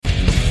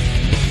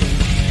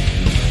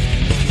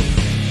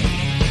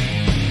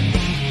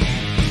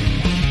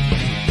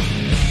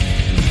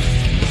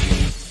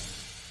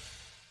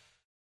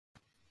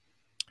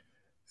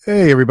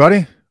Hey,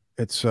 everybody.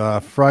 It's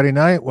Friday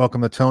night.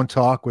 Welcome to Tone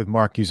Talk with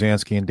Mark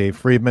Uzansky and Dave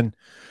Friedman.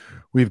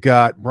 We've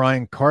got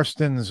Brian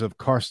Carstens of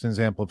Carstens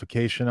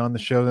Amplification on the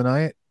show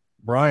tonight.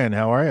 Brian,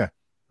 how are you?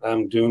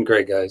 I'm doing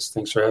great, guys.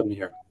 Thanks for having me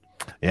here.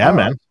 Yeah,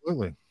 man.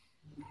 Absolutely.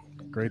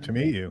 Great to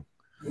meet you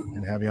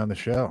and have you on the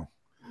show.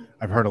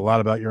 I've heard a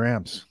lot about your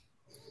amps,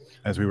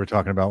 as we were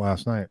talking about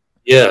last night.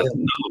 Yeah,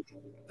 no,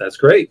 that's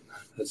great.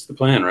 That's the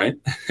plan, right?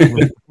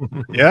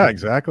 Yeah,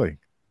 exactly.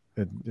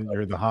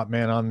 You're the hot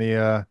man on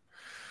the,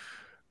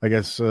 I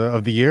guess,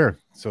 of the year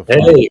so far.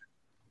 Hey,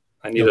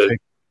 do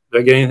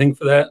I get anything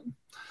for that?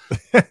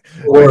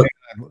 Or,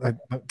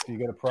 you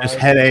get a prize? Just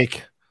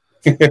headache.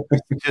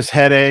 Just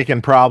headache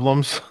and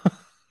problems.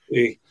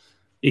 You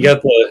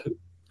got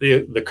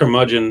the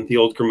curmudgeon, the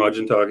old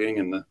curmudgeon talking,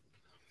 and the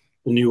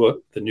new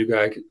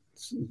guy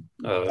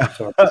the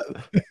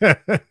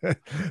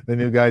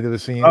new guy to the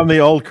scene. I'm the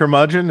old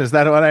curmudgeon. Is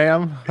that what I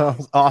am? Oh,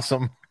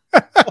 awesome.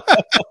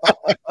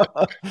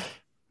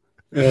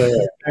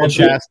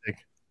 Fantastic.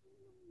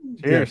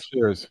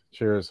 Cheers.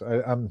 Cheers.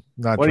 I'm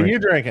not. What drinking. are you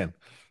drinking?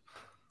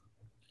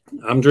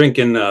 I'm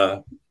drinking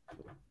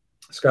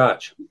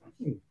scotch.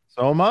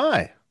 So am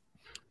I.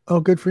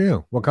 Oh, good for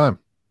you. What kind?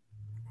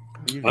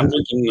 I'm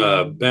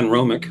drinking Ben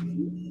Romick,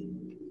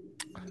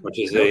 which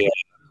is a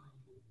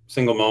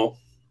single malt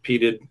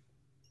peated.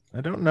 I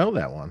don't know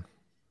that one.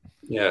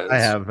 Yeah, I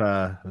have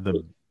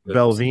the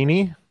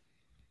Belvini.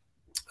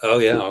 Oh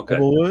yeah, okay.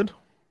 Wood.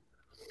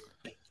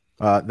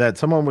 That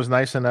someone was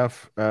nice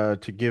enough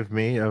to give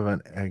me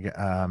and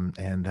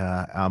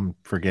I'm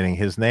forgetting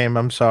his name.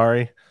 I'm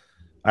sorry.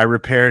 I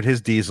repaired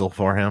his diesel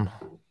for him.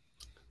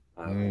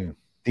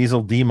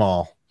 Diesel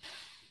D-Mall.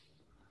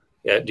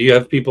 Yeah. Do you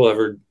have people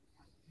ever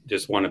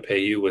just want to pay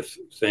you with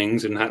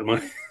things and not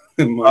money?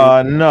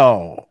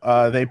 No.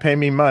 They pay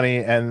me money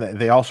and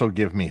they also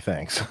give me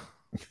things.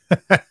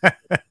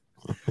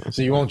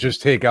 So you won't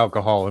just take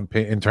alcohol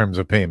in terms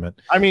of payment.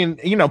 I mean,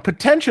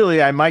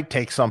 potentially I might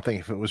take something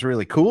if it was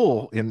really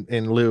cool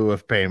in lieu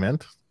of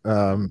payment.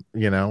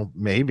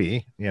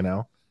 Maybe.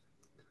 Yeah.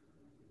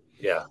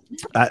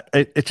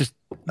 It just,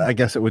 I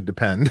guess it would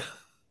depend.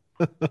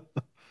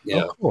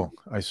 Yeah. Oh, cool.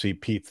 I see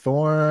Pete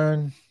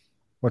Thorne.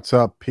 What's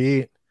up,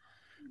 Pete?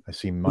 I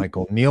see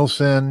Michael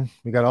Nielsen.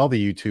 We got all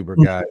the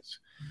YouTuber guys.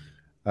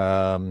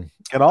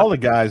 Got all the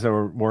guys that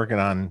were working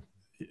on.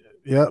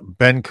 Yeah,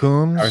 Ben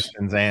Coons,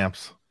 Carstens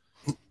amps.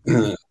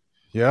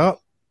 Yeah.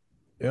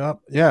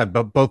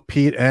 But both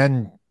Pete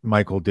and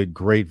Michael did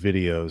great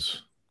videos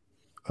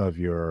of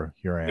your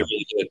amp.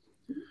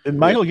 Did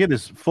Michael get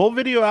his full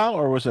video out,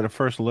 or was it a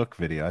first look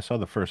video? I saw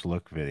the first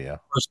look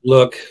video. First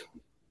look,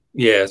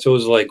 yeah. So it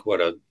was like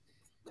a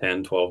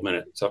 10, 12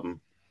 minute something.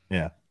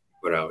 Yeah.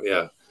 Put out,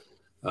 yeah.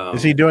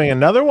 Is he doing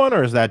another one,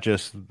 or is that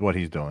just what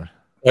he's doing?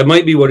 That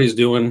might be what he's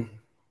doing.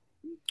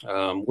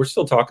 We're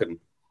still talking.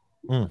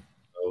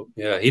 So,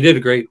 yeah, he did a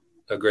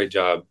great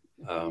job.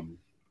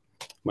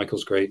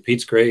 Michael's great.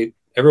 Pete's great.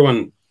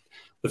 Everyone,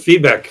 the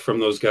feedback from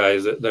those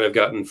guys that I've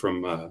gotten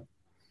from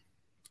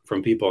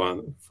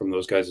people from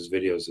those guys'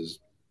 videos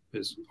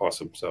is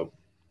awesome. So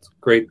it's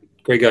great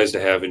guys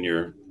to have in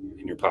your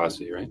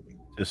posse, right?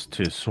 Just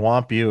to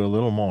swamp you a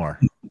little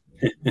more.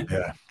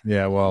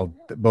 Yeah. Well,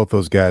 both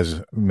those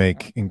guys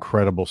make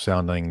incredible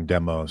sounding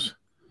demos.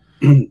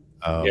 Yeah.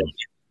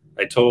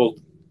 I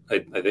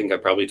think I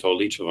probably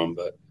told each of them,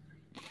 but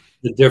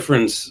the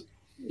difference,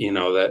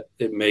 that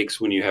it makes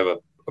when you have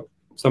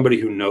somebody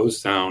who knows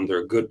sound,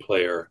 they're a good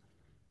player,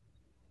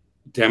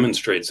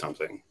 demonstrate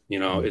something,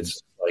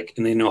 it's like,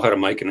 and they know how to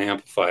mic an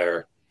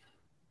amplifier,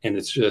 and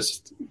it's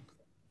just,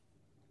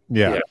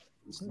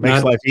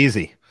 makes life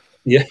easy.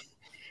 Yeah.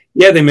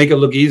 They make it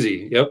look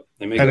easy. Yep.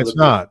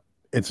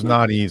 It's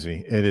not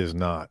easy. It is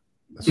not.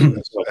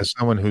 As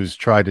someone who's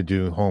tried to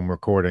do home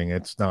recording,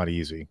 it's not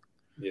easy.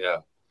 Yeah.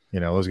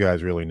 Those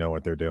guys really know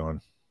what they're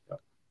doing.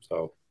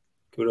 So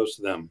kudos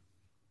to them.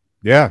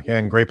 Yeah,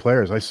 and great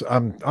players.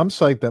 I'm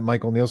psyched that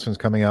Michael Nielsen's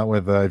coming out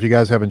with. If you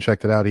guys haven't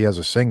checked it out, he has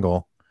a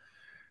single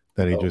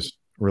that he just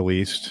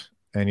released,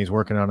 and he's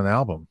working on an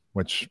album.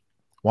 Which,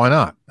 why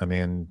not? I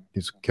mean,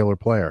 he's a killer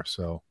player.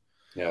 So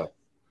yeah,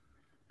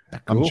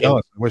 I'm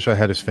jealous. I wish I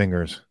had his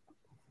fingers.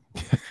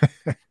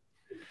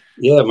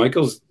 Yeah,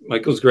 Michael's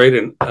great,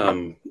 and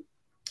I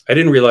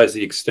didn't realize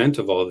the extent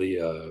of all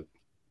the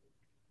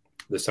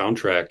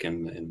soundtrack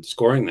and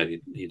scoring that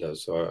he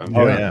does. So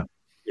I'm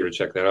here to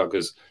check that out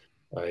because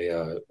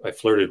I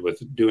flirted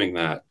with doing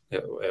that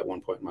at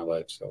one point in my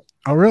life. So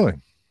really?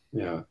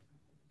 Yeah.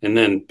 And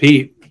then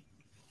Pete,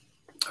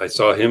 I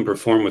saw him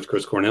perform with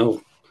Chris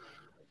Cornell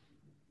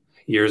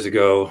years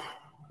ago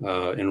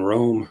in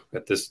Rome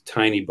at this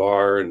tiny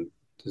bar, and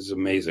it was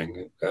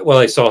amazing. Well,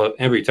 I saw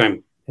every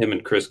time him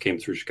and Chris came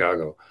through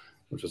Chicago,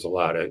 which was a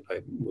lot. I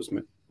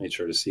made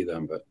sure to see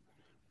them, but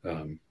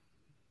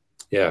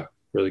yeah,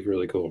 really,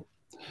 really cool.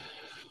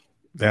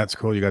 That's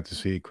cool. You got to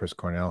see Chris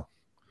Cornell.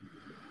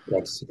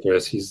 That's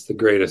Chris. He's the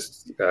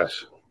greatest.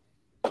 Gosh.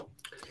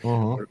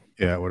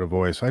 Yeah, what a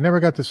voice. I never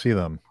got to see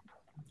them.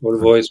 What a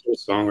voice, what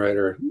a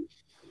songwriter,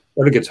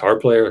 what a guitar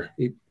player.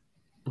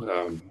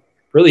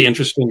 really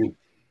interesting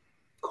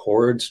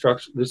chord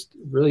structure. This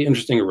really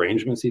interesting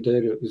arrangements he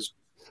did. It's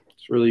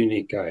a really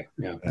unique guy.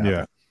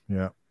 Yeah.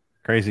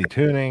 Crazy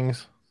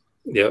tunings.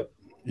 Yep.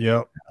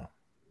 Yep.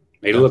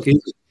 Made it look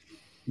easy.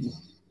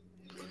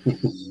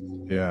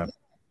 Yeah.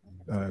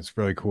 It's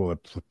really cool that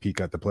Pete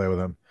got to play with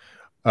him.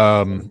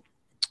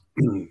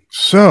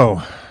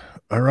 So,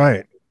 all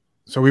right.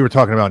 So we were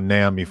talking about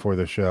NAMM before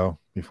the show,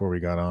 before we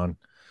got on.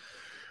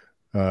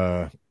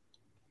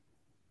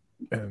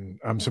 And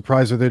I'm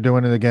surprised that they're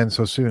doing it again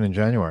so soon in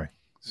January.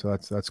 So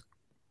that's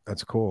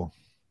cool.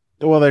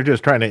 Well, they're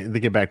just trying to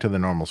get back to the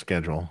normal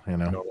schedule,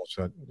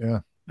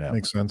 Yeah.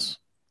 Makes sense.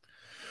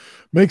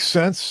 Makes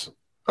sense.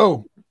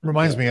 Oh,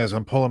 reminds me as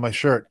I'm pulling my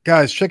shirt.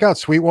 Guys, check out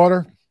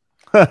Sweetwater.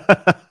 Right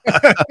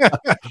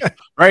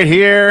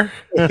here.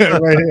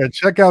 Right here.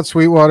 Check out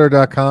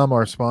sweetwater.com,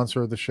 our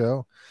sponsor of the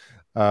show.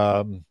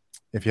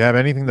 If you have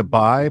anything to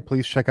buy,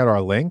 please check out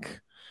our link.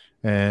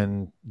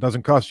 And it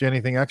doesn't cost you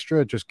anything extra.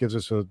 It just gives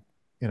us a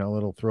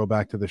little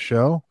throwback to the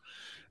show.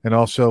 And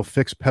also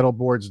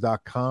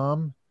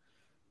fixpedalboards.com.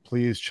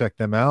 Please check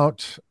them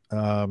out.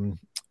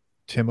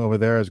 Tim over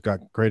there has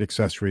got great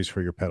accessories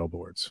for your pedal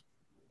boards.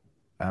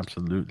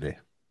 Absolutely.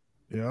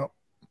 Yeah.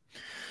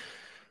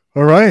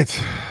 All right.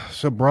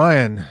 So,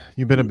 Brian,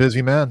 you've been a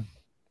busy man.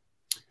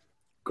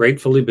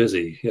 Gratefully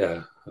busy.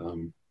 Yeah.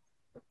 I'm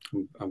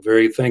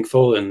very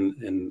thankful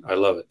and I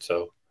love it.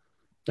 So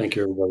thank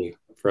you, everybody,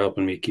 for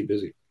helping me keep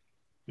busy.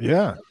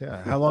 Yeah.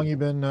 How long you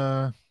been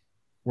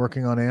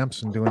working on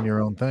amps and doing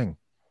your own thing?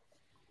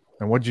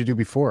 And what did you do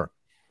before?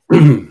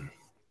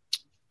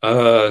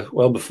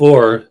 Well,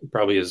 before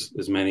probably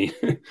as many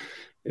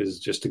is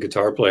just a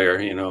guitar player,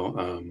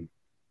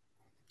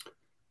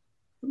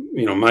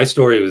 my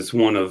story was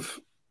one of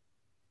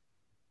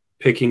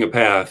picking a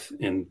path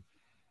and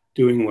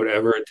doing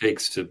whatever it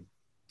takes to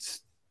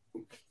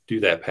do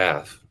that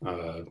path.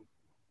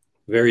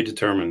 Very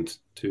determined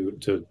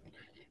to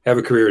have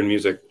a career in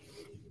music.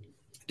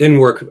 Didn't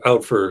work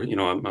out for,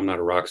 I'm not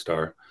a rock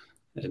star,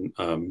 and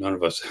none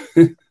of us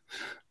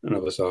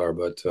are,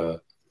 but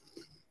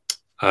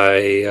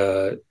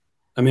I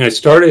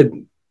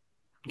started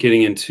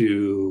getting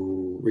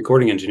into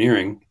recording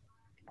engineering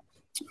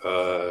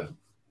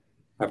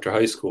after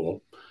high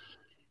school,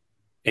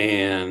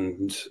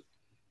 and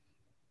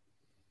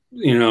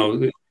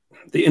the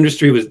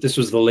industry this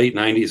was the late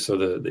 90s, so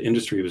the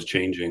industry was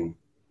changing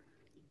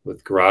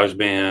with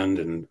GarageBand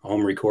and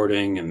home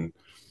recording, and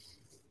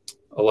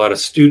a lot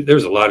of there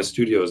was a lot of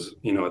studios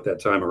at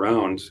that time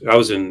around. I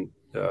was in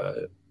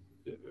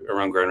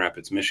around Grand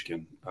Rapids,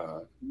 Michigan,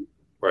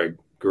 where I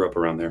grew up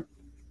around there.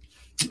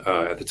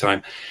 At the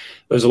time,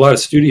 there's a lot of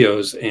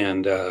studios,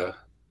 and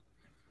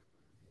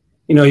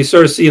you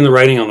sort of seeing the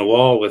writing on the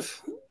wall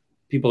with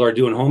people are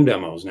doing home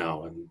demos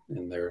now,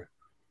 and they're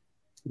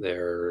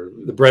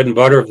the bread and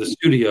butter of the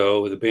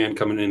studio with a band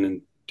coming in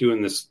and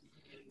doing this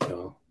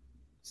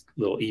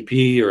little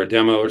EP or a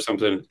demo or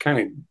something. Kind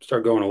of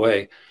start going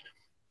away.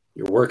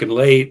 You're working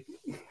late,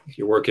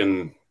 you're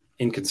working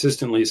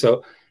inconsistently,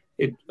 so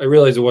I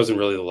realized it wasn't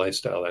really the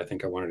lifestyle that I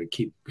think I wanted to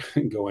keep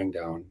going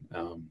down.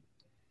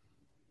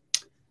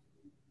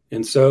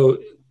 And so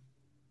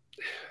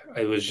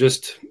I was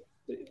just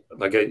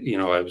like,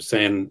 I was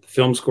saying,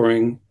 film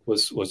scoring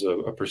was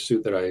a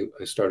pursuit that I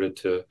started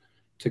to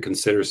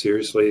consider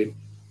seriously.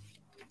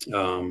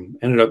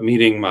 Ended up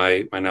meeting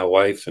my now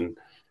wife, and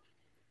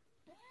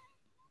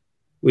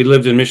we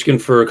lived in Michigan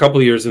for a couple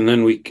of years, and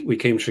then we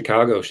came to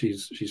Chicago.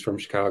 She's from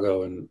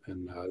Chicago, and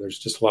there's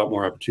just a lot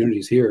more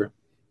opportunities here.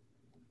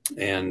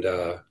 And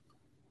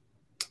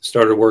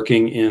started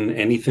working in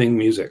anything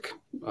music,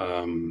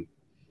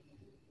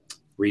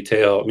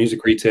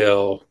 music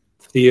retail,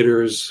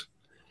 theaters.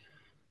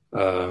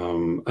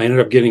 I ended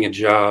up getting a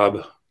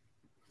job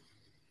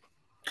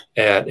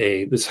at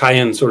this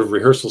high-end sort of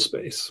rehearsal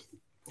space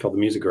called the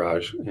Music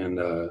Garage, and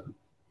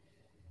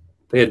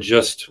they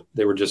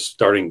were just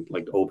starting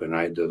like open.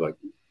 I had to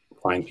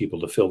find people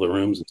to fill the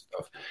rooms and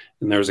stuff.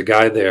 And there was a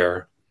guy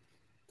there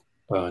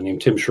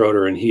named Tim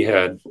Schroeder, and he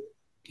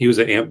was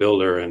an amp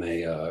builder and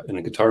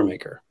a guitar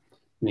maker,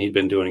 and he'd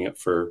been doing it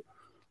for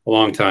a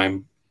long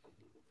time.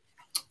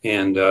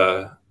 And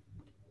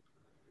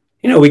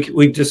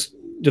we just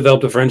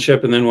developed a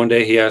friendship. And then one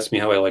day he asked me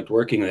how I liked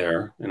working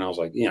there, and I was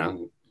like, yeah,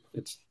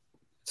 it's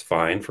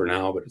fine for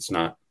now, but it's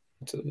not.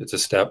 It's a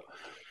step.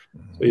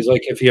 So he's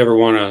like, if you ever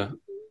want to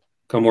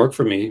come work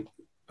for me,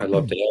 I'd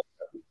love to help.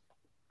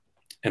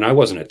 And I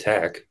wasn't a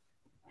tech.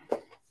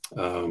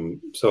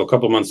 So a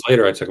couple months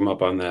later, I took him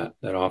up on that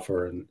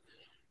offer, and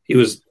he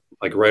was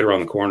like right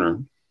around the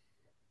corner.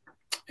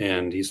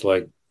 And he's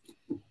like,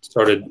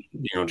 started,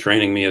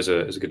 training me as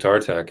a guitar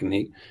tech. And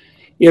he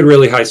had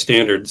really high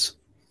standards.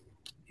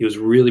 He was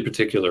really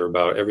particular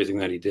about everything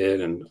that he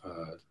did. And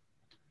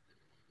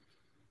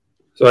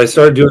so I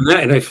started doing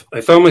that, and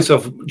I found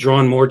myself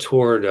drawn more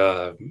toward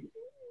the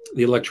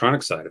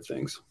electronic side of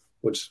things,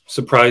 which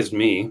surprised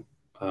me.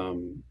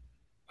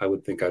 I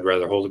would think I'd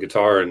rather hold a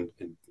guitar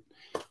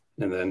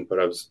but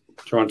I was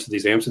drawn to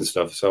these amps and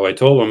stuff. So I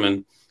told him,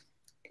 and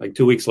like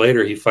 2 weeks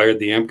later, he fired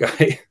the amp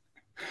guy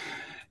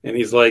And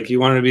he's like, "You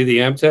want to be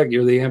the amp tech?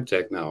 You're the amp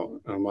tech now."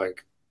 And I'm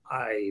like,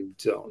 "I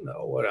don't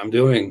know what I'm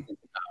doing."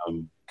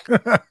 And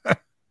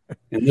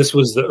this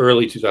was the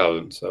early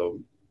 2000s. So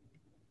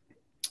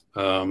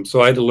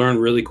I had to learn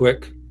really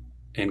quick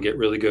and get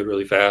really good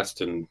really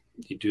fast. And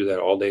you do that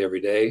all day,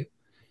 every day.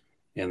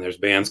 And there's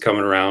bands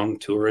coming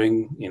around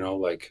touring,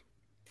 like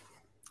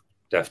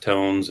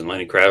Deftones and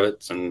Lenny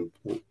Kravitz and,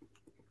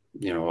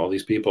 all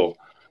these people.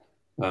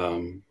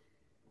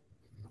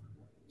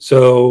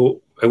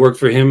 So I worked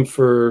for him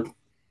for,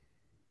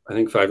 I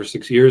think, 5 or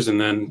 6 years. And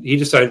then he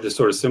decided to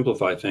sort of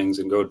simplify things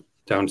and go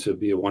down to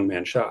be a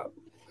one-man shop.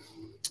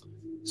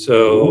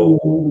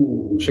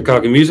 So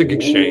Chicago Music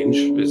Exchange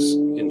is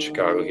in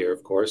Chicago here,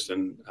 of course.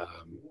 And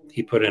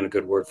he put in a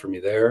good word for me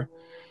there.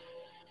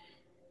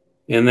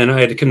 And then I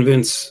had to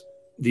convince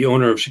the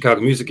owner of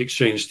Chicago Music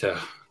Exchange to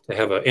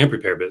have an amp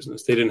repair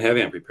business. They didn't have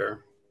amp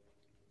repair.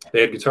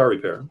 They had guitar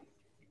repair.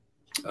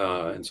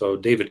 And so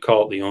David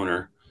Calt, the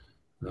owner,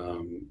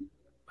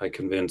 I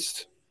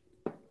convinced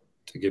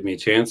to give me a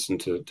chance and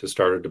to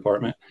start a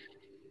department.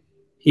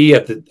 He,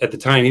 at the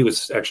time, he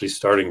was actually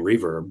starting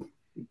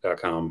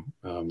Reverb.com.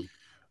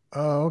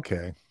 Oh,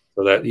 okay.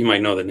 So that you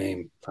might know the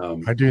name.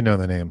 I do know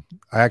the name.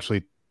 I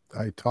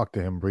talked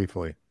to him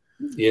briefly.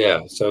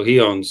 Yeah. So he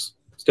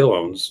still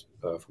owns,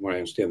 from what I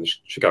understand, the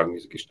Chicago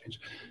Music Exchange.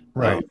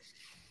 Right.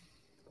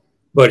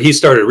 But he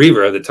started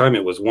Reverb. At the time,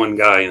 it was one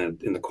guy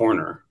in the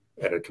corner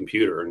at a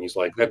computer. And he's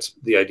like, "That's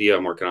the idea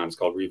I'm working on. It's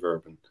called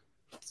Reverb. And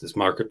it's this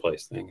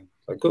marketplace thing."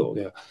 It's like, cool.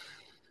 Yeah.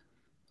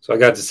 So I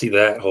got to see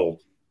that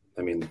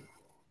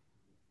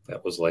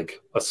that was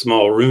like a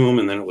small room,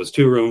 and then it was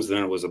 2 rooms,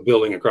 then it was a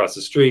building across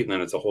the street, and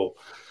then it's a whole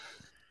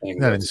thing.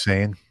 Isn't that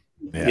insane?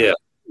 Yeah.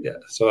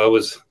 So I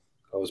was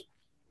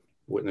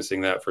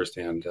witnessing that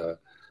firsthand.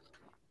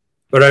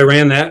 But I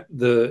ran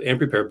the amp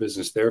repair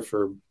business there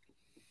for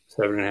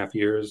 7.5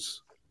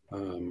 years.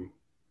 And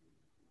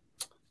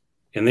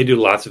they do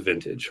lots of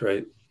vintage,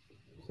 right?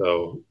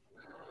 So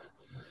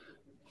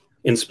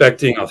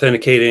inspecting,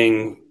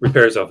 authenticating,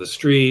 repairs off the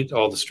street,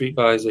 all the street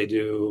buys they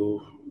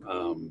do.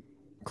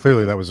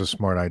 Clearly that was a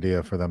smart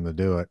idea for them to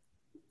do it.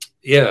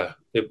 Yeah,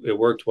 it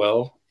worked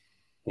well,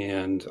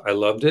 and I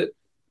loved it,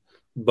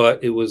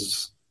 but it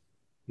was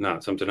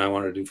not something I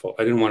wanted to do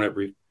I didn't want to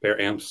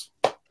repair amps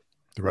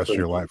the rest of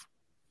your life.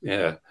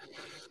 Yeah.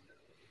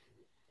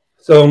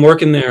 So I'm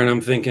working there and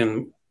I'm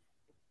thinking,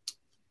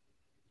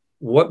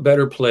 what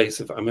better place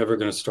if I'm ever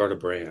going to start a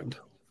brand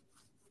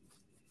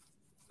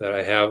that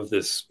I have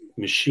this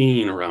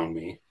machine around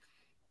me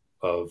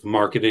of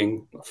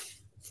marketing, a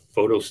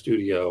photo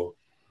studio.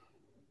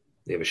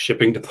 They have a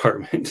shipping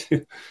department,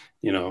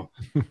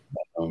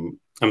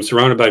 I'm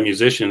surrounded by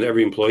musicians.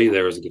 Every employee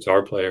there is a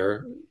guitar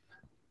player.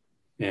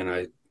 And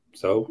I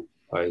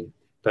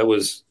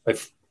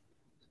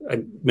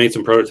made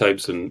some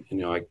prototypes and,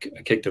 I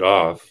kicked it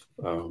off.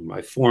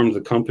 I formed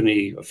the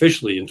company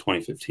officially in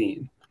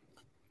 2015.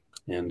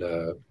 And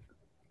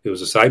it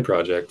was a side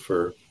project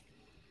for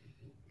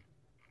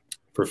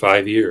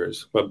 5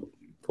 years, but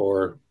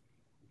 4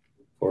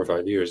 or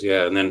 5 years.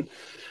 Yeah. And then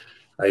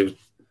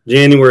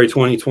January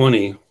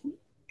 2020,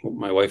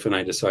 my wife and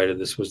I decided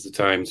this was the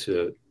time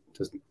to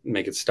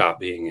make it stop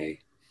being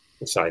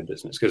a side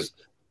business. Because,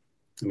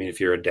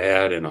 if you're a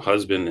dad and a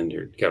husband and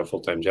you've got a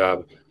full-time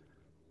job,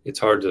 it's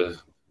hard to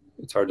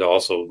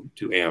also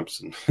do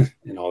amps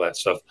and all that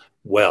stuff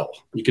well.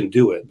 You can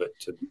do it, but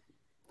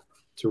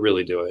to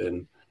really do it.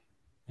 And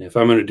if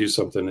I'm going to do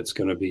something, it's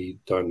going to be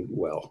done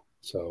well.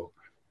 So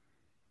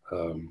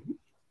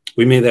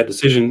we made that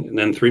decision. And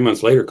then 3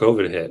 months later,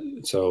 COVID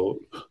hit.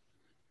 So,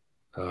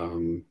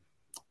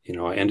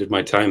 I ended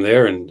my time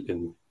there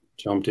and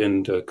jumped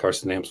into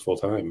Carstens amps full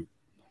time.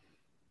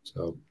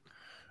 So.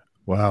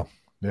 Wow.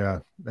 Yeah.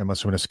 That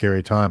must have been a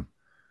scary time.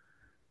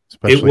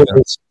 Especially.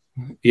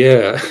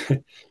 Yeah.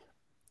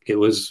 It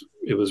was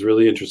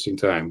really interesting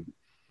time.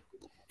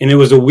 And it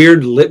was a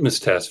weird litmus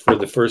test for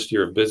the first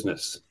year of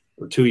business,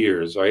 or 2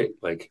 years, right?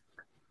 Like,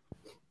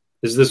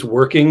 is this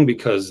working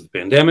because of the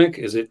pandemic?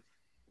 Is it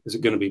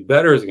going to be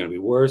better? Is it going to be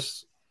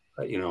worse?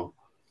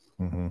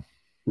 Mm-hmm.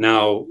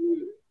 Now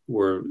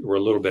we're a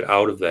little bit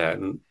out of that,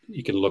 and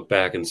you can look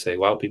back and say,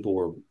 wow,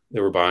 they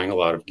were buying a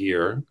lot of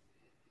gear.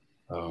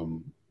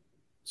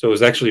 So it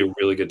was actually a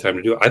really good time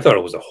to do it. I thought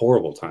it was a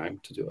horrible time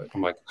to do it.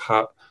 I'm like,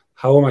 how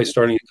am I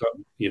starting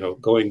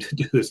going to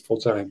do this full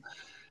time?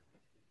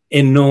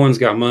 And no one's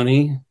got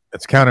money.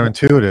 It's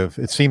counterintuitive.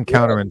 It seemed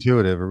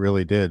counterintuitive. It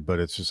really did. But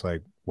it's just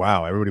like,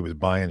 wow, everybody was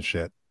buying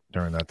shit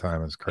during that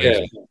time. It's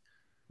crazy. Yeah.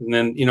 And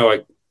then,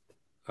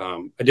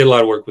 I did a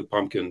lot of work with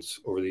Pumpkins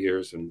over the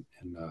years. And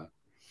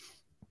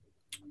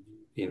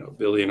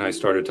Billy and I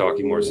started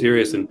talking more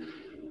serious. And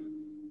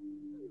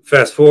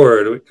fast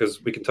forward,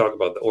 because we can talk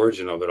about the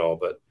origin of it all.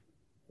 But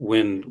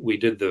when we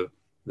did the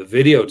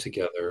video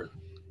together,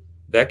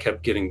 that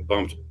kept getting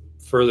bumped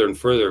further and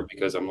further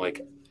because I'm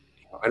like,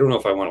 I don't know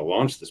if I want to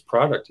launch this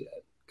product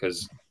yet,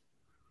 because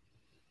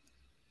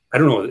I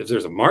don't know if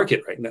there's a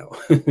market right now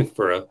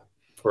for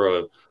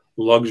a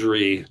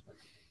luxury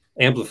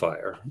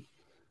amplifier.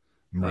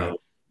 Right.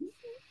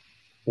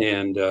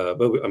 And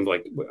but I'm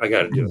like, I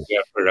got to do it. We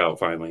got to put it out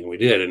finally, and we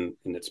did, and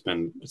it's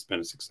been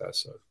a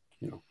success.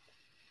 So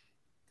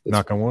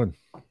knock on wood.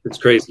 It's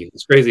crazy.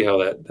 It's crazy how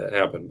that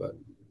happened, but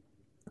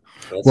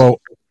well,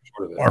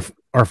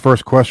 our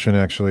first question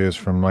actually is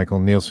from Michael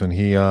Nielsen.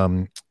 He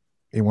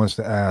wants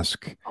to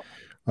ask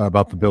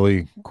about the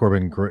Billy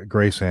Corbin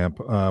Grace amp.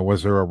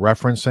 Was there a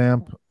reference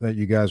amp that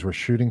you guys were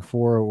shooting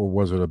for, or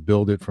was it a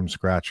build it from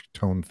scratch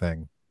tone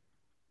thing?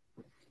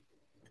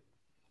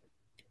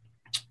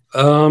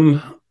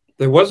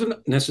 There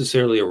wasn't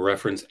necessarily a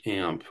reference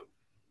amp.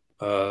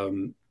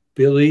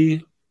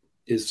 Billy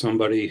is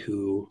somebody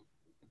who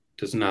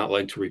does not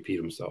like to repeat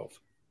himself,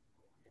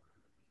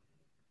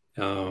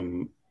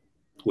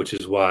 which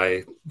is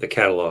why the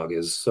catalog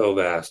is so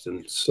vast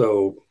and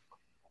so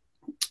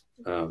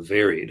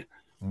varied.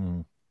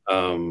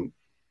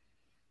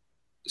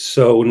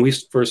 So when we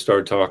first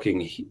started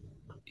talking,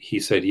 he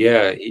said,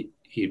 yeah,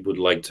 he would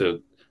like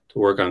to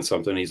work on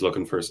something. He's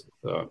looking for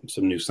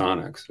some new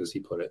sonics, as he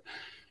put it.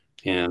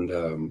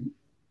 And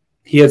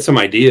he had some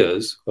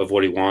ideas of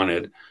what he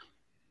wanted.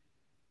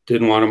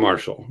 Didn't want a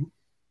Marshall.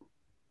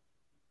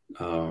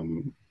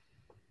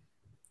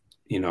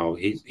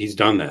 He's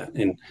done that.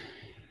 And,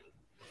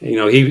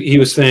 he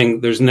was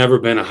saying there's never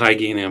been a high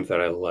gain amp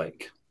that I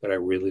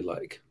really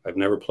like. I've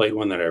never played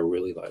one that I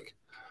really like.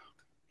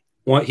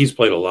 He's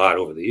played a lot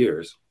over the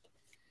years,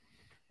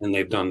 and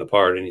they've done the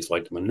part, and he's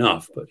liked them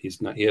enough, but he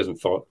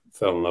hasn't fell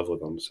in love with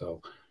them.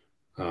 So,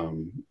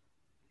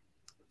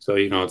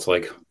 it's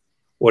like,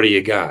 what do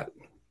you got?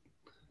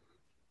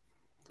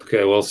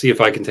 Okay, well, see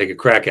if I can take a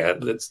crack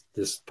at it.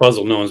 This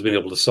puzzle no one's been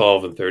able to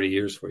solve in 30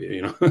 years for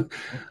you,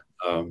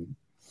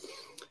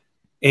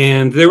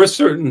 And there were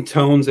certain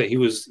tones that he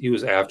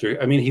was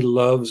after. I mean, he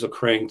loves a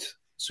cranked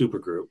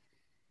supergroup.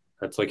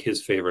 That's like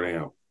his favorite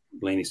amp,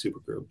 Laney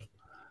supergroup.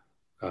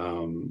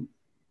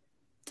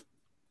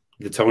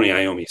 The Tony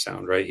Iommi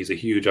sound, right? He's a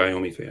huge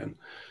Iommi fan.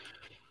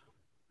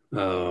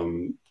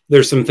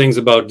 There's some things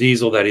about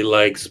Diesel that he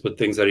likes, but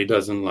things that he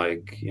doesn't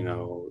like,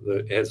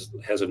 it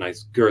has a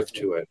nice girth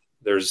to it.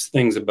 There's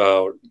things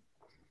about,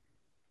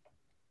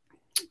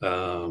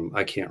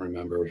 I can't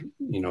remember,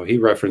 he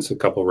referenced a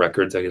couple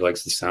records that he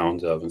likes the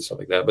sounds of and stuff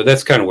like that, but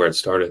that's kind of where it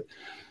started.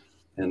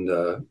 And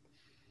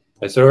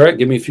I said, all right,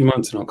 give me a few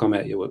months and I'll come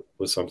at you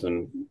with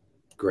something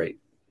great.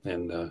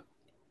 And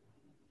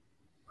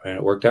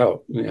it worked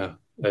out. Yeah.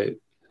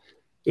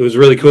 It was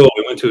really cool.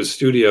 We went to his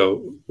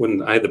studio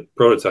when I had the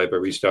prototype. I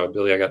reached out,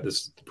 Billy, I got the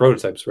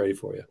prototype's ready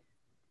for you.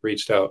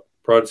 Reached out,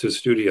 brought it to his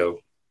studio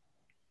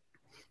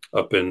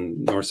up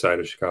in north side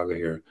of Chicago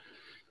here.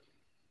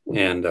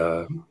 And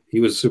he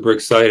was super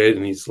excited,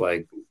 and he's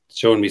like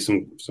showing me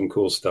some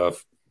cool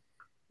stuff.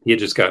 He had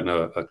just gotten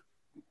a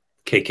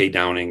KK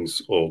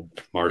Downing's old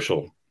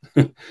Marshall.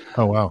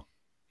 Oh, wow.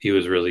 He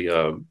was really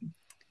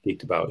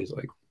geeked about. He's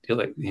like,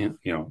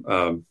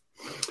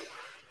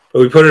 but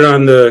we put it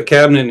on the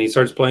cabinet, and he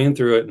starts playing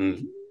through it,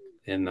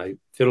 and I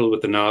fiddled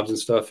with the knobs and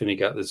stuff, and he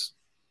got this.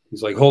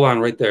 He's like, hold on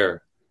right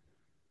there.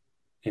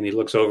 And he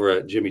looks over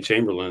at Jimmy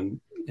Chamberlain,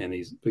 and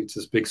he's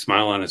this big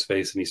smile on his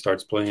face, and he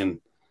starts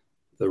playing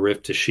the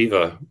riff to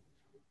Shiva.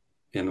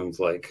 And I was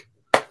like,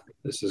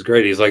 this is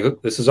great. He's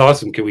like, this is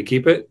awesome. Can we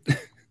keep it?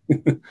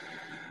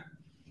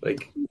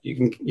 Like, you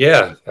can,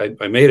 yeah,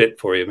 I made it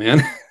for you,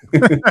 man.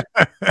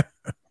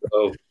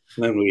 So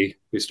then we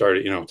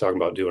started, talking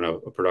about doing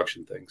a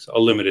production thing, so a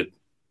limited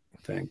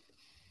thing.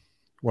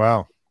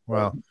 Wow.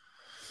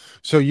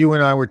 So you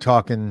and I were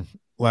talking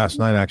last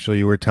night. Actually,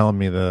 you were telling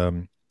me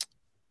the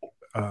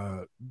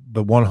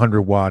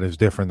 100 watt is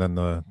different than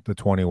the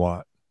 20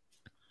 watt.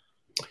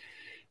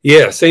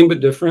 Yeah, same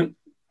but different.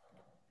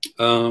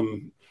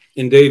 And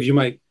Dave, you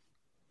might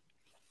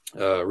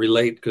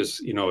relate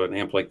because an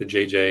amp like the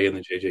JJ and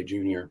the JJ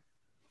Junior,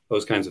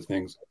 those kinds of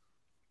things.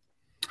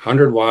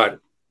 100 watt.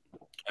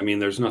 I mean,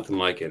 there's nothing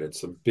like it.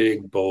 It's a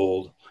big,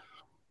 bold,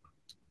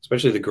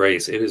 especially the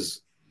Grace. It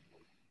is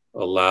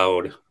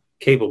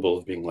capable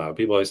of being loud.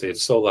 People always say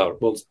it's so loud.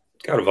 Well, it's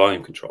got a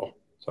volume control,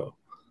 so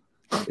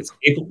it's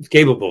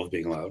capable of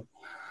being loud.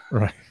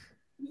 Right.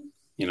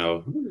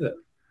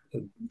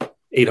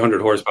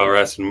 800 horsepower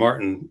Aston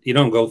Martin, you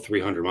don't go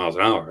 300 miles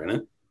an hour in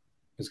it.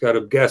 It's got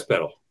a gas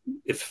pedal.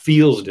 It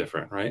feels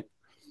different, right?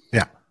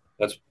 Yeah.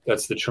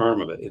 That's the charm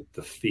of it.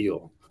 The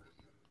feel.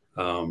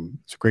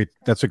 It's great.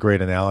 That's a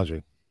great analogy.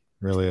 It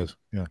really is.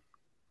 Yeah.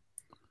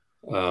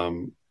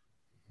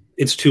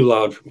 It's too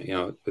loud for me.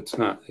 It's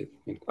not.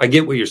 I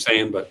get what you're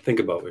saying, but think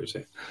about what you're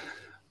saying.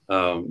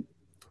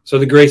 So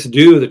the Grace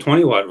Do, the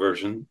 20 watt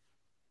version,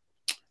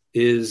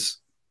 it's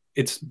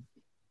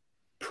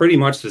pretty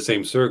much the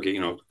same circuit.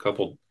 A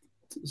couple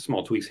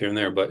small tweaks here and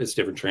there, but it's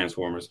different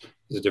transformers.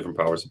 It's a different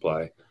power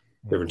supply,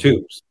 different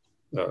tubes,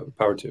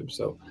 power tubes.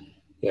 So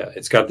yeah,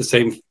 it's got the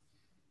same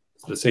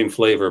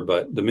flavor,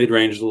 but the mid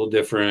range is a little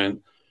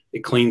different.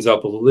 It cleans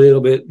up a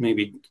little bit,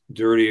 maybe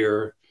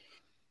dirtier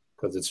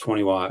because it's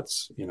 20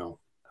 watts,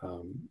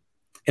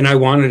 and I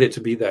wanted it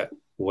to be that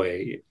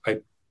way.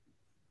 I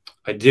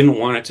didn't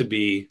want it to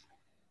be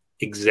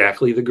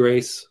exactly the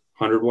Grace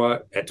 100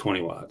 watt at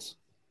 20 watts.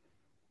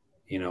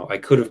 I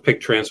could have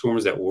picked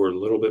transformers that were a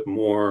little bit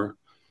more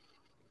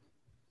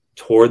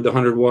toward the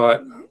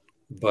 100-watt,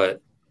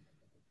 but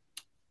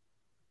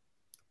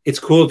it's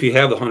cool if you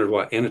have the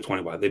 100-watt and a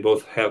 20-watt. They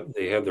both have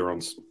their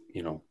own,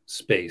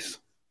 space.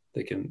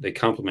 They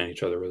complement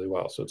each other really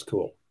well, so it's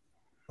cool.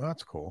 Well,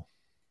 that's cool.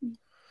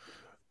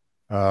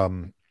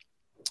 I'm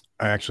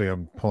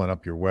pulling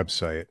up your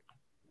website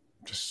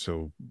just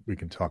so we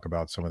can talk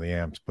about some of the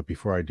amps. But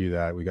before I do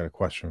that, we got a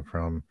question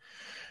from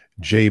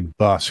Jay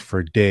Busk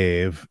for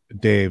Dave.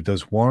 Dave,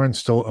 does Warren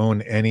still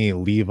own any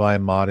Levi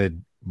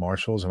modded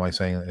Marshalls? Am I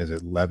saying, is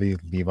it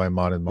Levi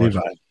modded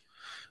Marshalls?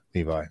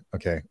 Levi.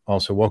 Okay.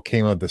 Also, what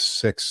came of the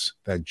 6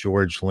 that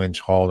George Lynch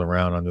hauled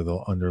around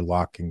under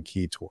lock and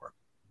key tour?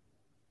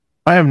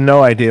 I have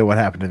no idea what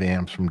happened to the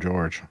amps from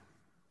George.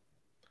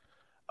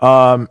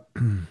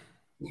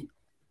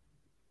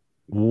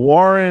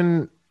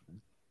 Warren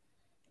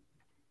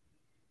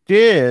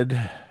did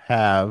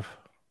have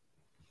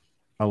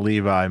a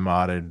Levi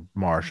modded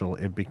Marshall.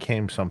 It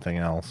became something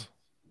else.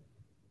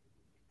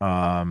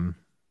 That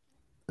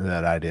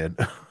I did.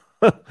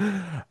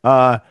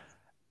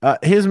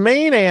 His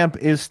main amp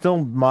is still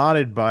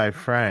modded by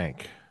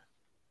Frank.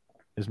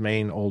 His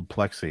main old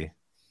Plexi.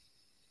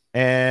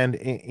 And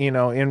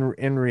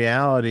in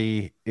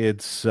reality,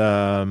 it's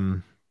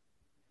a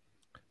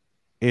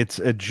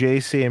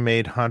JCM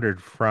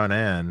 800 front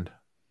end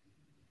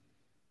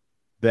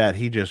that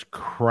he just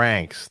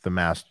cranks the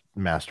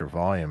master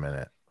volume in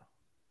it.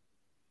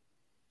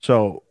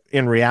 So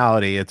in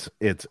reality, it's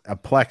a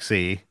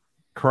Plexi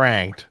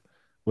cranked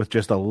with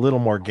just a little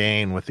more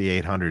gain with the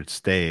 800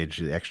 stage,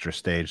 the extra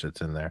stage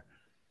that's in there.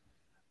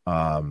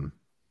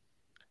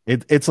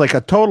 It's like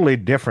a totally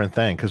different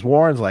thing, because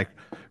Warren's like,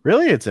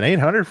 really, it's an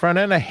 800 front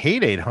end? I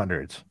hate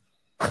 800s.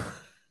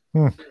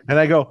 And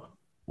I go,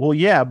 well,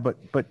 yeah, but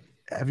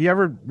have you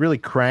ever really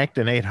cranked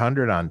an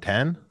 800 on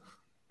 10?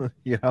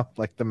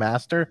 Like the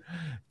master?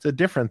 It's a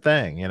different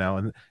thing,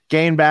 and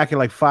gain back at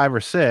like 5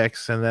 or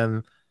 6, and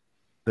then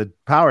the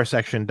power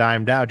section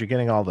dimed out. You're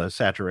getting all the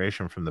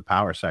saturation from the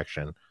power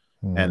section.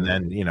 And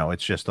then,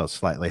 it's just a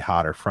slightly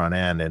hotter front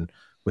end. And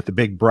with the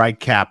big bright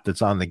cap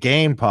that's on the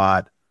gain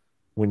pot,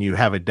 when you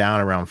have it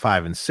down around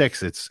 5 and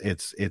 6,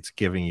 it's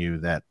giving you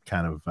that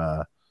kind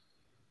of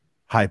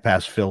high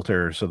pass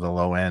filter, so the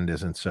low end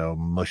isn't so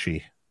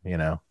mushy,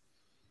 and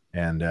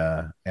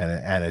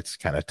it's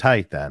kind of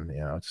tight. Then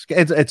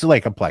it's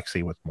like a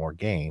Plexi with more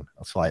gain,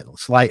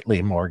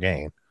 slightly more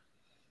gain,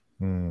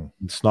 and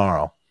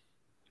snarl.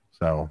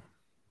 So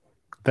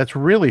that's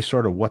really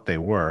sort of what they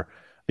were.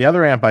 The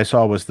other amp I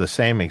saw was the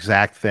same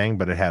exact thing,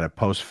 but it had a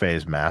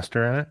post-phase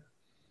master in it.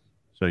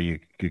 So you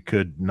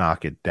could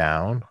knock it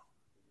down,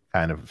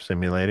 kind of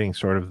simulating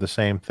sort of the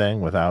same thing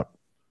without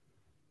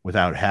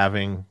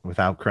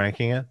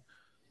cranking it.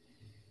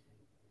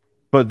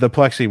 But the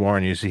Plexi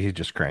Warren, you see, he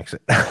just cranks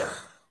it.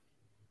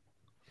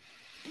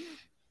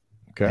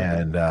 Okay.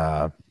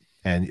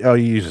 And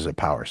he uses a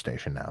power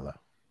station now, though.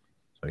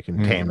 So he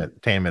can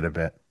tame it a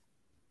bit.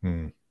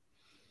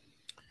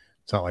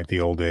 It's not like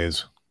the old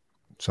days.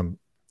 Some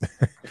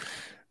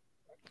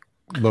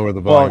lower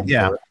the volume.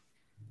 Well,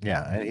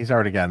 yeah, and he's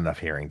already got enough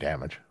hearing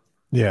damage.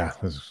 Yeah,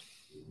 that's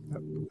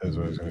what I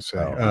was going to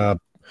say.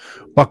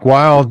 Buck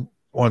Wild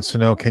wants to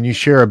know, can you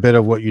share a bit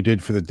of what you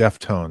did for the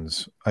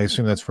Deftones? I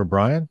assume that's for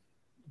Brian?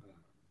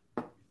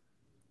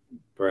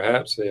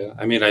 Perhaps, yeah.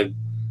 I mean,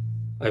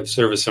 I've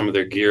serviced some of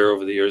their gear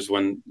over the years.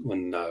 When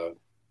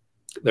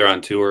they're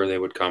on tour, they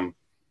would come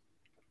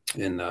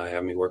and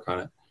have me work on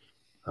it.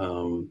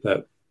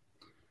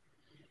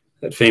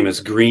 That famous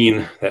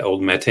green, that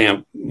old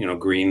Metamp,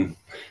 green.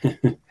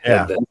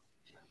 Yeah. that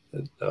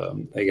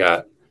they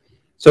got.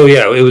 So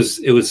yeah, it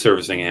was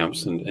servicing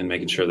amps and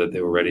making sure that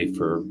they were ready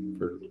for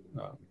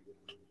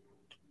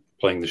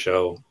playing the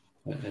show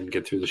and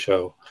get through the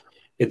show.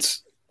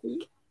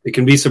 It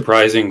can be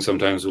surprising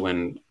sometimes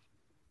when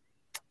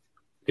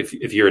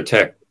if you're a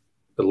tech,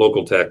 the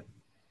local tech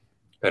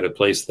at a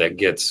place that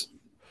gets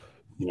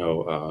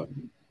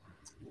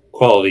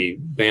quality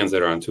bands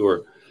that are on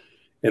tour,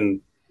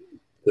 and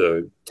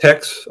the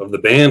techs of the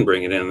band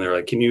bring it in. They're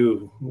like,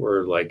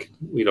 we're like,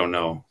 we don't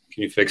know.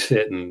 Can you fix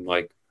it? And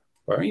like,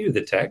 aren't you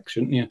the tech?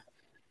 Shouldn't you?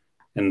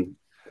 And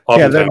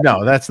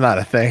no, that's not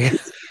a thing.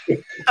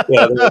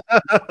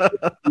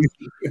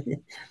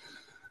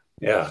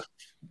 Yeah,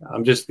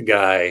 I'm just the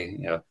guy.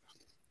 Yeah.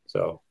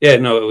 So yeah,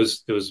 no, it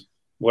was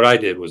what I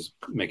did was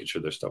making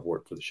sure their stuff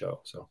worked for the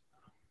show. So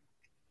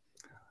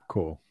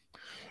cool.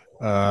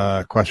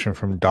 Question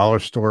from Dollar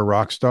Store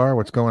Rockstar.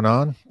 What's going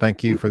on?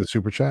 Thank you for the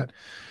super chat.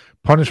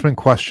 Punishment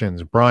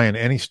questions. Brian,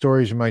 any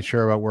stories you might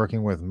share about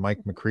working with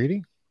Mike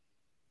McCready?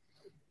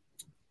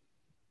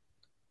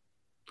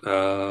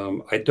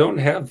 I don't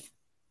have.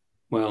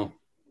 Well,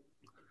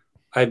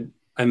 I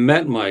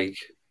met Mike,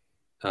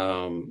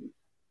 and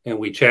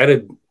we've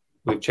chatted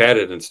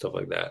and stuff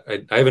like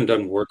that. I haven't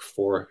done work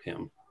for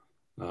him.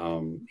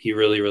 He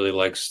really, really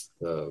likes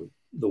the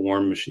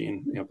Warm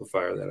Machine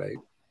amplifier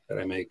that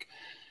I make.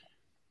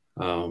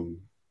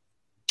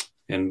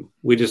 And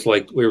we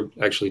were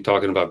actually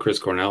talking about Chris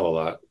Cornell a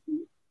lot.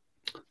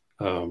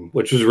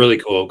 which was really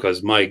cool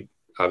because Mike,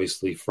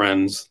 obviously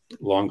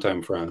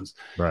longtime friends.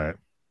 Right.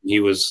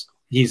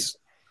 He's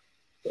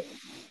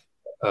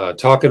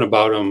talking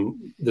about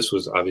him. This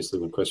was obviously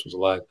when Chris was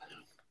alive.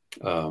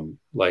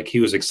 Like he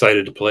was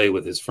excited to play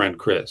with his friend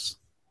Chris.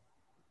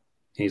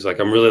 He's like,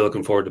 I'm really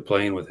looking forward to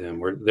playing with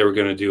him. They were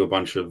going to do a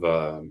bunch of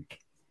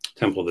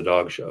Temple of the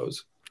Dog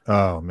shows.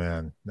 Oh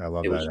man, I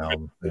love that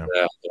album. Yeah.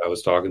 I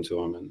was talking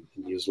to him, and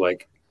he was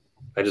like,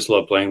 "I just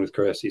love playing with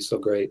Chris. He's so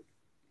great."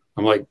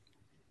 I'm like,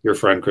 "Your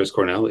friend Chris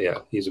Cornell? Yeah,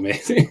 he's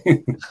amazing."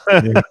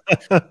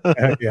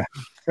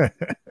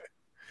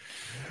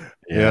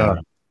 Yeah.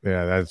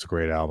 Yeah, that's a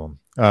great album.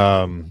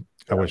 I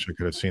wish I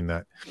could have seen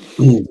that.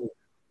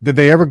 Did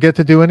they ever get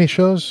to do any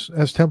shows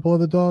as Temple of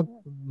the Dog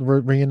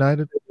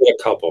reunited?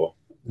 A couple.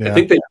 Yeah. I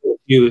think they did a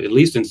few, at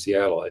least in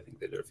Seattle. I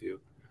think they did a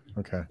few.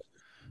 Okay,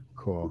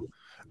 cool.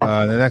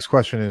 The next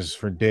question is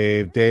for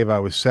Dave. Dave, I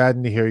was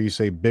saddened to hear you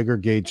say bigger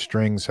gauge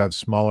strings have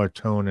smaller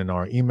tone in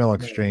our email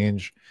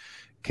exchange.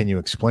 Can you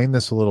explain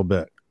this a little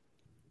bit?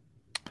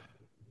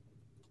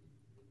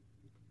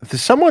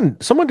 Someone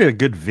did a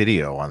good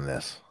video on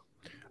this.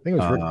 I think it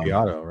was Rick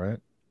Beato, right?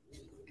 I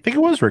think it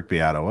was Rick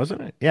Beato,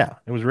 wasn't it? Yeah,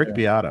 it was Rick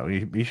Beato.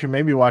 You should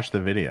maybe watch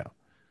the video.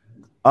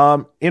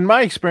 In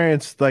my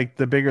experience, like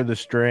the bigger the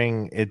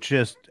string, it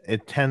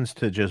tends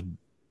to just,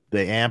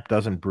 the amp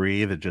doesn't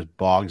breathe. It just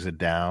bogs it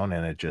down,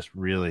 and it just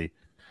really,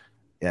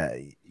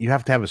 you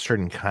have to have a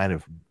certain kind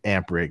of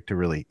amp rig to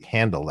really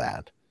handle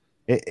that.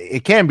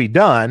 It can be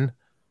done,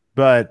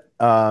 but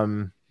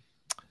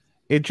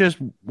it just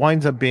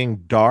winds up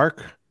being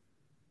dark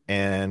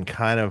and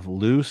kind of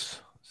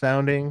loose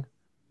sounding.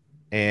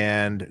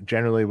 And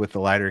generally with the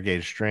lighter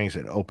gauge strings,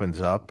 it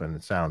opens up and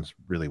it sounds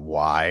really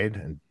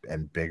wide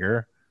and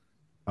bigger.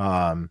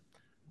 You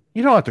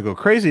don't have to go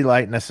crazy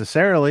light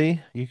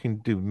necessarily. You can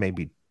do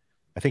maybe,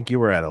 I think you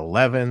were at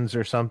 11s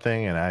or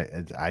something, and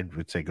I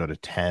would say go to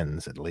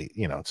 10s at least,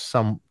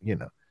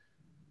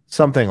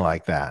 something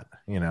like that.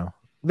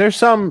 There's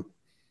some,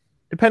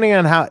 depending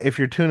on if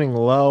you're tuning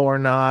low or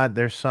not,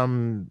 there's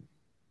some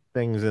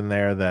things in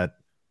there that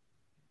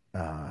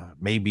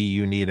maybe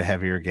you need a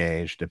heavier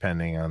gauge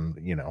depending on,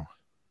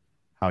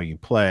 how you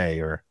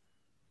play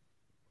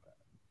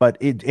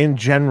but in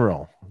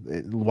general,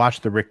 watch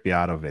the Rick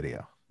Beato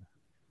video.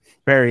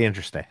 Very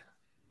interesting.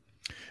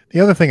 The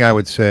other thing I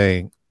would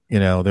say,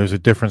 there's a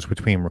difference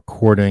between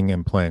recording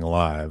and playing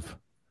live.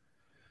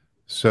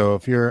 So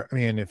if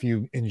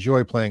you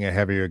enjoy playing a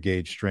heavier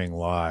gauge string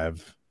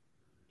live,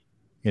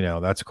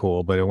 that's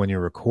cool. But when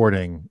you're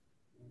recording,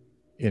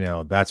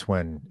 that's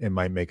when it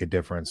might make a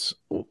difference.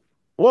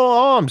 Well,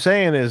 all I'm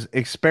saying is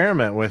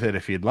experiment with it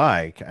if you'd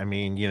like. I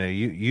mean,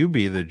 you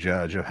be the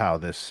judge of how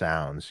this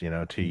sounds,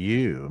 to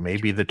you.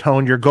 Maybe the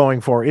tone you're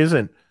going for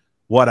isn't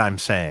what I'm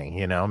saying,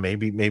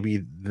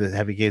 maybe the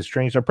heavy gauge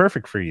strings are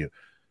perfect for you.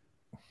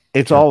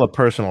 It's all a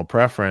personal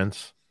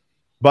preference.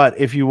 But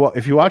if you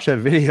watch that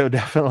video,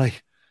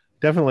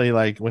 definitely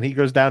like when he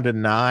goes down to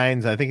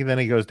 9s, I think then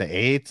he goes to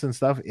 8s and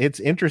stuff. It's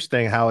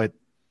interesting how it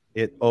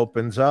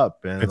opens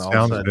up and it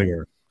sounds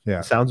bigger.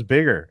 Yeah, it sounds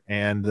bigger,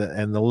 and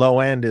the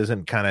low end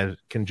isn't kind of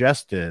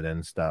congested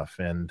and stuff.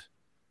 And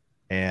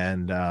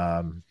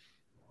there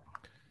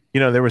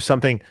was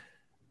something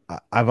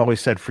I've always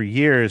said for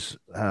years.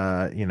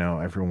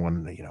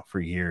 Everyone for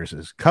years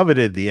has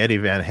coveted the Eddie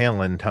Van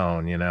Halen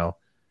tone.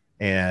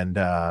 And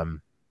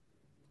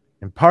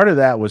part of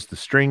that was the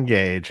string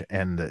gauge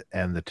and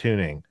the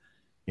tuning.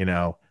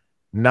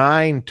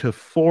 9 to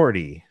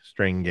 40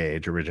 string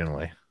gauge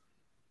originally,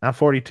 not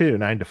 42,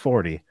 9 to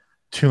 40.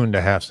 Tuned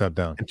a half step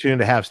down. And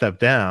tuned a half step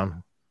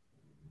down,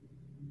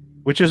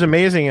 which is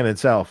amazing in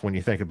itself when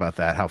you think about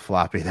that, how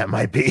floppy that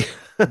might be.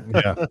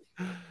 Yeah.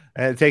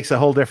 And it takes a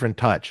whole different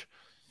touch.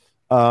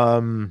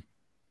 And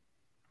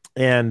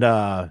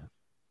you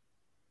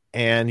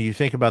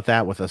think about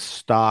that with a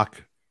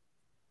stock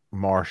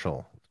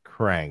Marshall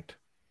cranked,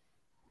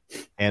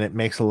 and it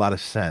makes a lot of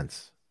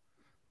sense.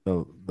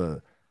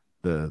 The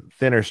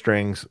thinner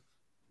strings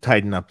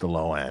tighten up the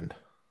low end,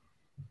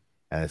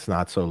 and it's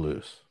not so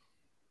loose.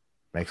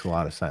 Makes a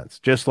lot of sense.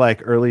 Just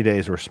like early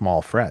days were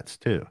small frets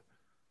too.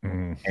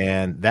 Mm.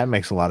 And that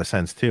makes a lot of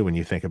sense too when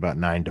you think about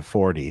 9 to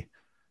 40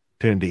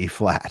 tuned to E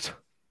flat.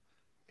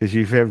 Because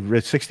if you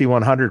have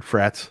 6,100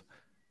 frets,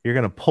 you're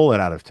going to pull it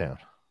out of tune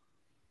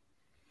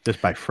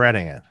just by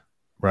fretting it.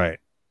 Right.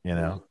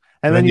 And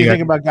then you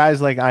think about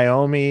guys like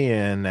Iommi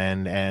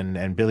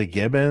and Billy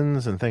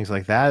Gibbons and things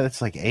like that.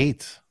 It's like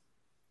 8s.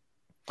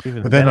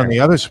 But then on the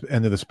other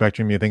end of the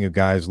spectrum, you think of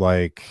guys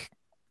like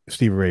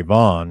Stevie Ray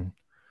Vaughan.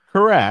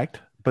 Correct,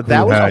 but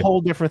that was a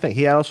whole different thing.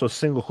 He had also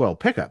single coil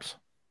pickups,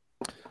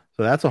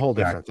 so that's a whole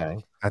different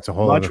thing. That's a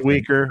whole much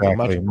weaker,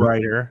 much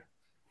brighter,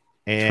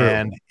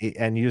 and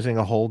using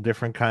a whole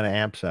different kind of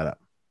amp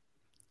setup.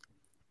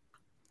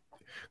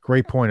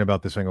 Great point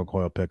about the single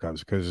coil pickups,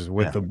 because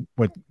with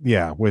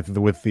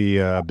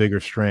the bigger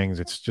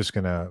strings, it's just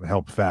going to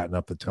help fatten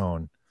up the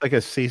tone, like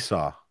a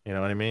seesaw. You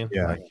know what I mean?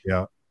 Yeah,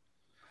 yeah.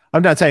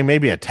 I'm not saying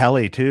maybe a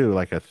telly too,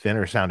 like a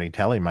thinner sounding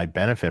telly might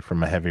benefit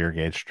from a heavier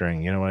gauge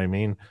string. You know what I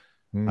mean?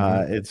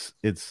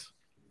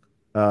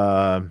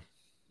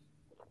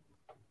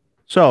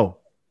 So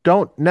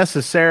don't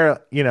necessarily,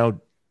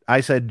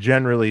 I said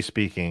generally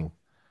speaking,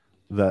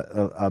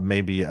 the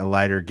maybe a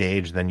lighter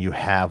gauge than you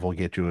have will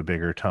get you a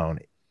bigger tone.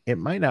 It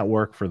might not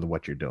work for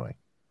what you're doing.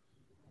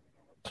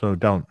 So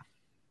don't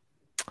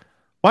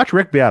watch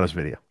Rick Beato's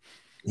video.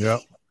 Yeah.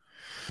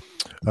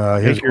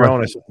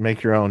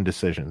 Make your own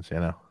decisions,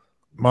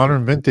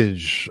 Modern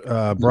vintage.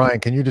 Brian,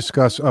 can you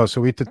discuss? Oh,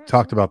 so we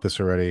talked about this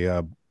already.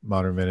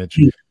 Modern vintage,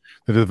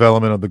 the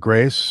development of the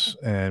Grace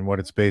and what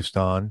it's based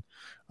on.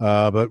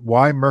 But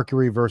why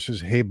Mercury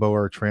versus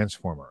Hayboer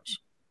transformers?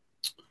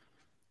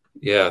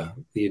 Yeah,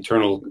 the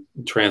eternal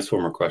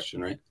transformer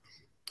question, right?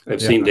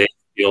 I've seen Dave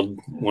field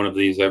one of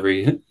these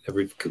every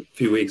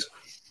few weeks.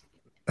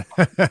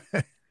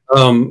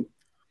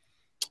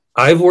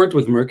 I've worked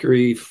with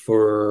Mercury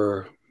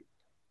for,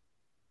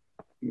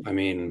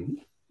 many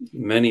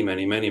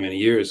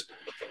years.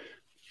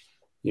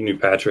 You knew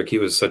Patrick. He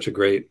was such a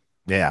great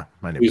I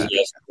knew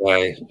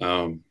guy.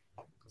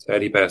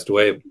 Sad he passed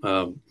away.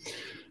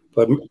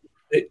 But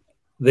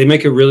they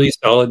make a really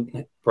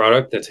solid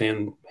product that's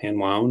hand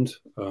wound.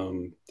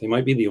 They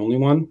might be the only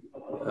one.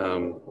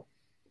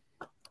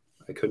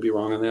 I could be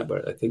wrong on that,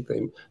 but I think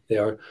they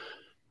are.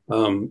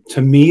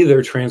 To me,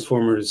 their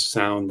transformers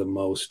sound the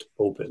most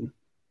open,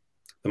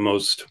 the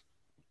most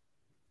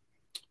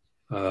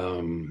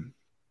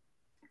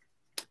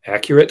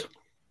accurate.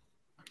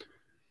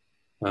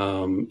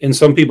 And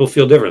some people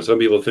feel different. Some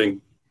people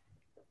think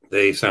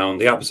they sound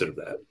the opposite of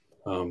that.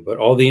 But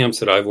all the amps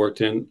that I've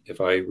worked in,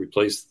 if I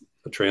replace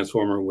a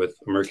transformer with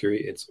a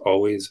Mercury, it's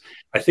always,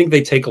 I think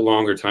they take a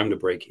longer time to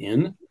break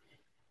in.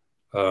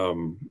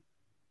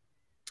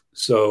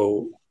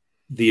 So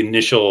the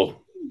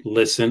initial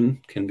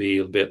listen can be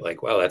a bit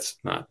like, well, that's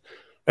not,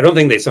 I don't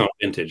think they sound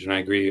vintage. And I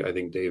agree. I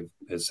think Dave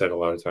has said a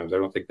lot of times, I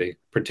don't think they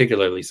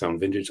particularly sound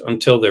vintage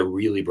until they're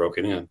really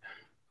broken in.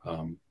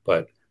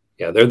 But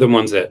yeah, they're the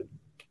ones that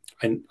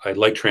I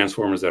like,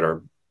 transformers that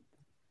are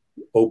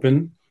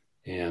open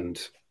and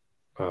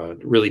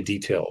really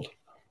detailed.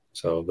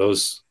 So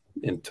those,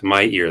 into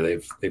my ear,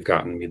 they've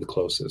gotten me the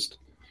closest.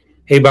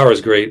 Hayboer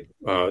is great.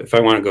 If I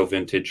want to go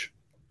vintage,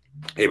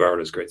 Hayboer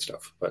does great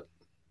stuff. But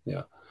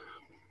yeah.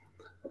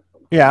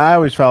 Yeah, I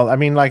always felt,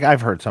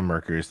 I've heard some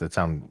Mercuries that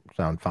sound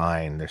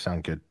fine. They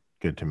sound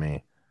good to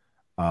me.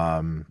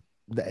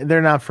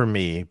 They're not for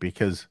me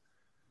because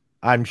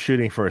I'm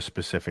shooting for a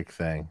specific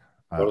thing,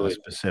 totally. A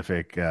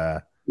specific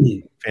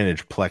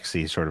vintage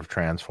plexi sort of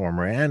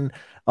transformer. And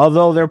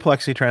although their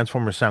plexi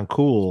transformers sound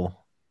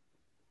cool,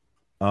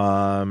 they're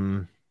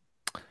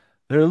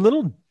a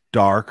little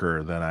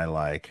darker than I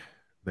like.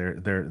 They're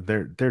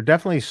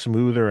definitely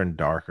smoother and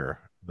darker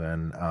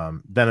than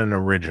an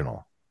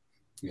original.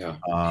 Yeah.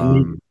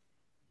 And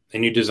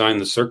you design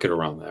the circuit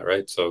around that,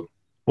 right? So,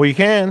 well, you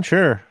can,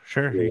 sure,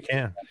 you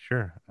can,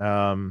 sure.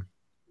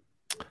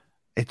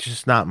 It's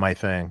just not my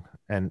thing,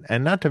 and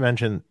not to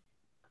mention,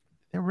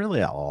 they're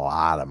really a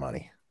lot of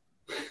money.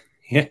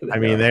 Yeah,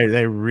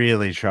 they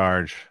really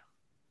charge.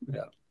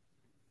 Yeah,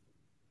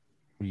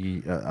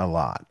 a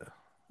lot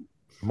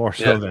more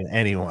so than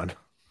anyone.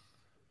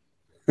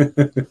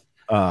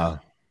 Yeah,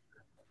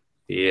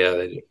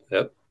 they do.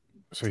 Yep.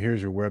 So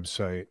here's your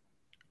website.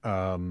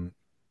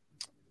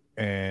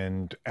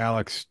 And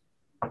Alex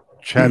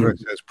Chadwick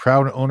says,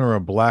 proud owner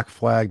of Black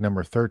Flag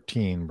number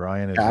 13.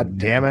 Brian is. God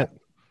damn it.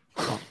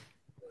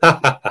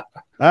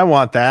 I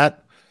want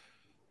that.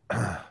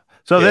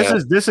 So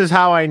this is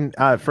how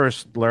I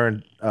first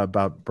learned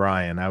about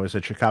Brian. I was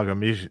at Chicago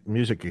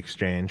Music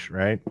Exchange,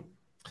 right?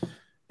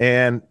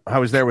 And I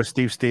was there with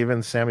Steve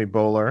Stevens, Sammy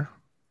Bowler,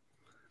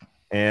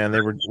 and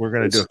we're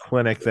going to do a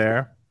clinic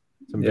there,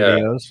 some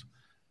videos,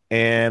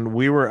 and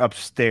we were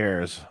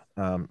upstairs.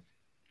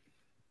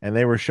 And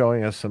they were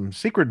showing us some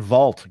secret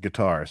vault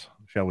guitars,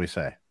 shall we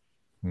say.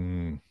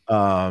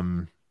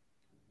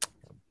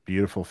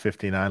 Beautiful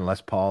 59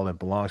 Les Paul that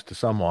belongs to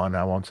someone.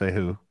 I won't say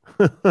who.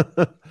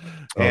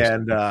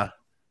 And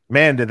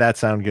man, did that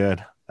sound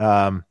good.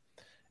 And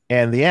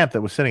the amp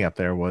that was sitting up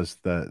there was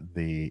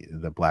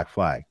the Black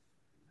Flag.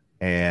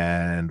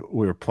 And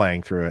we were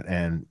playing through it,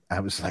 and I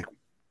was like,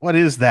 what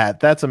is that?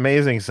 That's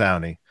amazing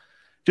sounding.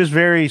 Just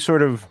very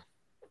sort of,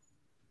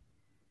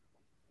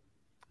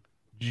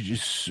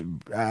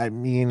 like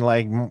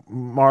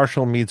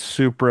Marshall meets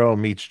Supro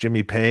meets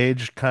Jimmy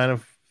Page kind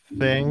of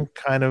thing,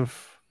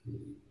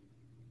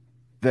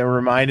 that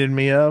reminded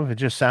me of. It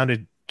just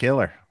sounded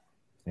killer,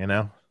 And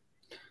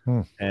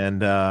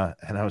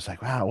I was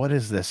like, wow, what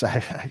is this?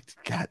 I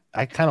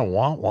kind of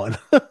want one.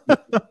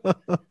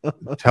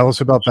 Tell us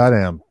about that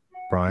amp,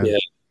 Brian. Yeah,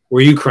 were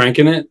you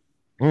cranking it?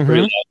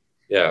 Mm-hmm.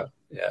 Yeah.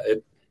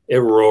 It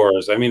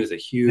roars. It's a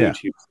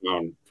huge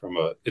sound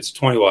it's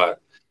 20 watt.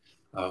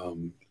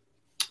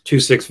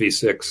 2.6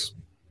 V6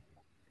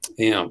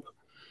 amp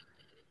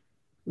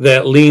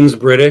that leans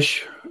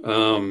British.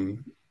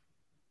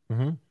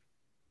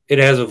 It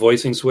has a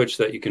voicing switch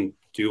that you can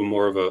do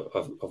more of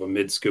a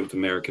mid-scooped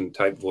American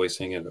type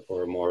voicing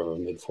or more of a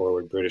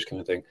mid-forward British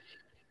kind of thing.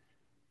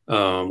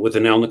 With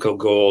an Alnico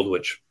Gold,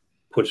 which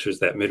pushes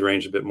that mid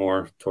range a bit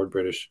more toward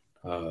British.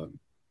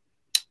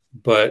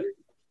 But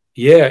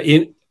yeah,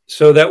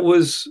 so that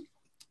was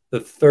the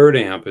third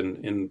amp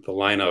in the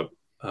lineup.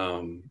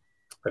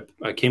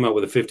 I came out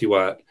with a 50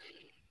 watt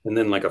and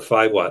then like a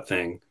 5 watt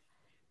thing.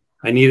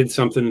 I needed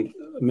something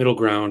middle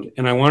ground,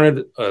 and I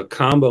wanted a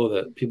combo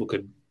that people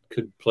could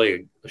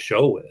play a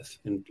show with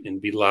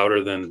and be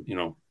louder than, you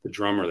know, the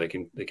drummer. They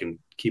can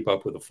keep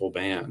up with a full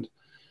band.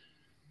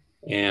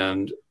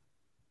 And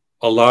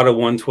a lot of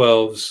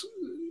 112s,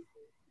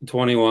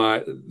 20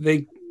 watt,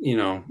 they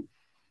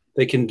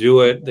can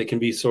do it. They can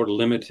be sort of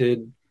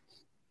limited.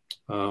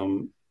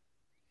 So,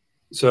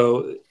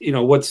 you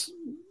know, what's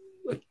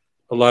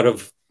a lot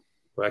of,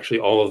 actually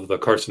all of the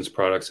Carstens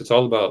products, it's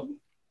all about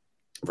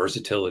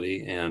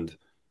versatility and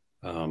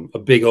a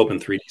big open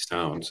 3D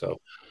sound.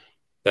 So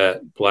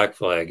that Black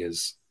Flag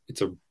it's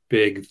a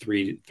big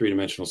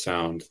three-dimensional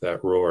sound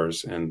that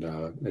roars. And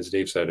as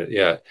Dave said,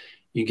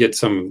 you get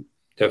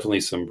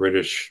definitely some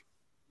British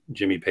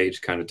Jimmy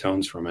Page kind of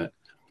tones from it.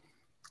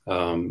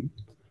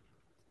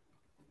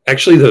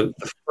 Actually, the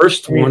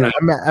first one.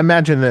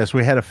 Imagine this: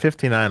 we had a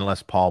 '59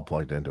 Les Paul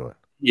plugged into it.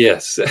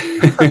 Yes.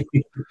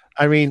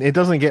 I mean, it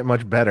doesn't get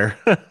much better.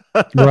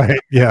 Right.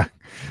 Yeah.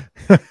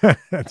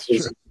 That's true.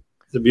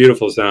 It's a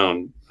beautiful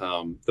sound.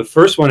 The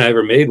first one I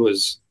ever made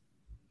was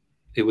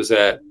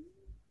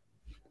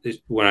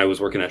when I was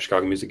working at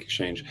Chicago Music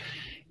Exchange,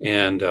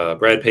 and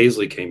Brad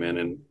Paisley came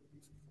in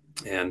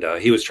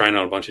and he was trying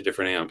out a bunch of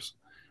different amps,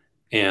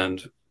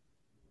 and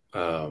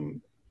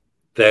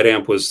that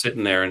amp was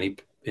sitting there,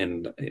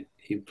 and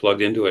he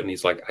plugged into it, and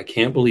he's like, I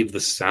can't believe the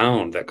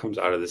sound that comes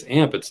out of this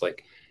amp. It's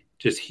like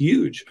just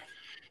huge.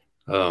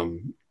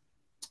 And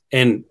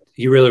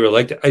he really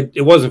liked it.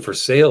 It wasn't for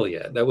sale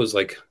yet. That was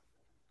like,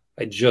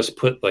 I just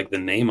put like the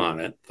name on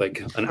it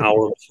like an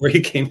hour before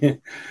he came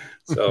in.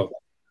 So,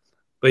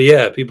 but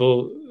yeah,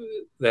 people,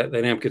 that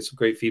amp gets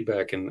great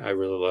feedback, and I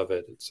really love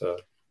it.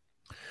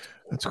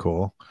 That's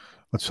cool.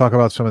 Let's talk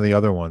about some of the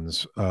other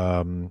ones.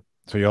 So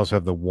you also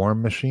have the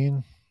Warm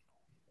Machine.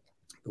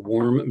 The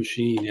Warm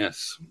Machine,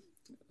 yes.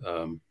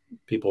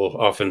 People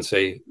often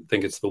think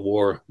it's the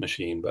War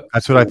Machine, but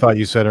that's what I thought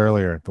you said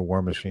earlier. The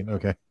Warm Machine.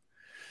 Okay.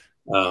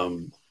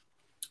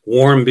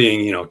 Warm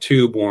being, you know,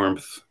 tube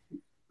warmth.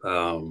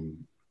 That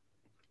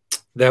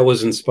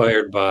was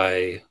inspired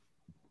by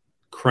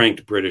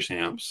cranked British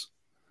amps.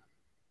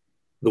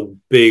 The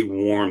big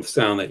warm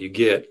sound that you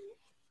get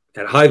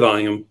at high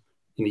volume,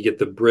 and you get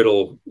the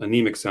brittle,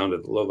 anemic sound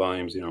at the low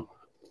volumes, you know.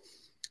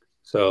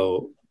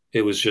 So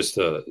it was just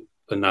a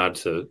nod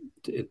to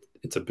it.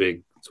 It's a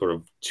big sort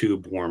of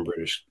tube warm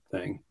British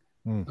thing,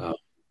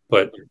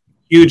 but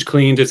huge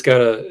cleaned. It's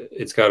got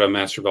a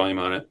master volume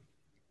on it,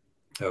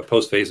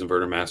 post phase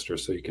inverter master,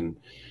 so you can,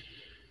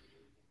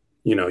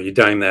 you know, you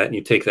dime that and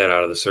you take that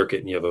out of the circuit,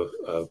 and you have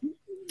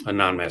a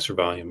non-master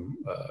volume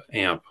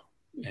amp,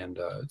 and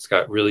it's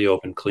got really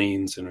open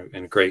cleans and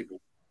a great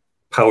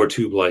power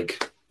tube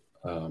like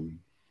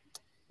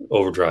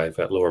overdrive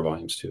at lower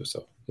volumes too.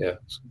 So yeah,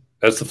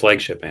 that's the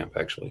flagship amp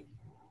actually.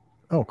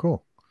 Oh,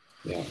 cool.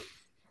 Yeah.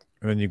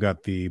 And then you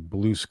got the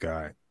Blue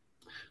Sky.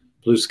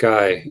 Blue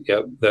Sky.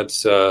 Yep.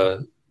 That's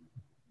the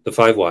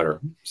 5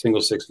 watter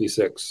single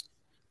 6v6.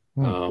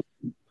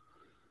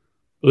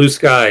 Blue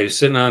Sky,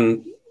 sitting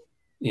on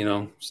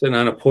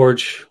a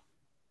porch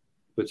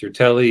with your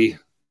telly,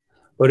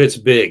 but it's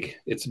big.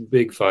 It's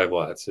big 5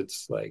 watts.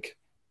 It's like,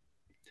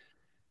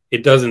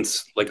 it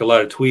doesn't, like a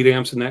lot of tweed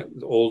amps in that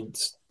old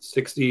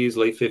 60s,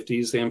 late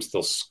 50s amps,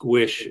 they'll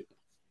squish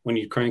when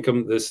you crank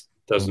them. This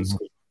doesn't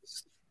squish.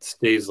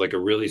 Stays like a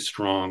really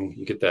strong,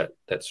 you get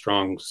that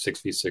strong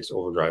 6v6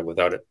 overdrive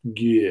without it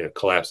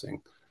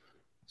collapsing.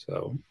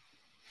 So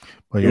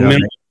well, you're not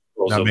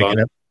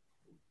making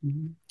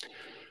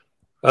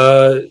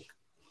it.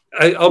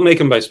 I'll make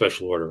them by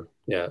special order.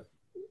 Yeah,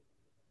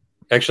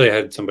 actually I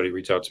had somebody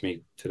reach out to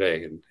me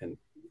today and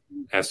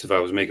asked if I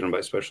was making them by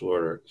special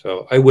order,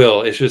 so I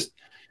will. It's just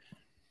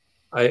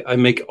I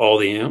make all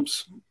the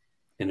amps,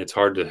 and it's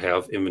hard to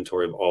have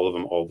inventory of all of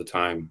them all the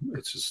time.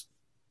 It's just,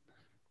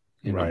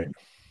 you know. Right.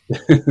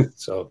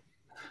 So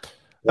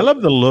I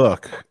love the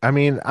look. I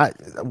mean,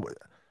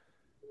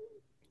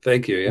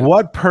 thank you. Yeah.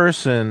 What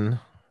person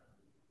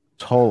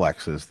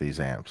Tolexes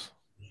these amps?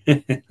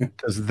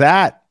 Because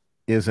that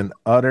is an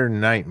utter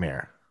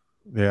nightmare.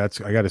 Yeah,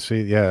 I got to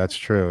see. Yeah, that's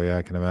true. Yeah,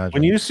 I can imagine.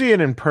 When you see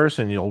it in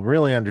person, you'll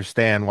really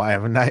understand why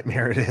of a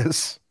nightmare it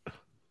is.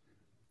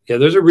 Yeah,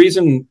 there's a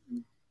reason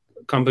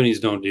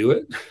companies don't do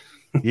it.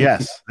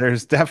 Yes,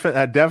 there's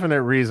a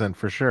definite reason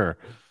for sure.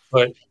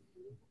 But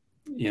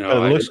you know,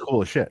 but it looks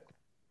cool as shit.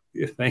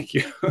 Yeah, thank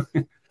you.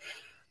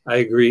 I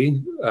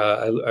agree.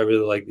 I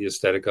really like the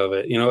aesthetic of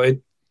it. You know,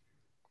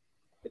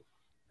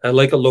 I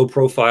like a low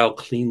profile,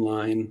 clean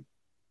line.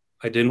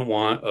 I didn't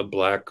want a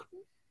black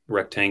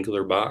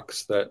rectangular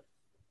box that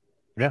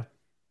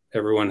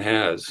everyone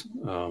has.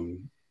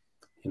 You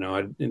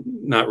know,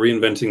 not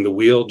reinventing the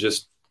wheel,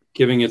 just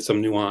giving it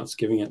some nuance,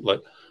 giving it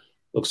like,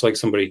 looks like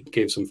somebody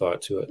gave some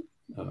thought to it.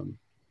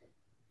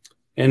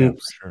 And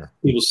sure.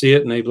 People see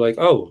it and they'd be like,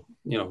 oh,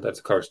 you know, that's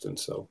a Carstens.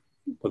 So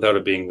without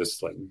it being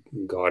this like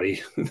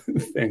gaudy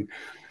thing.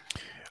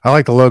 I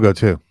like the logo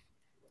too.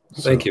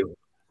 Thank you.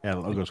 Yeah,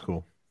 the logo's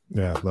cool.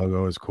 Yeah,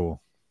 logo is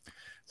cool.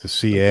 It's a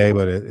CA,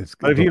 but it's.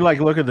 But if you like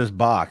look at this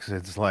box,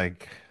 it's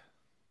like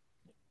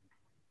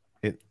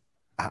it.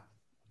 I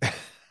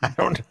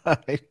don't know.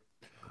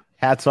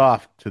 Hats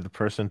off to the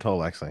person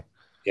Tolexing.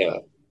 Yeah,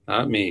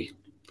 not me.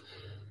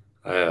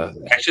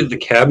 Actually, the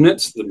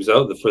cabinets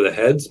themselves for the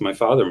heads, my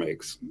father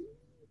makes.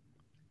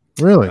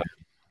 Really?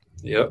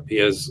 Yep, he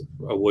has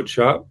a wood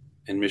shop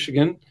in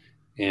Michigan,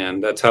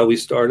 and that's how we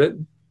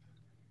started.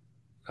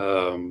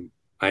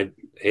 I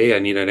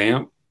need an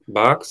amp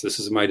box. This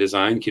is my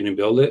design. Can you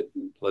build it?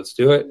 Let's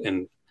do it.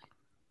 And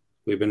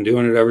we've been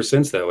doing it ever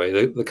since that way.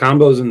 The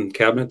combos and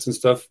cabinets and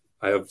stuff,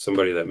 I have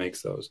somebody that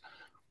makes those.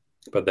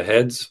 But the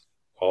heads,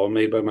 all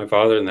made by my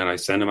father, and then I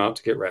send them out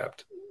to get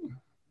wrapped.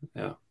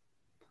 Yeah.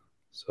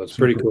 So it's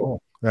pretty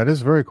cool. That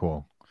is very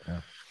cool.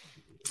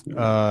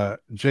 Yeah.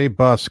 Jay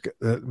Busk,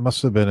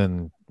 must have been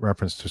in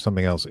reference to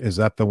something else. Is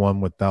that the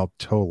one without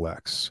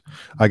Tolex?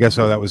 I guess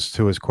that was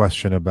to his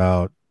question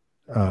about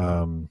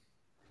the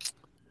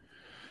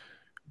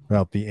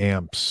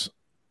amps.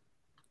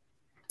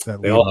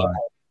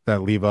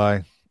 That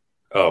Levi.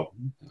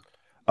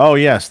 Oh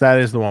yes, that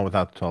is the one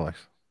without the Tolex.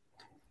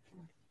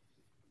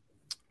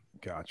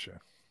 Gotcha.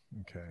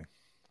 Okay.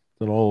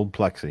 An old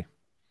plexi.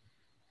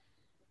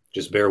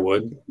 Just bare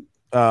wood.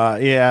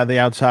 Yeah, the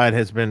outside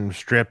has been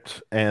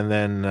stripped and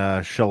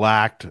then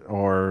shellacked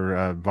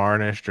or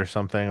varnished or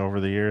something over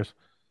the years.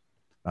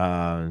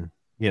 A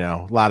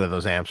lot of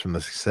those amps from the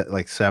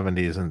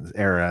 70s and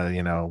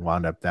era,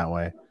 wound up that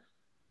way.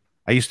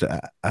 I used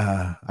to,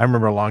 I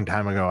remember a long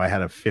time ago, I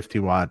had a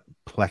 50-watt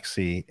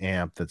plexi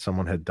amp that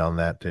someone had done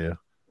that to.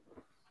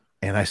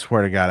 And I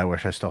swear to God, I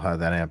wish I still had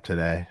that amp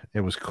today.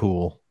 It was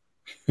cool.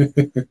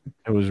 It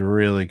was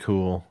really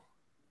cool.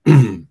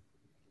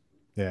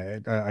 Yeah,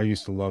 I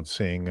used to love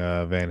seeing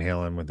Van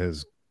Halen with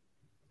his,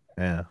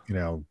 yeah,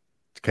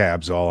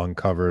 cabs all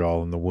uncovered,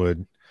 all in the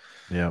wood.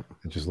 Yep,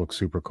 it just looks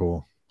super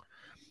cool.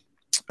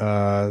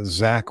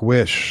 Zach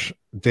Wish,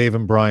 Dave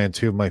and Brian,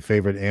 two of my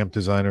favorite amp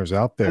designers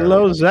out there.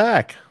 Hello,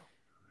 Zach.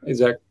 Hey,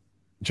 Zach.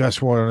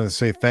 Just wanted to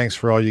say thanks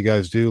for all you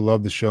guys do.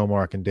 Love the show,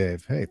 Mark and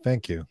Dave. Hey,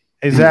 thank you.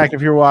 Hey, Zach,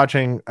 if you're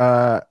watching,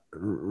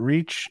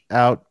 reach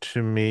out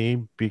to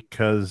me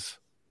because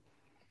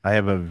I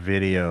have a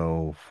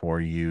video for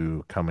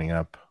you coming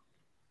up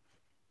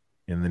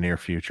in the near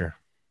future.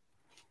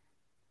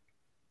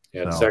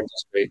 Yeah, Zach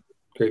does great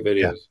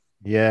videos.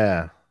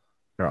 Yeah,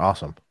 they're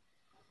awesome.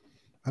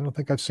 I don't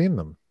think I've seen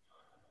them.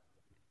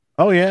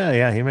 Oh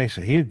yeah, he makes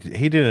it. He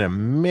did an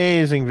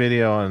amazing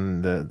video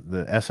on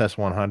the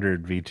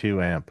SS100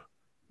 V2 amp.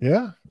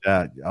 Yeah.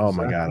 Oh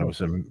my God, it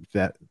was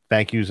that.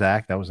 Thank you,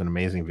 Zach. That was an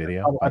amazing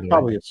video. I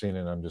probably have seen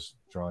it. I'm just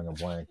drawing a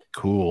blank.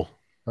 Cool.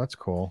 That's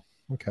cool.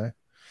 Okay.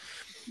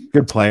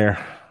 Good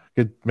player.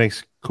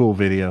 Makes cool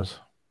videos.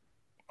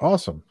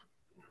 Awesome.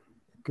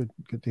 Good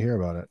to hear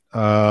about it.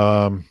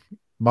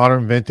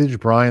 Modern Vintage,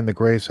 Brian the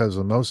Grace has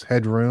the most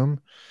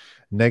headroom,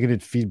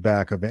 negative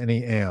feedback of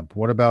any amp.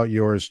 What about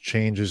yours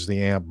changes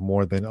the amp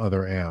more than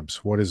other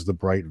amps? What is the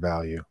bright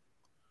value?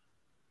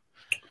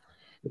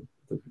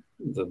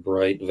 The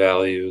bright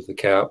value, the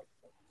cap.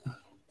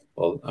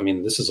 Well, I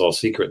mean, this is all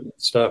secret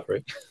stuff,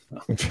 right?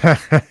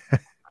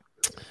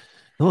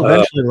 You'll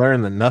eventually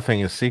learn that nothing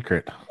is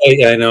secret.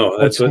 Yeah, I know.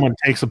 That's someone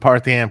takes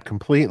apart the amp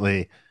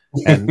completely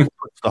and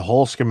puts the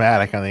whole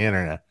schematic on the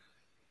internet.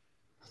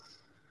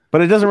 But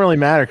it doesn't really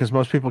matter because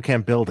most people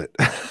can't build it.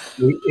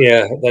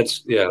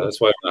 That's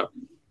why I'm not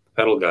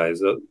pedal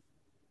guys.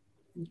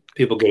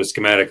 People get a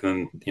schematic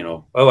and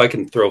then, I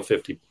can throw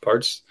 50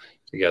 parts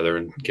together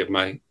and give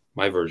my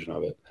version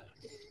of it.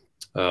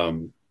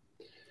 And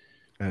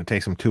it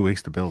takes them 2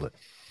 weeks to build it.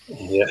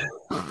 Yeah.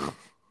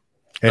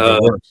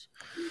 It works.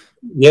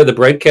 Yeah, the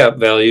bright cap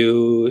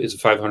value is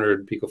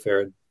 500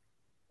 picofarad.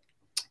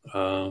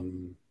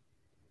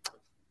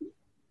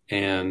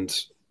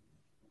 And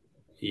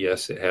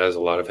yes, it has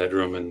a lot of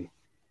headroom and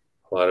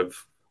a lot of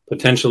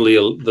potentially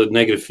the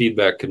negative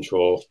feedback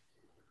control.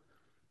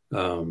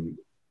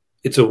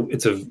 It's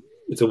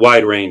a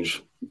wide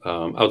range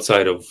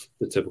outside of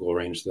the typical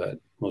range that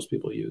most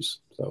people use.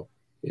 So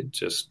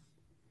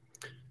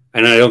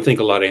and I don't think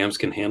a lot of amps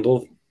can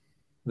handle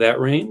that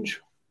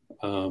range.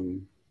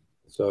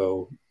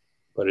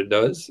 But it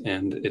does,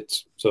 and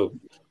it's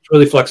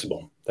really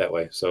flexible that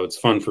way. So it's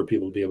fun for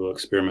people to be able to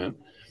experiment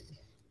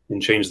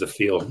and change the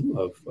feel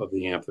of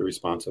the amp, the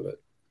response of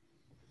it.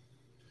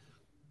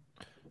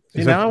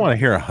 Now I want to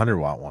hear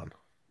 100-watt one.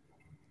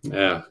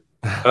 Yeah.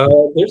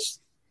 There's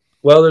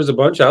a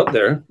bunch out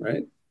there,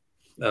 right?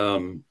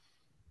 Joe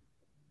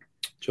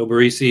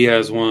Barisi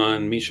has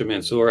one. Misha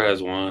Mansour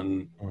has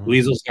one.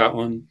 Weasel's got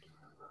one.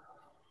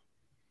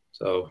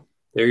 So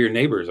they're your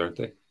neighbors, aren't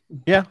they?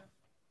 Yeah,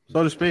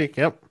 so to speak.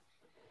 Yep.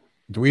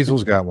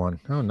 Dweezil's got one.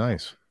 Oh,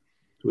 nice.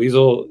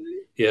 Dweezil,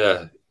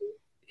 yeah.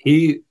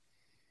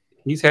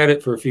 He's had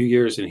it for a few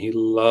years and he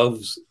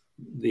loves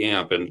the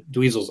amp, and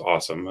Dweezil's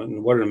awesome.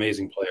 And what an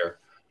amazing player.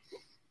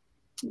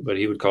 but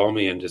he would call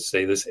me and just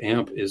say, this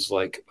amp is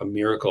like a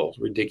miracle,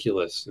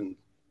 ridiculous. And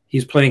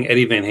he's playing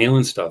Eddie Van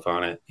Halen stuff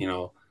on it,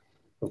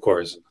 of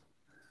course.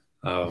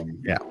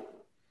 Yeah.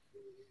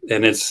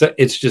 And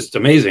it's just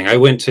amazing. I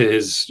went to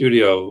his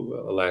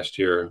studio last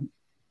year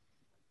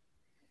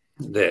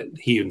that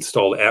he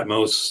installed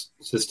Atmos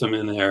system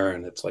in there,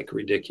 and it's like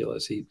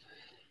ridiculous. He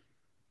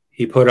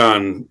put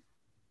on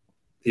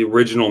the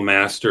original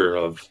master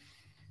of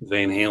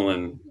Van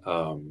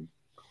Halen.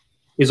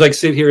 He's like,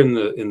 sit here in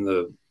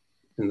the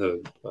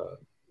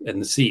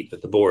seat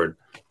at the board.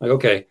 Like,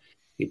 okay,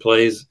 he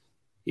plays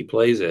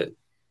it,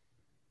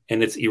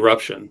 and it's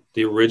Eruption,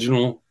 the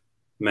original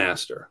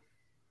master,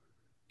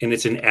 and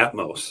it's in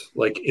Atmos.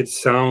 Like, it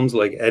sounds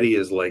like Eddie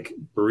is like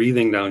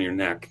breathing down your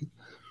neck.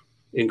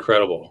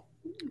 Incredible.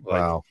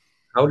 Like, wow.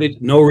 How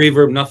did no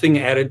reverb, nothing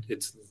added?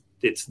 It's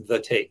the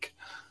take.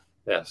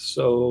 Yeah,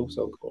 so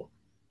cool.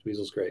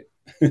 Weasel's great.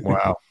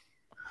 Wow.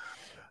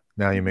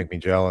 Now you make me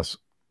jealous.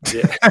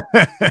 Yeah.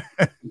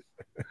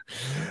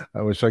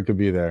 I wish I could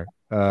be there.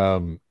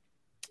 Let's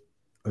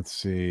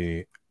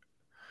see.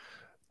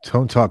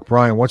 Tone Talk,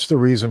 Brian, what's the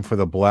reason for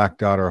the black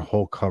dot or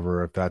hole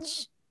cover if that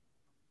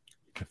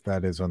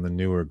is on the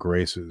newer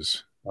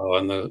Graces? Oh,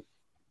 on the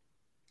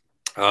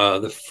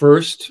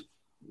first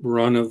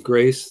run of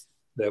Grace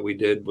that we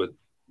did with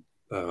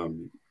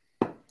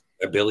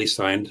Billy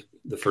signed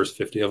the first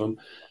 50 of them,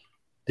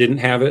 didn't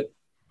have it,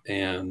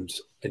 and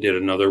I did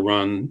another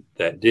run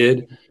that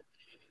did.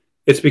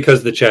 It's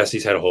because the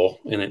chassis had a hole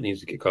and it needs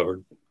to get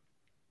covered,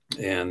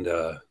 and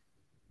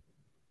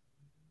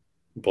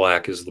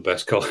black is the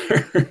best color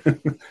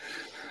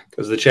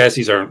because the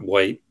chassis aren't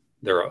white,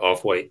 they're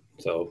off-white,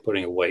 so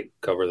putting a white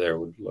cover there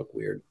would look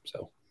weird.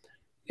 So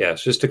yeah,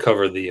 it's just to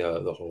cover the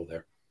hole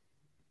there.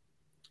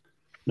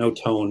 No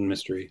tone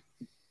mystery.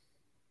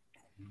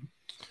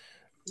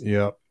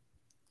 Yep.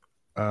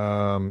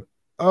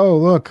 Oh,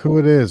 look who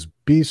it is.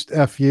 Beast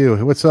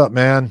FU. What's up,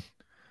 man?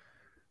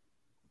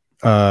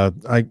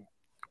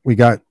 We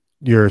got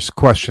your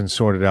question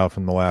sorted out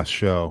from the last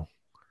show.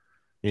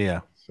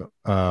 Yeah.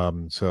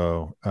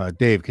 So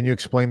Dave, can you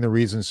explain the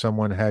reason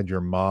someone had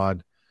you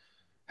mod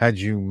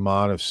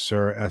of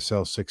Sir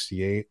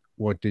SL68?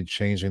 What did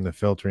changing the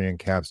filtering and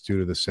caps do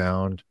to the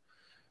sound?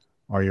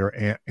 Are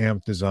your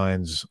amp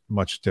designs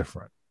much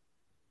different?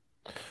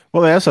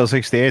 Well, the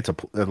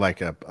SL68 is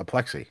like a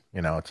plexi.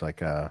 It's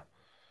like a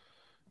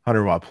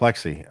 100-watt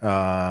plexi.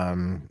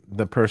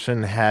 The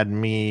person had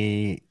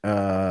me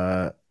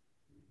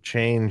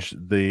change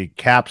the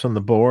caps on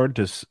the board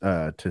to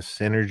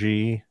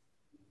Synergy.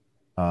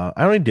 I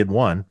only did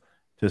one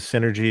to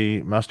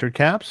Synergy mustard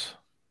caps,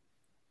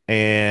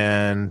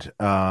 and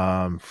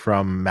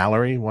from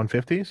Mallory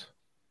 150s,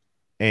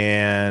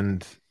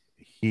 and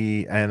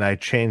I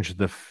changed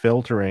the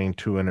filtering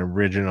to an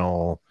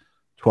original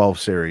 12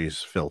 series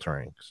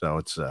filtering, so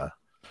it's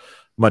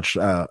much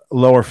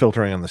lower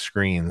filtering on the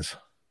screens,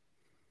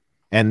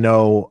 and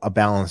no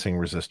balancing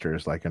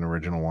resistors like an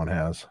original one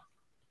has.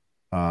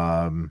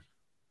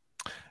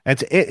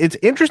 It's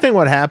interesting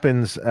what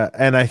happens,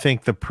 and I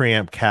think the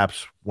preamp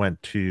caps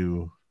went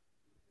to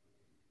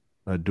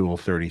a dual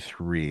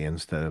 33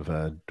 instead of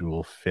a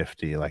dual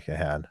 50 like I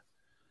had.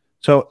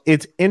 So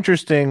it's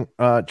interesting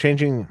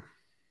changing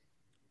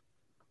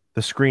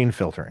the screen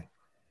filtering.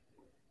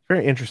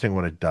 Very interesting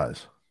what it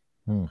does.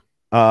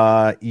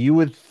 You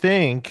would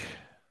think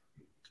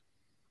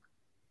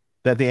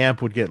that the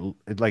amp would get,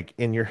 like,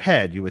 in your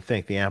head, you would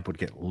think the amp would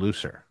get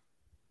looser.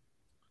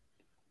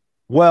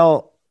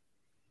 Well,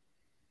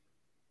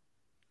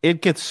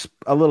 it gets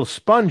a little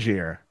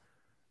spongier,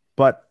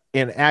 but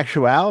in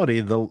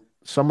actuality,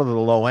 some of the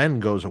low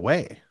end goes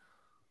away.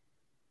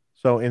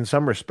 So in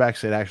some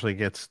respects, it actually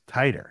gets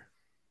tighter.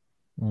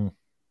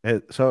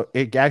 So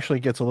it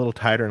actually gets a little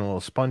tighter and a little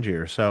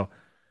spongier. So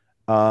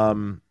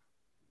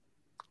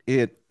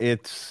it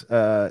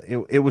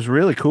was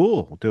really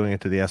cool doing it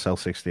to the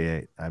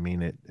SL68. I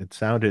mean, it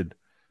sounded,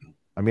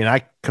 I mean,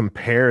 I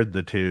compared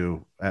the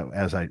two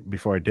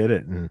before I did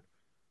it, and it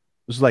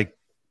was like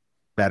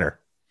better.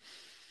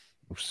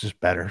 It was just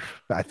better.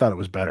 I thought it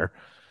was better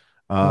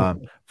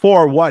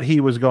for what he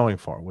was going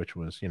for, which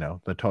was,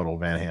 the total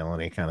Van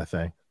Halen-y kind of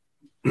thing.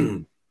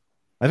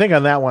 I think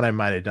on that one, I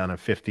might have done a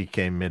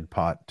 50K mid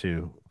pot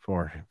too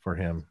for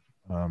him.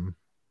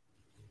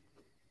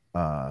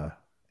 I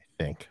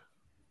think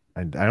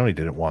I only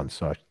did it once,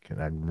 so I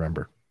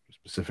remember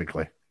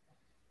specifically.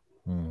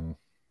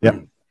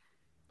 Yep.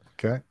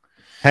 Okay.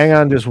 Hang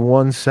on just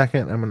 1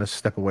 second. I'm going to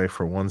step away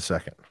for 1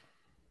 second.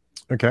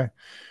 Okay.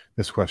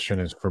 This question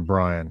is for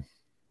Brian.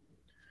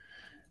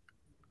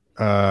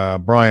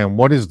 Brian,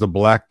 what is the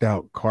blacked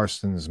out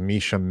Carstens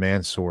Misha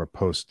Mansour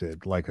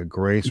posted? Like a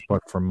Grace,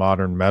 but for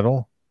modern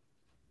metal?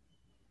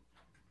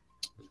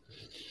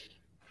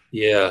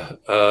 Yeah,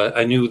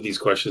 I knew these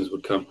questions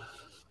would come.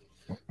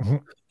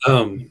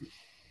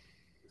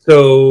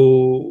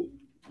 So,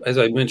 as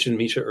I mentioned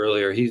Misha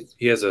earlier, he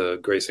has a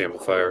Grace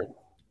amplifier,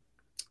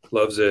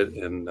 loves it,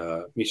 and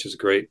Misha's a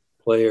great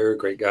player,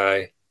 great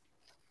guy.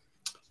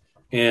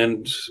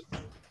 And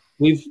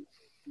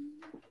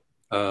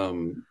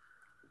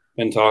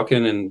been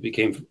talking and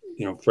became,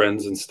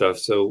 friends and stuff.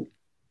 So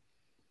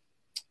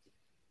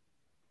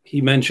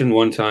he mentioned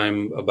one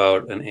time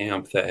about an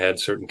amp that had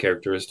certain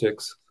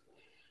characteristics.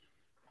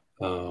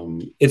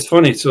 It's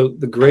funny. So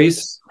the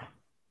Grace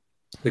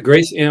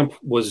amp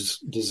was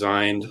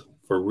designed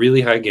for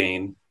really high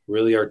gain,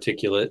 really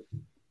articulate,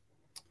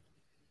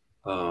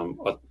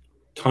 a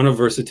ton of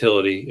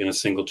versatility in a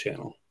single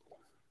channel.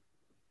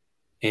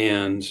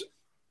 And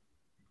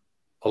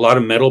a lot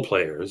of metal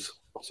players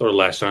sort of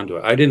latched onto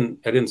it. I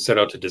didn't set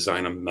out to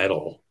design a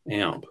metal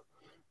amp,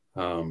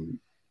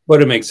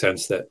 but it makes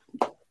sense that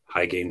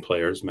high gain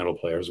players, metal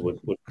players, would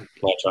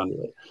latch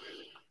onto it.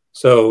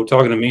 So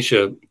talking to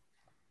Misha,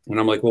 and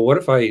I'm like, well, what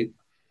if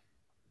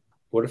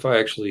I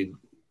actually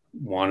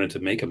wanted to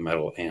make a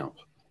metal amp?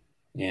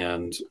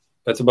 And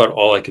that's about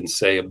all I can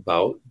say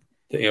about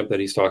the amp that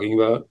he's talking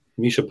about.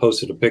 Misha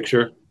posted a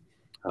picture.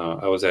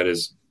 I was at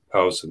his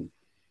house and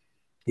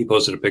he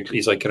posted a picture.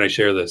 He's like, can I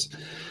share this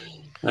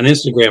on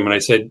Instagram? And I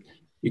said,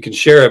 you can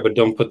share it, but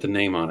don't put the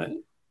name on it.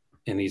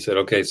 And he said,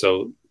 okay.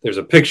 So there's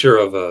a picture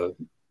of a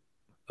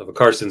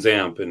Carstens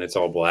amp and it's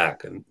all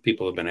black. And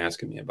people have been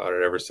asking me about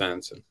it ever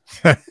since. And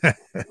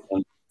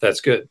that's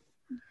good.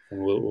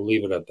 And we'll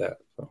leave it at that.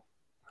 So.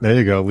 There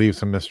you go. Leave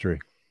some mystery.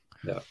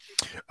 Yeah.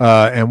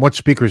 And what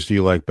speakers do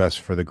you like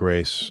best for the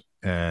Grace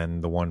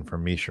and the one for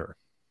Misha?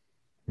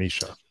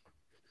 Misha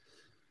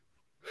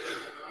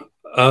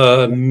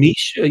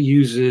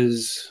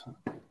uses,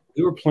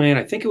 we were playing,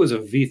 I think it was a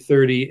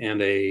V30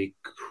 and a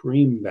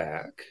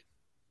Creamback.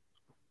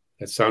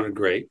 That sounded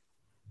great.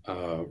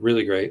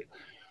 Really great.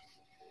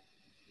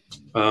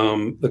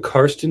 The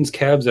Carstens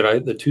cabs the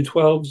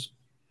 212s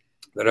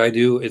that I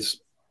do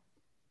is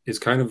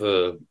kind of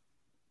the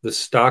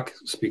stock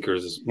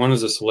speakers. One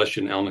is a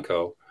Celestion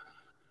Elnico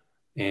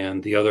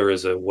and the other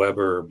is a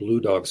Weber Blue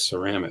Dog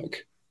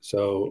ceramic.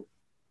 So,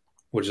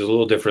 which is a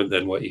little different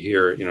than what you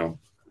hear,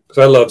 because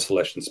I love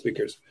Celestion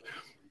speakers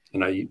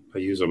and I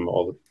use them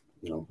all,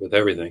 with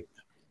everything.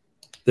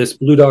 This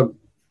Blue Dog,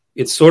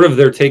 it's sort of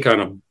their take on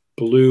a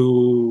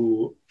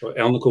blue,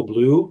 Elnico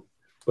blue,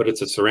 but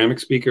it's a ceramic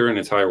speaker and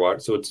it's higher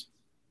watt. So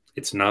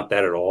it's not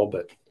that at all,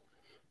 but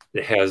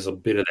it has a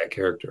bit of that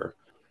character.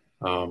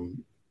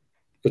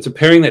 It's a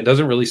pairing that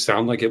doesn't really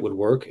sound like it would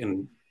work,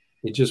 and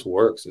it just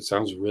works. It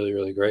sounds really,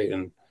 really great.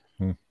 And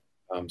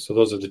so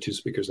those are the two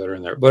speakers that are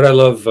in there. But I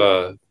love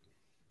the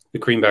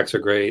Creambacks are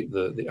great.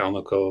 The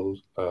Alnico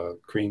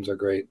creams are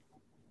great.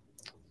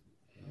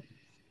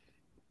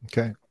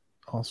 Okay,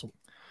 awesome.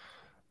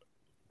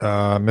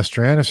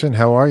 Mr. Anderson,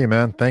 how are you,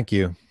 man? Thank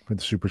you for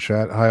the super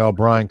chat. Hi, all.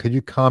 Brian, could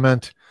you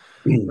comment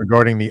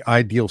regarding the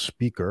ideal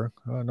speaker?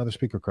 Another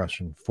speaker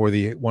question for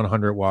the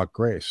 100 watt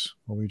Grace.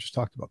 Well, we just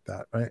talked about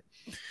that, right?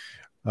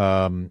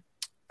 I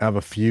have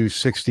a few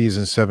 60s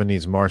and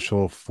 70s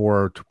Marshall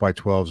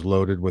 4x12s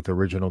loaded with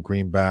original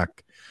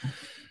greenback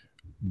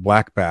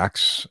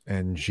blackbacks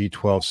and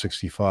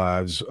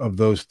G1265s. Of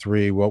those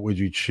three, what would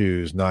you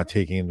choose, not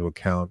taking into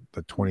account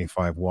the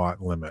 25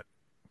 watt limit?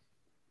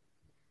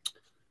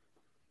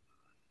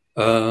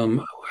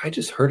 I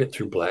just heard it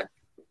through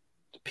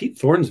Pete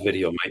Thorne's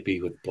video might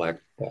be with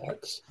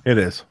blackbacks. It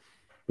is,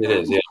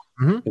 yeah.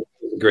 Mm-hmm.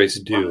 Grace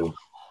do.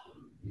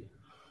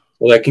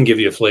 Well, that can give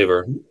you a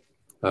flavor.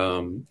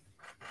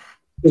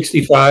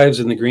 65s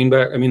and the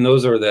greenback. I mean,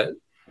 those are that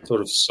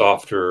sort of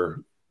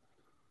softer,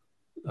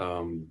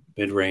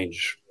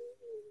 mid-range,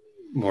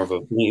 more of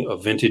a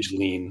vintage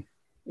lean.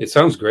 It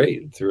sounds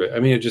great through it. I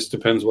mean, it just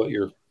depends what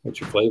your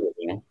flavor,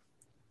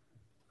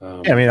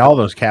 I mean, all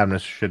those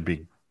cabinets should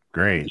be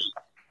great.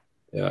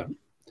 Yeah.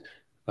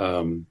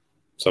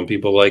 Some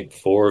people like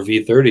 4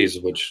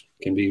 V30s, which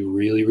can be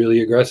really,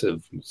 really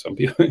aggressive. Some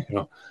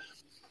people,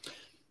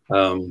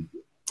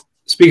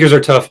 speakers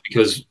are tough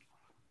because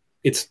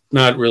it's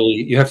not really,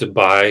 you have to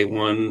buy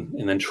one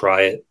and then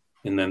try it.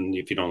 And then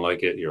if you don't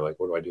like it, you're like,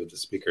 what do I do with the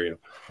speaker?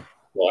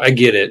 Well, I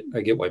get it.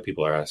 I get why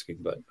people are asking,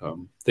 but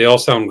they all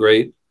sound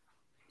great.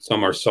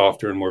 Some are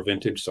softer and more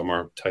vintage. Some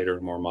are tighter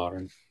and more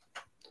modern,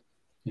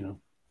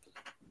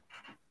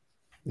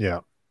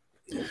 Yeah.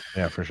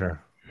 Yeah, for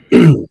sure.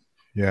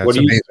 Yeah.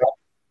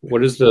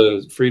 What is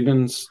the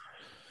Friedman's?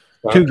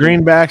 2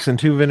 greenbacks and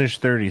 2 vintage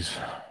 30s.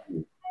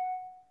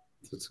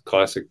 It's a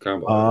classic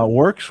combo.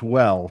 Works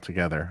well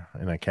together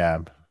in a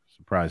cab,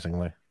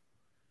 surprisingly.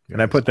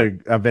 And I put the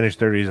vintage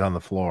 30s on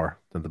the floor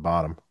at the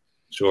bottom.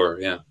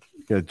 Sure, yeah.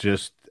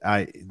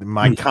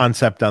 My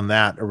concept on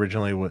that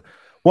originally was,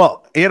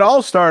 well, it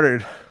all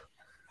started,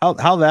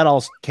 how that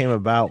all came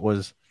about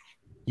was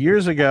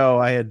years ago.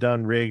 I had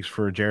done rigs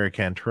for Jerry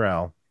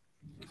Cantrell.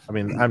 I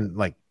mean, I'm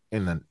like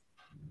in the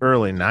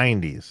early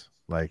 90s,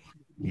 like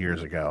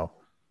years ago.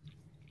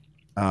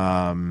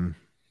 And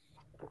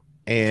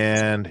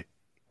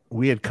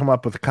we had come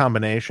up with a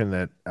combination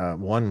that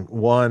one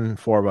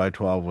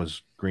 4x12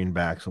 was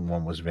greenbacks and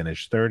one was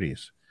vintage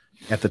 30s.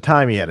 At the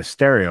time, he had a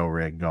stereo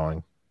rig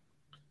going.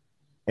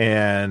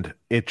 And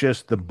it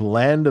just, the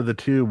blend of the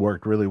two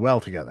worked really well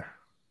together.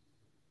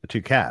 The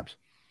two cabs.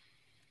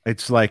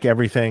 It's like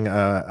everything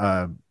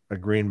a a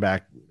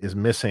greenback is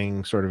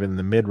missing sort of in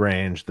the mid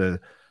range, the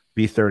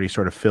V30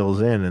 sort of fills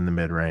in the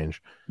mid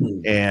range,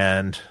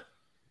 and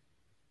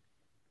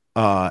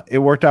it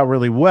worked out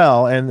really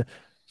well. And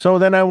so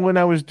then when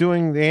I was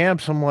doing the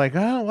amps, I'm like,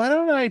 oh, why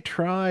don't I put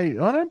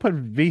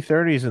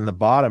V30s in the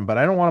bottom, but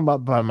I don't want them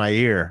up by my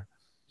ear,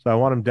 so I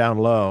want them down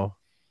low,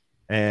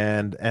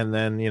 and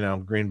then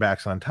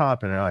greenbacks on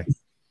top, and they're like,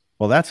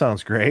 well, that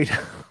sounds great.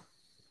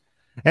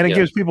 And it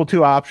gives people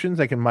two options.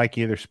 They can mic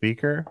either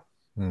speaker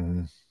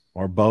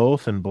or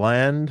both and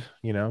blend,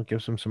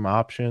 gives them some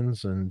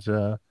options. And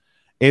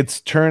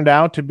it's turned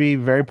out to be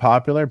very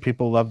popular.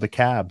 People love the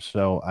cabs.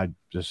 So I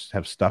just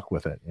have stuck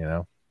with it,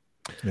 Yeah.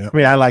 I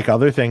mean, I like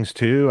other things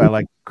too. I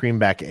like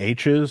greenback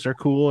H's are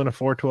cool in a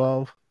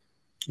 412.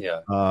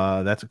 Yeah.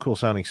 That's a cool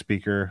sounding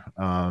speaker.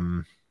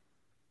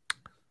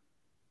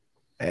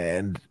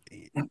 And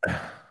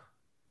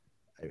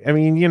I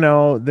mean,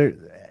 there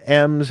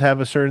M's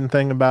have a certain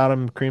thing about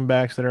them,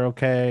 greenbacks that are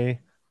okay.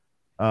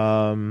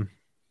 I mean,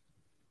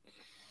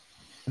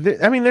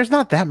 there's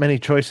not that many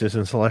choices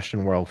in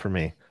Celestion world for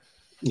me.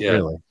 Yeah.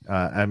 Really.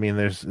 I mean,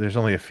 there's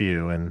only a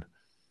few,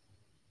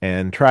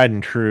 and tried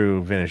and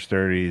true vintage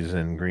 30s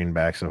and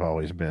greenbacks have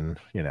always been,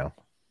 the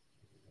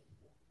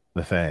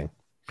thing.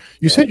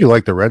 You said you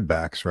like the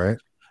redbacks, right?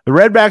 The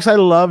redbacks I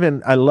love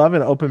in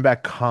open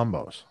back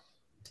combos.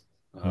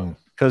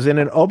 Because in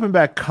an open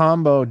back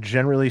combo,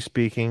 generally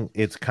speaking,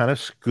 it's kind of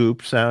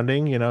scoop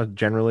sounding.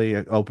 Generally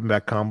open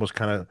back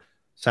combos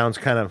sounds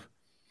kind of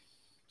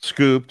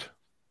scooped,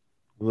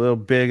 a little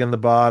big in the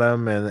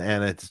bottom,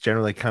 and it's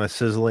generally kind of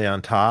sizzly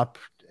on top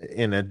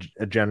in a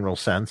general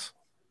sense.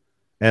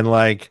 And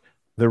like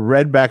the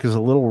redback is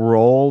a little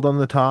rolled on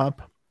the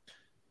top.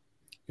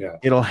 Yeah,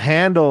 it'll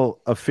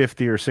handle a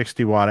 50 or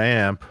 60 watt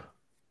amp,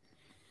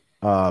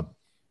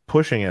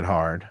 pushing it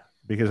hard.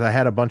 Because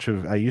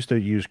I used to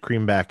use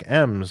creamback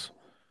M's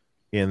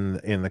in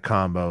the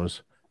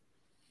combos,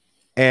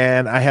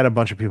 and I had a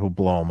bunch of people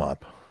blow them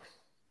up,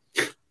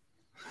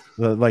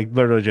 like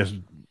literally just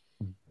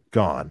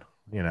gone.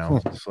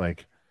 It's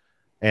like,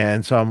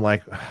 and so I'm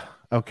like,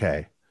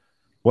 okay,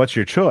 what's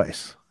your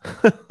choice?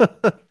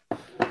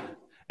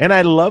 And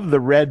I love the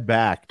red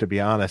back. To be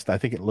honest, I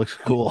think it looks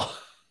cool.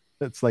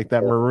 It's like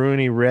that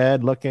maroony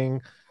red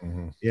looking.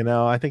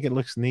 I think it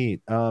looks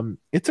neat.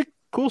 It's a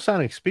cool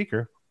sounding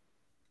speaker.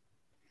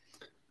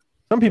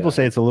 Some people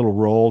say it's a little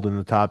rolled in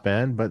the top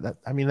end, but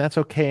that's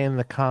okay in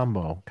the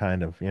combo,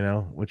 kind of,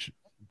 which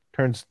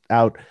turns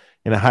out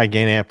in a high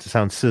gain amp to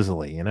sound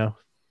sizzly,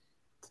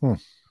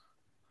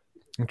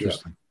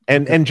 Interesting.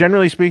 And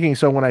generally speaking,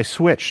 so when I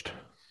switched,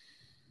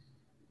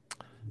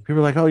 people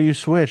were like, "Oh, you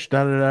switched,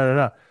 da da da da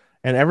da,"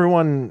 and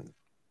everyone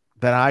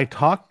that I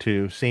talked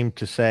to seemed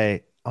to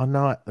say, "Oh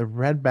no, the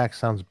redback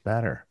sounds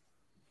better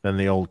than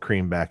the old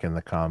creamback in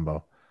the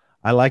combo.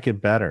 I like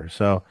it better."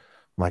 So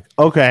I'm like,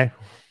 "Okay,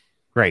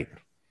 great."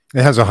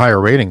 It has a higher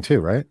rating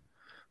too, right?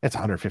 It's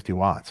 150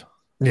 watts.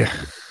 Yeah.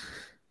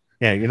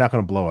 Yeah, you're not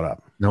going to blow it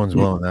up. No one's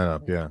blowing that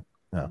up. Yeah.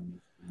 No.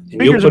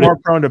 Speakers are more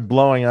prone to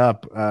blowing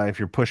up if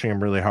you're pushing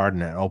them really hard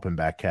in an open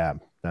back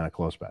cab than a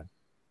closed back.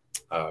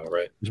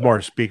 Right. There's more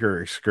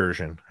speaker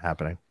excursion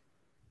happening.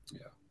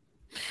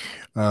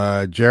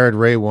 Yeah. Jared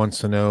Ray wants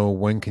to know,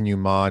 when can you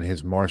mod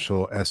his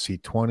Marshall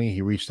SC20?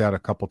 He reached out a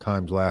couple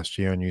times last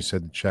year, and you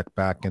said to check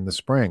back in the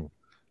spring.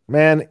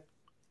 Man,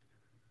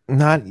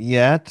 not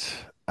yet.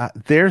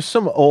 There's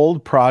some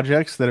old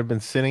projects that have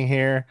been sitting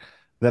here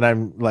that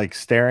I'm like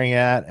staring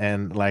at,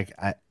 and like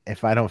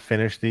if I don't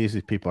finish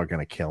these people are going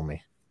to kill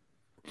me.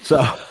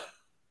 So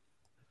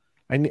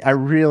I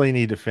really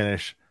need to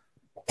finish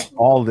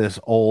all this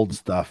old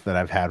stuff that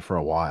I've had for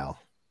a while.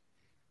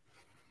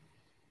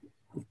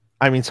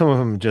 I mean, some of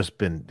them have just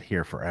been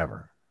here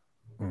forever.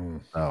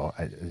 So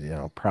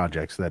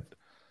projects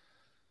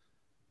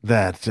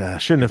that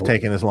shouldn't have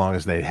taken as long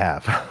as they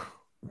have.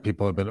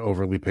 People have been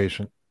overly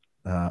patient.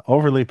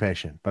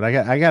 But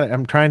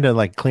I'm trying to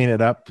like clean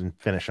it up and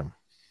finish them.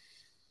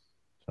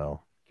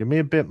 So give me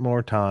a bit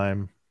more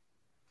time.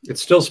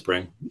 It's still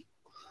spring.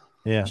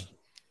 Yeah.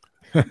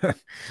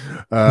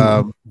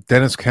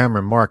 Dennis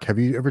Cameron, Mark, have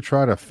you ever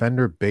tried a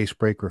Fender Bass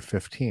Breaker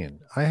 15?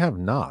 I have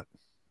not.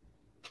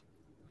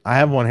 I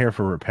have one here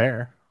for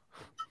repair.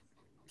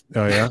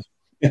 Oh yeah.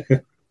 Yeah.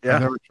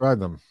 I've never tried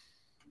them.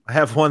 I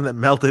have one that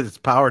melted its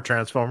power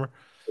transformer.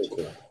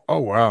 Oh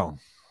wow.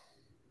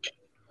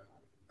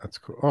 That's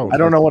cool. Oh, I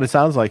don't know what it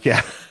sounds like.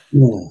 Yeah.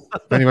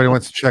 If anybody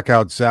wants to check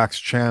out Zach's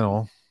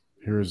channel,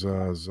 here's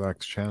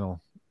Zach's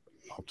channel.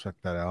 I'll check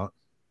that out.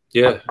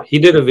 Yeah, he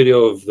did a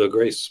video of the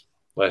Grace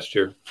last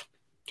year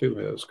too.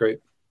 It was great,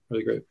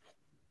 really great.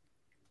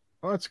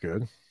 Oh, that's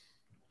good.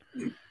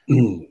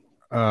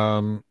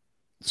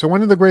 So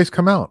when did the Grace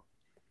come out?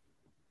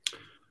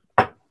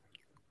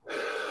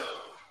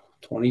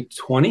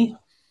 2020,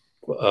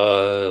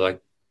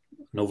 like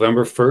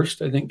November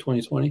 1st, I think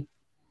 2020.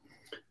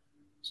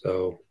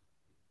 So,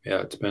 yeah,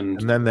 it's been.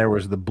 And then there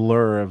was the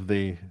blur of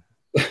the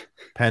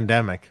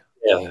pandemic.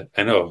 Yeah,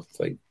 I know. It's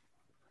like,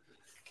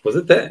 was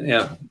it that?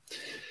 Yeah.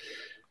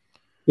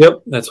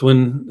 Yep, that's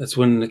when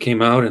it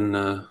came out, and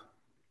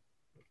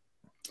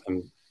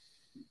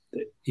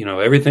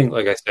everything,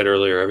 like I said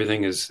earlier,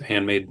 everything is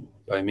handmade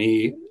by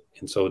me.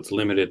 And so it's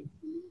limited.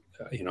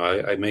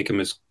 I make them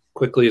as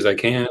quickly as I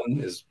can.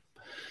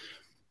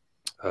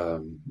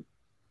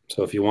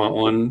 So if you want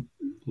one,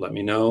 let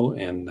me know,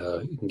 and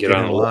you can get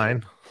on in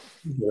line.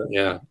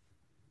 Yeah.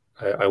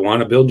 I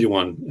want to build you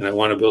one, and I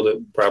want to build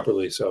it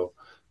properly. So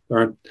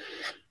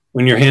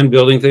when you're hand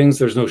building things,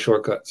 there's no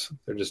shortcuts.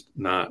 They're just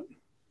not.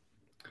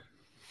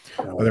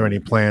 Are there any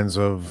plans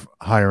of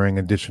hiring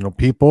additional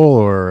people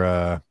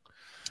or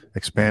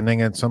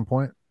expanding at some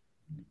point?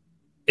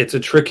 It's a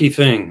tricky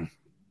thing.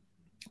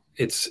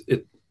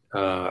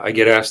 I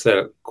get asked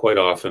that quite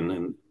often,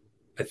 and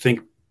I think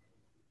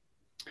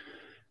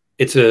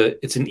it's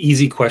an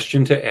easy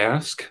question to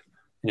ask,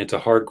 and it's a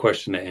hard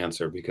question to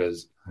answer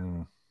because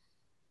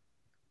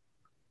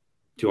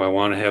do I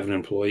want to have an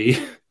employee?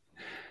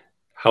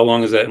 How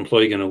long is that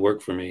employee going to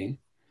work for me?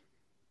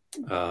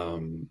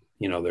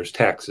 There's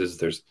taxes.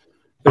 There's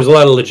a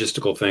lot of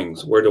logistical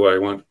things. Where do I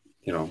want,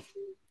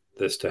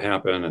 this to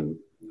happen? And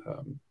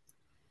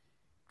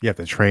you have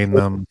to train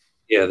them.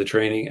 Yeah, the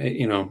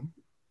training,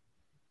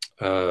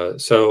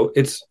 so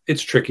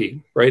it's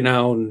tricky right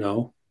now.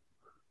 No.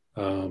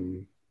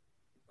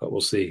 But we'll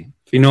see.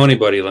 If you know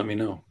anybody, let me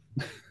know.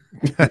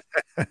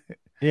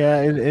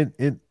 Yeah,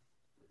 it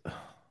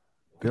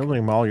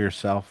building them all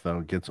yourself though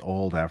gets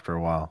old after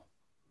a while.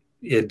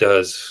 It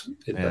does.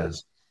 It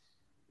does.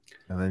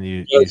 And then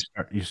you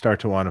start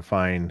to want to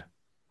find,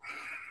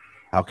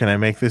 how can I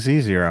make this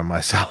easier on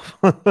myself?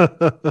 I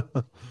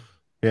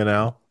do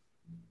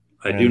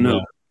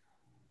know.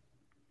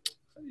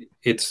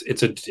 It's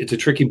a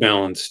tricky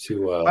balance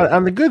to.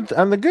 On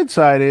the good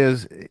side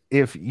is,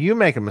 if you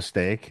make a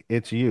mistake,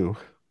 it's you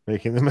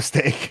making the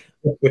mistake.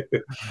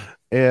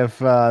 If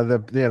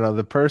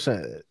the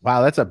person,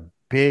 wow, that's a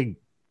big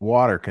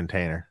water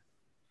container.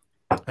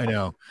 I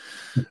know.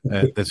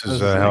 This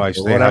is how I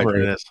stay whatever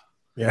hydrated.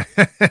 It is.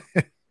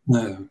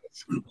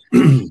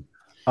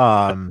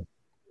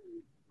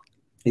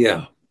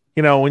 Yeah.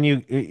 When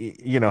you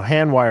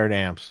hand wired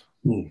amps.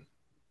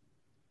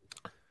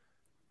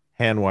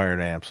 Hand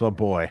wired amps. Oh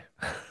boy.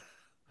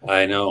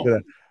 I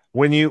know.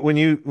 When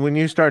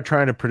you start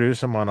trying to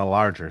produce them on a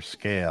larger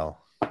scale,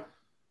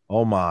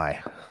 oh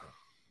my.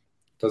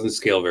 Doesn't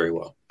scale very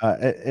well.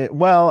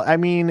 Well, I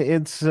mean,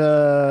 it's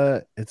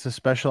a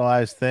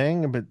specialized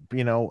thing, but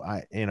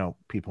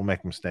people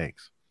make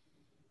mistakes.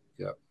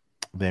 Yeah.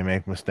 They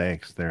make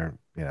mistakes. They're,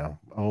 they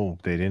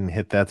didn't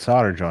hit that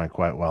solder joint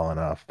quite well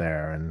enough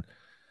there. And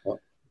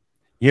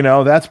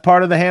that's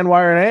part of the hand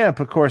wired amp.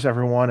 Of course,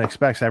 everyone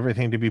expects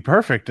everything to be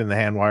perfect in the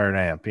hand wired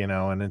amp,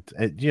 and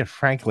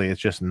frankly,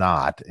 it's just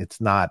not. It's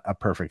not a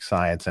perfect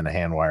science in a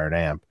hand wired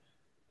amp.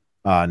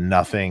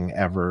 Nothing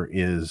ever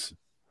is.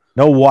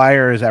 No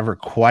wire is ever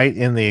quite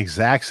in the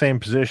exact same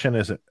position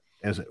as it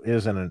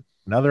is in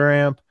another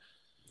amp.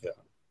 Yeah.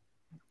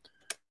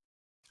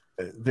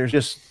 There's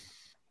just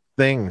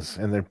things,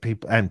 and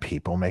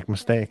people make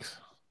mistakes.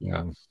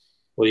 Yeah.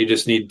 Well, you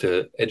just need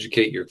to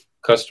educate your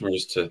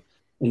customers to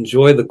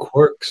enjoy the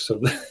quirks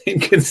of the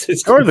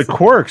inconsistencies. Or the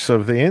quirks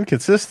of the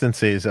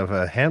inconsistencies of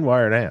a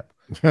hand-wired amp.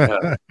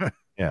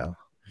 Yeah.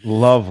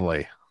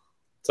 Lovely.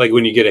 It's like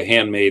when you get a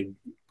handmade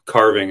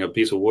carving, a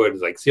piece of wood.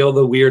 It's like, see all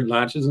the weird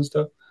notches and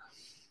stuff?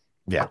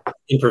 Yeah.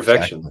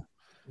 Imperfection. Exactly.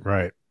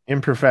 Right.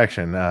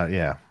 Imperfection.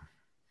 Yeah.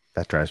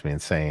 That drives me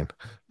insane.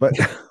 But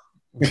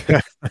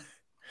it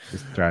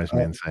drives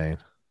me insane.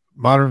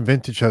 Modern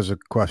Vintage has a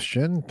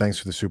question. Thanks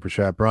for the super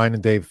chat. Brian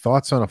and Dave,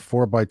 thoughts on a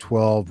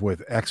 4x12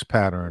 with X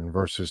pattern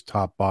versus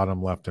top,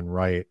 bottom, left, and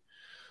right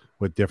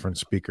with different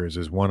speakers?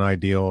 Is one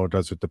ideal, or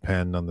does it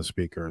depend on the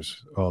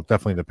speakers? Well, it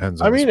definitely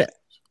depends on the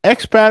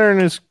X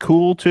pattern is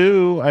cool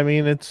too. I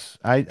mean,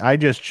 I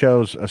just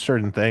chose a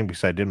certain thing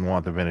because I didn't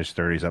want the vintage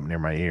 30s up near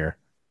my ear.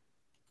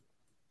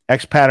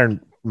 X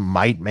pattern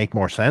might make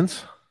more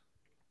sense.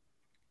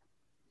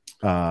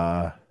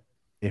 But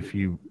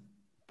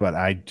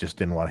I just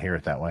didn't want to hear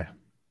it that way.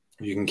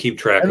 You can keep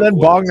track. And then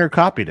Bogner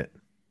copied it.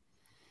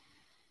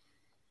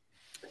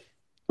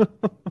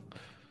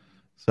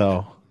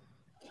 So,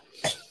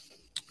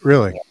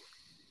 really,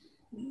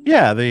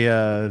 yeah.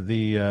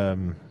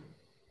 The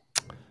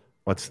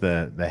what's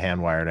the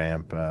hand wired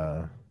amp?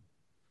 The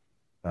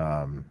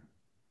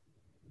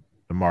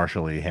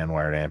Marshall hand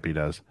wired amp he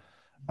does.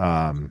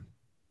 Can't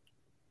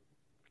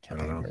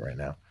think of it right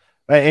now.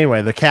 But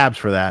anyway, the cabs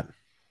for that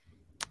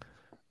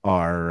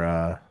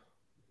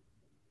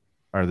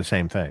are the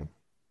same thing.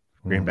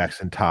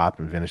 Greenbacks in top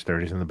and vintage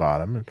 30s in the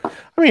bottom. And,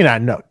 I mean, I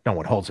know no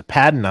one holds a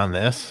patent on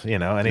this.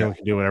 Anyone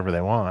can do whatever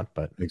they want.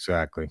 But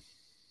exactly.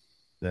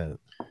 Some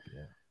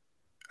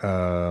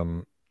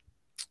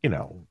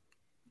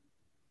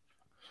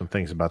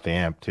things about the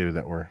amp too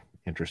that were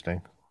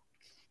interesting.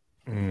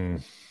 There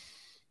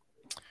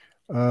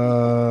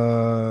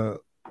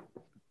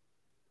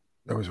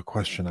was a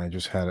question I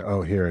just had.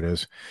 Oh, here it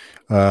is.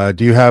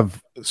 Do you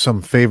have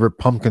some favorite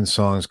Pumpkin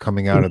songs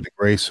coming out of the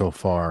Gray so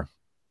far?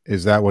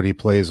 Is that what he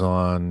plays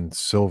on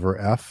Silver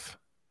F?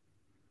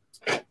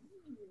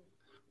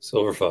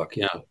 Silver Fuck,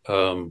 yeah.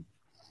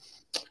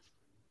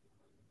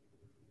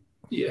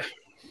 Yeah,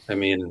 I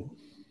mean,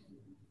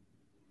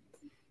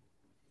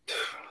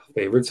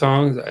 favorite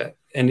songs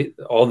and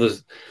all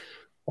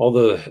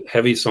the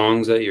heavy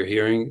songs that you're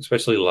hearing,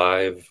 especially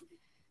live,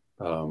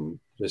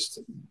 just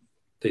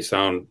they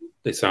sound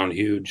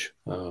huge,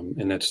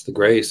 and it's the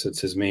Grace.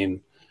 It's his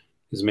main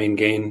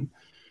gain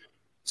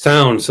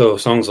sound. So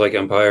songs like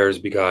Empires,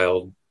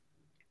 Beguiled,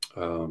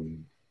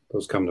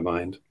 those come to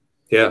mind.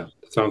 Yeah,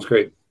 that sounds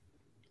great.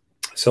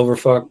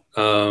 Silverfuck,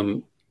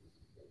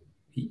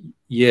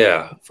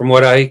 yeah, from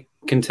what I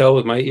can tell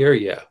with my ear,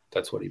 yeah,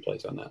 that's what he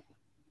plays on that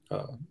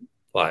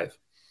live.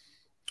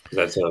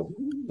 That's a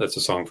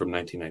song from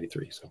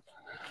 1993. So,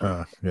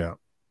 yeah,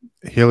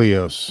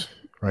 Helios,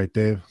 right,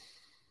 Dave?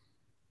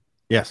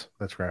 Yes,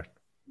 that's correct.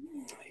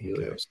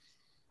 Helios.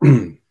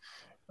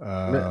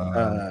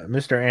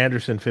 Mr.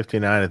 Anderson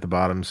 59 at the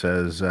bottom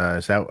says,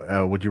 "Is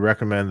that would you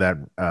recommend that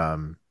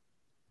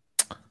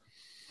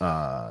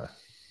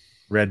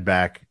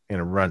Redback in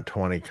a Runt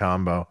 20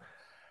 combo?"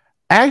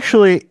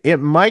 Actually, it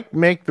might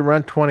make the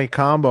Runt 20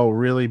 combo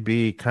really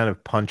be kind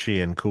of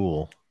punchy and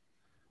cool.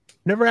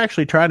 Never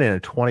actually tried it in a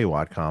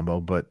 20-watt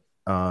combo, but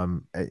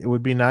it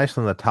would be nice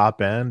on the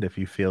top end if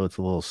you feel it's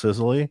a little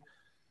sizzly,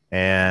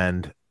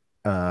 and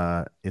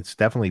it's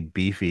definitely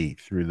beefy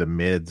through the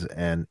mids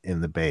and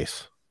in the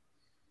bass.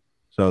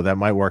 So that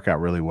might work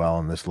out really well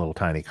in this little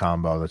tiny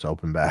combo that's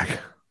open back.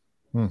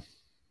 I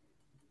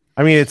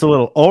mean, it's a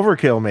little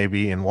overkill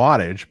maybe in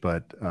wattage,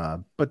 but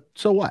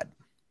so what?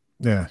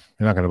 Yeah,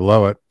 you're not going to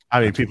blow it.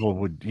 I mean, people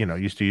would,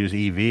 used to use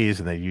EVs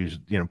and they use,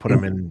 put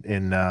them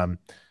in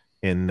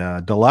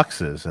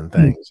deluxes and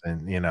things,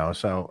 and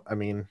so I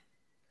mean,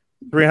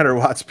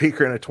 300-watt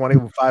speaker and a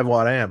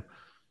 25-watt amp.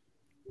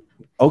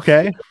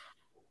 Okay,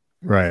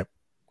 right.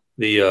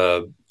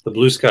 The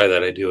Blue Sky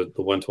that I do,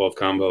 the 112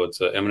 combo,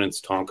 it's an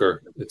Eminence Tonker.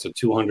 It's a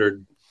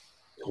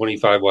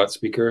 225-watt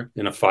speaker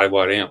and a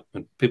 5-watt amp.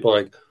 And people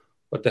are like,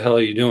 "What the hell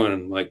are you doing?"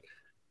 And I'm like,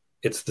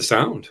 it's the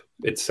sound.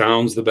 It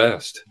sounds the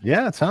best.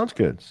 Yeah, it sounds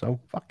good. So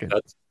fuck it.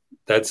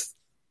 That's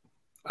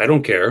I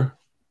don't care.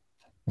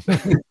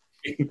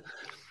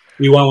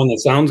 You want one that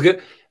sounds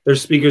good?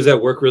 There's speakers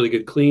that work really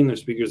good clean.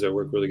 There's speakers that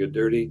work really good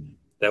dirty.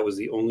 That was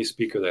the only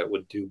speaker that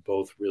would do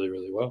both really,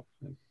 really well.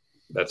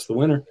 That's the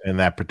winner. In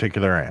that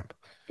particular amp.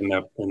 In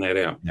that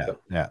amp.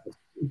 Yeah.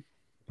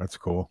 That's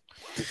cool.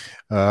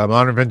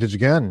 Modern Vintage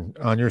again.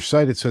 On your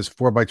site, it says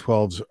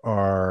 4x12s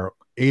are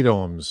 8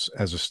 ohms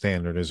as a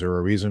standard. Is there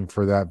a reason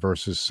for that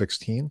versus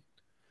 16?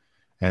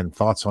 And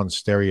thoughts on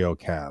stereo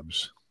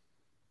cabs?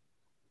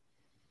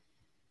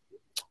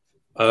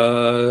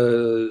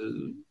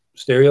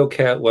 Stereo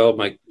cab. Well,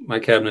 my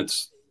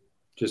cabinets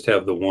just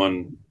have the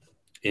one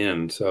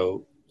in,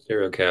 so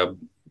stereo cab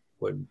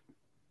would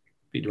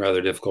be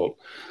rather difficult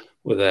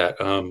with that.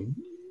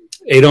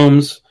 8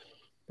 ohms,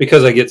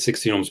 because I get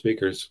 16 ohm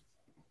speakers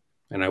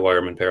and I wire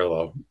them in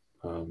parallel.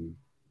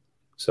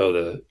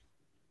 So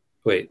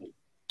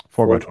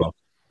 4x12.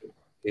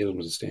 8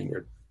 ohms is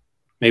standard.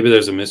 Maybe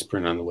there's a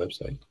misprint on the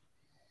website.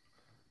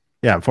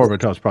 Yeah,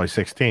 4x12 is probably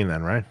 16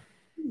 then, right?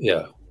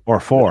 Yeah. Or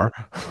 4.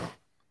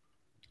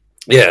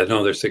 Yeah,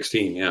 no, they're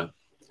 16. Yeah.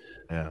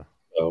 Yeah.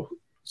 So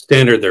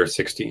standard, they're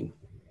 16.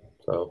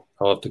 So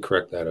I'll have to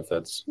correct that if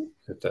that's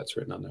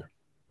written on there.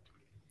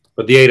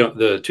 But the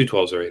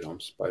 212s are 8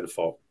 ohms by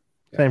default.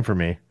 Yeah. Same for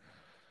me.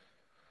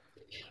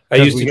 I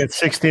used to get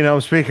 16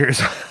 ohm speakers.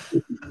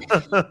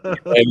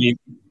 I mean,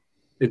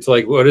 it's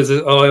like, what is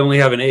it? Oh, I only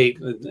have an 8.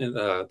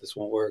 This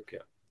won't work. Yeah.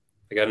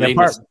 I got an 8.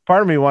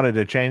 Part of me wanted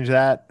to change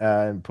that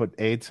and put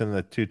 8s in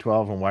the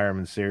 212 and wire them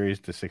in series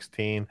to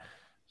 16.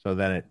 So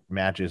then it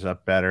matches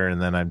up better.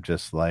 And then I'm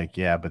just like,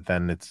 yeah, but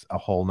then it's a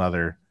whole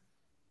nother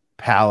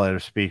palette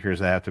of speakers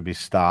that have to be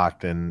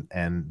stocked. And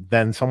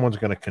then someone's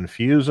going to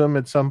confuse them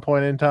at some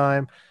point in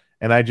time.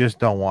 And I just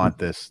don't want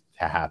this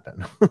to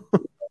happen.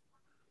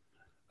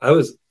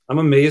 I'm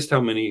amazed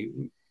how many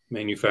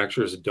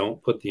manufacturers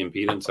don't put the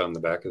impedance on the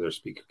back of their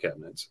speaker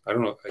cabinets. I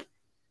don't know.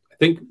 I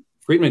think,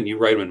 Friedman, you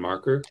write them in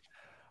marker?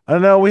 I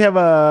don't know. We have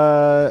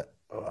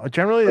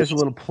generally there's a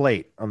little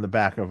plate on the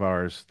back of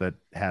ours that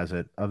has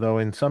it. Although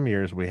in some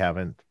years we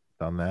haven't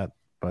done that,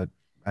 but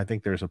I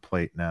think there's a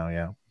plate now.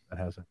 Yeah, that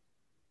has it.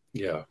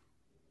 Yeah.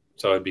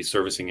 So I'd be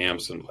servicing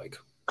amps and like,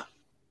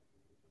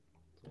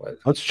 what?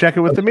 Let's check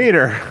it with the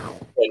meter.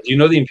 Do you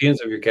know the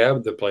impedance of your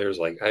cab? The player's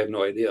like, I have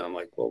no idea. I'm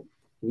like, well,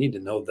 you need to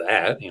know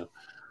that,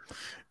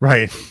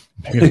 Right.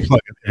 You're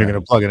going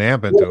to plug an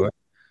amp into it.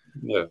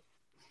 Yeah.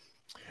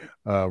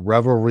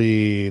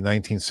 Revelry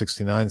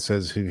 1969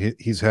 says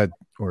he's had,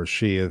 or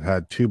she have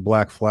had 2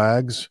 black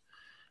flags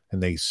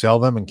and they sell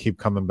them and keep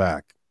coming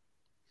back.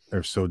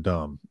 They're so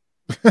dumb.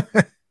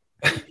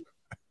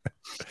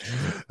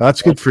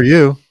 That's good for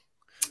you.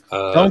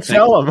 Don't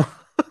sell them.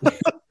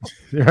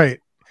 Right.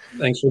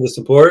 Thanks for the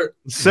support.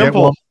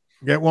 Simple.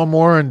 Get one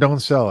more and don't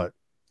sell it.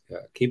 Yeah,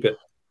 keep it.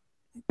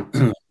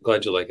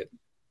 Glad you like it.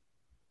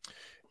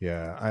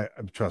 Yeah, I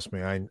trust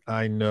me.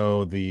 I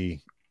know the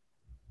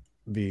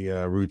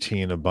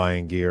routine of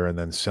buying gear and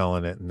then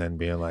selling it and then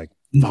being like,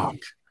 "Fuck,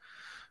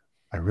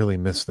 I really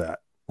missed that."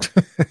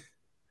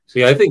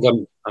 See, I think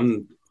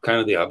I'm kind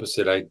of the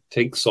opposite. I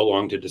take so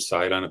long to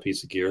decide on a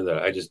piece of gear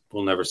that I just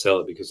will never sell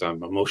it because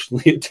I'm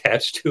emotionally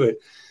attached to it.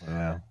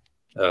 Yeah.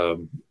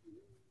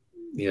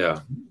 Yeah.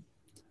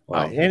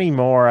 Wow.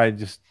 Anymore, I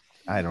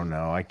don't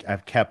know.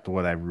 I've kept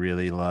what I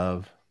really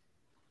love,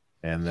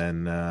 and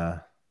then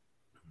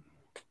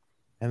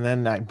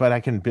but I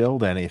can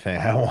build anything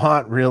I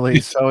want,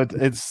 really. So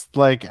it's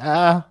like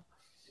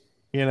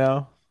you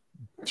know,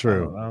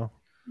 True. I don't know.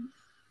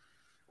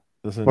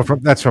 Well,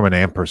 that's from an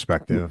amp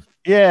perspective.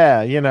 Yeah,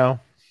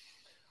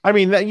 I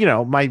mean, my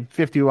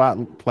 50-watt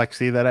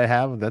plexi that I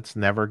have, that's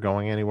never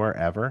going anywhere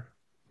ever.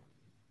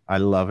 I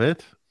love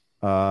it.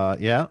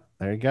 Yeah,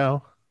 there you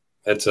go.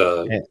 That's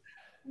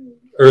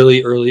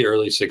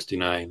early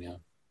 69. Yeah.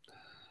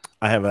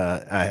 I have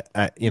I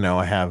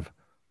have,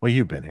 well,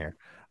 you've been here.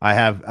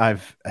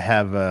 I've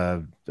have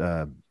a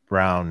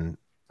brown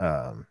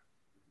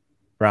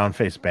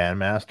face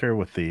bandmaster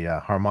with the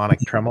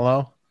harmonic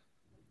tremolo.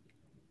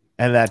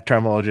 And that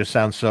tremolo just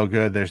sounds so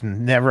good. There's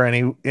never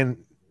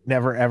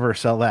ever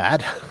sell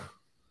that.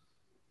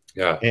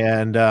 Yeah.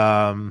 And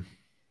I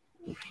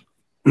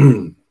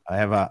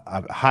have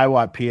a high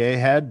watt PA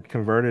head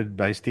converted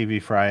by Stevie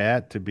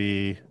Fryette to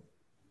be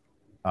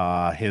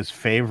his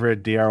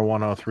favorite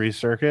DR103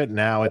 circuit.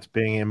 Now it's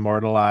being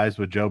immortalized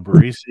with Joe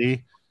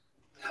Barresi.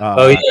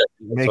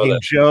 Making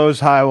Joe's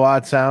high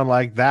watt sound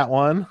like that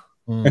one.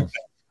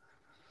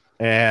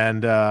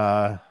 And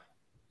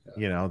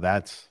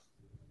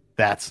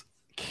that's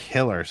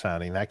killer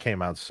sounding. That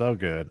came out so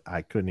good.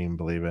 I couldn't even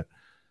believe it.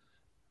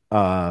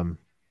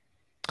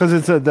 Because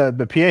it's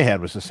the PA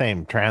head was the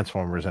same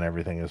transformers and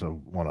everything as a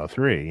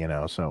 103,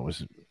 so it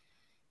was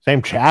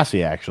same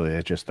chassis actually.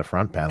 It's just the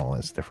front panel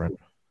is different.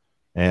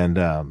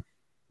 And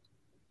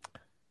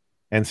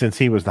since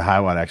he was the high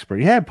watt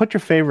expert, put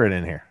your favorite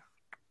in here.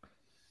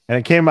 And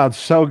it came out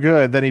so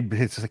good that he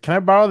said, "Can I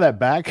borrow that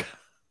back?"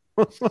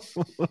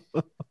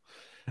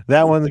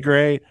 That one's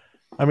great.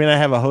 I mean, I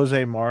have a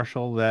Jose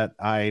Marshall that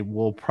I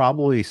will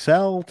probably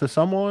sell to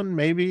someone,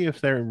 maybe if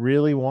they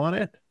really want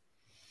it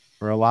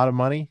for a lot of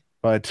money.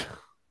 But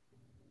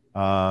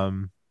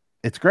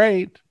it's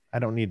great. I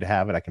don't need to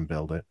have it. I can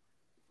build it.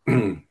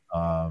 I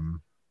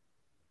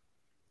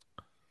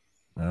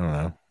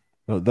don't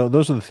know.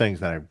 Those are the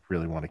things that I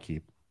really want to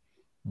keep.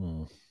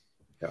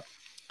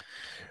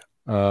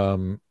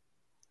 Yeah.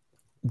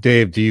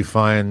 Dave, do you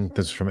find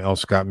this from L.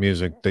 Scott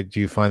Music that do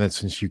you find that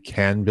since you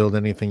can build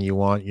anything you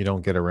want, you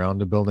don't get around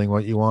to building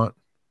what you want?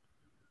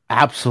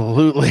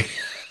 Absolutely.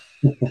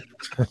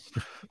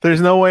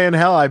 There's no way in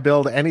hell I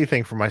build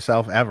anything for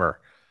myself ever.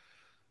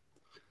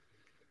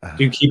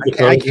 Do you keep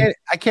the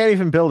I can't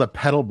even build a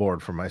pedal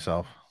board for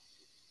myself.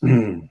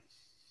 Do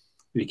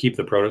you keep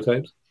the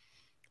prototypes?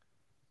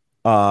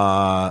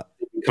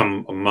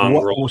 Become a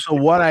mongrel. So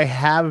what I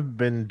have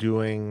been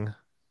doing,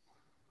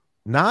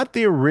 not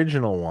the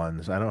original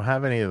ones. I don't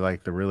have any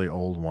like the really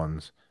old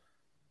ones,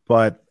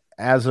 but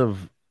as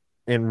of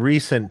in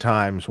recent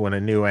times, when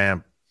a new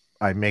amp,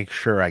 I make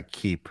sure I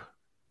keep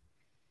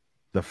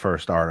the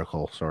first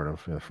article, sort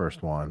of the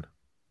first one,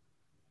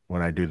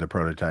 when I do the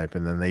prototype,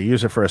 and then they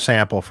use it for a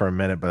sample for a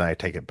minute, but I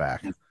take it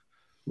back,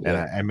 and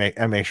I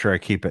make sure I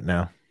keep it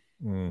now.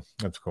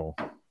 That's cool.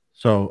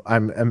 So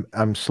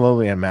I'm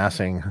slowly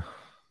amassing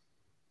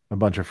a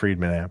bunch of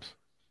Friedman amps.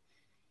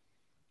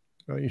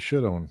 Well, you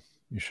should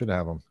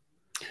have them.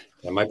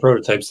 Yeah, my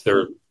prototypes,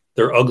 they're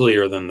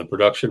uglier than the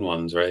production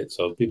ones, right?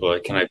 So people are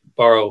like, "Can I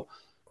borrow?" I'm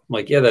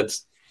like, "Yeah,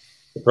 that's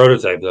the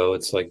prototype, though.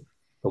 It's like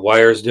the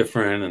wire's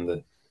different,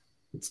 and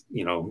it's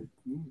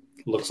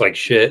looks like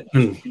shit."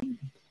 And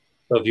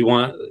so if you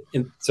want,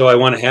 so I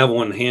want to have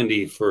one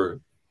handy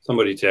for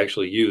somebody to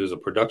actually use, a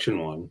production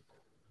one,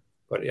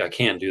 but I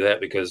can't do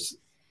that because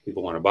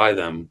people want to buy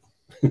them.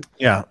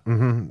 Yeah.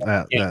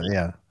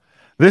 Yeah.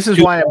 This is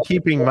why I'm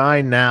keeping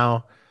mine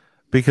now,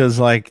 because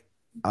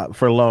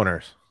for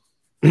loaners.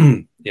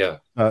 Yeah.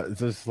 It's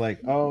just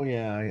like, oh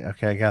yeah,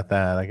 okay, I got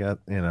that. I got,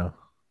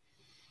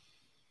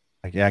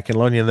 like, yeah, I can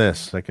loan you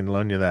this. I can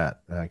loan you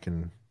that. I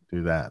can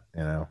do that.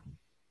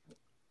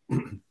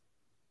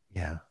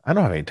 Yeah, I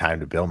don't have any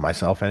time to build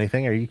myself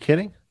anything. Are you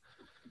kidding?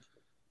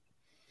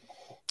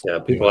 Yeah,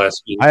 people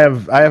ask me. I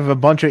have a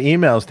bunch of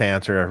emails to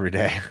answer every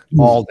day,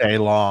 all day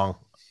long,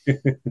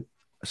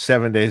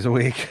 7 days a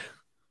week.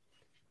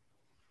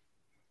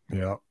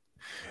 Yeah.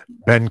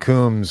 Ben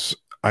Coombs,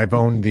 I've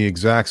owned the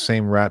exact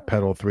same Rat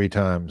pedal 3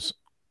 times.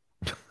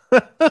 I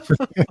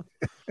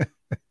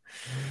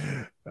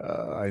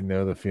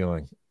know the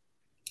feeling.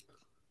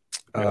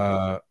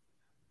 Now,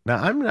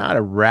 I'm not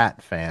a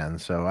Rat fan,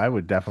 so I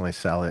would definitely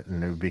sell it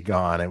and it would be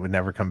gone. It would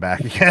never come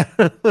back again.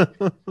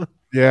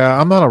 Yeah,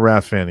 I'm not a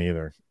Rat fan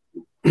either.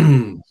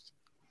 I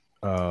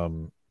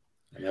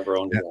never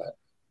owned that.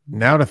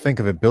 Now to think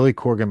of it, Billy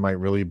Corgan might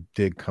really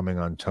dig coming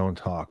on Tone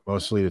Talk,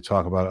 mostly to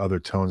talk about other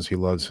tones he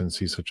loves since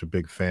he's such a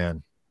big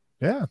fan.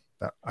 Yeah,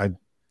 I'd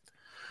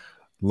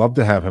love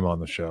to have him on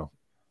the show.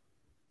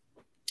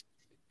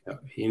 Yeah,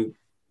 he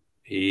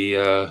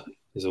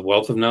is a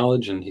wealth of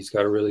knowledge, and he's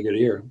got a really good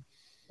ear.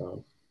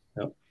 So,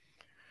 yeah,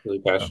 really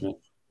passionate.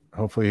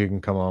 Hopefully he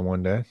can come on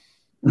one day.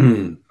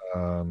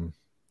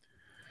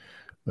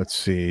 Let's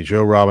see.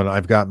 Joe Robin,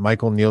 I've got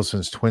Michael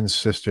Nielsen's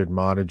twin-sistered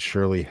modded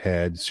Shirley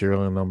head.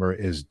 Serial number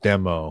is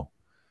demo.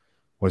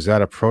 Was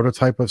that a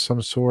prototype of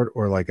some sort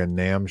or like a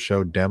NAMM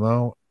show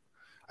demo?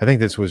 I think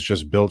this was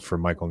just built for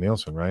Michael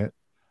Nielsen, right?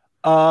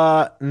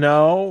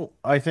 No,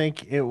 I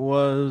think it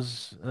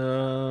was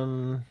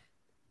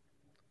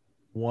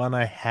one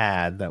I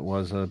had that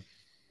was a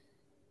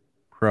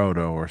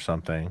proto or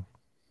something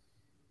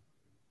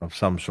of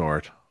some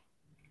sort.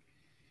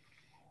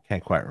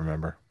 Can't quite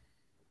remember.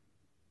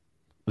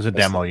 It was a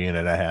demo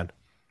unit I had.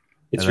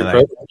 It's your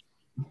prototype.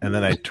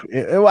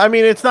 I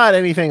mean, it's not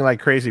anything like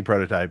crazy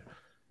prototype.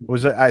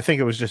 I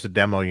think it was just a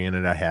demo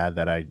unit I had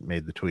that I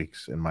made the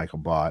tweaks and Michael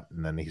bought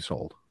and then he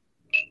sold.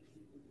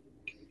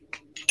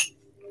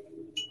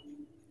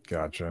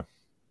 Gotcha.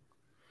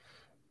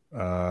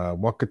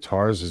 What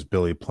guitars is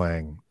Billy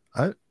playing?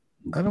 I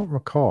don't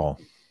recall.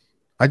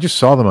 I just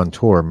saw them on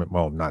tour.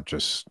 Well, not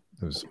just,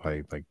 it was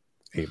like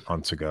 8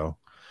 months ago.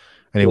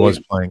 And he was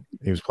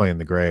playing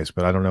the Grays,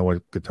 but I don't know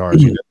what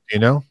guitars. Do you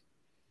know?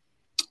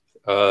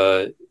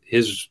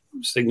 His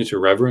signature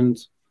Reverend.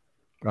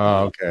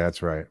 Oh, okay,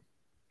 that's right.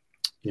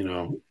 You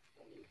know,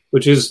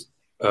 which is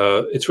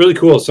it's really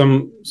cool.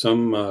 Some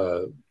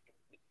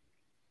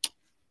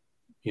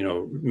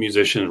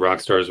musicians,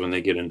 rock stars, when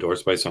they get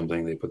endorsed by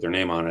something, they put their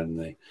name on it, and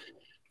they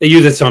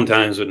use it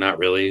sometimes, but not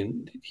really.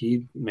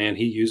 He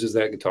uses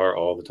that guitar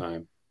all the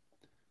time.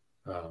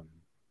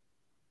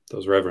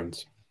 Those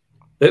Reverends.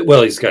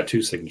 Well, he's got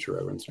 2 signature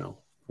Reverends now,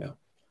 yeah,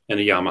 and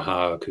a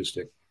Yamaha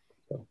acoustic.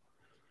 So.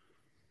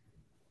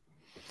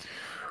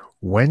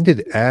 When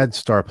did ads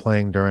start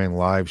playing during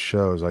live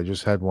shows? I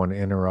just had one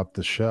interrupt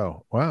the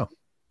show. Wow,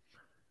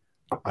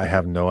 I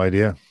have no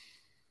idea.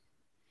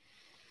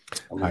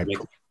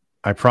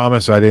 I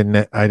promise I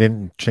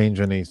didn't change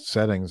any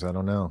settings. I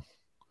don't know.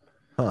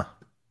 Huh.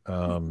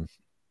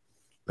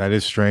 That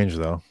is strange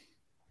though.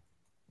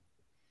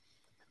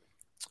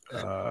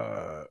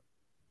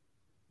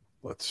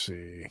 Let's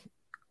see.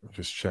 I'm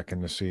just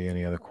checking to see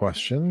any other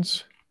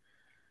questions.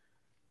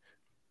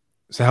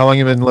 So how long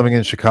have you been living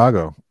in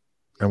Chicago?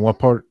 And what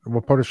part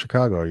of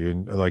Chicago? Are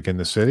you like in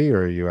the city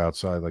or are you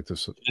outside like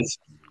this? It's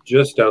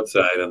just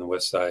outside on the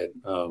west side.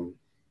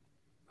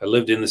 I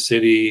lived in the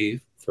city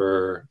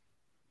for,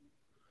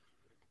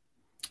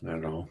 I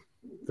don't know,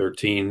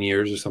 13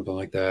 years or something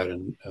like that.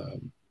 And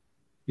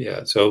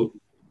so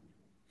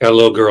got a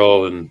little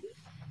girl and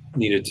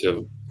needed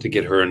to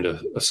get her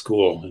into a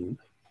school. And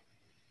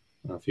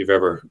I don't know if you've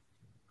ever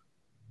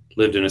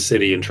lived in a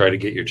city and tried to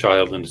get your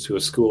child into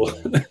a school,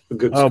 a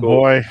good school. Oh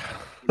boy.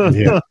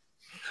 Yeah.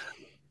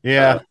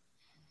 Yeah.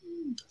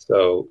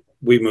 So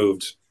we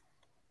moved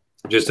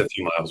just a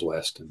few miles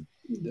west, and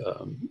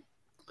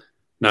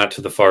not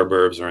to the far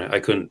burbs or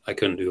anything. I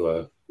couldn't do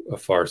a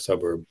far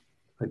suburb.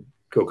 I'd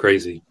go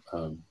crazy.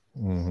 So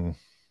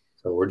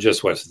we're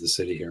just west of the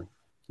city here.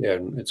 Yeah,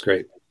 it's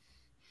great.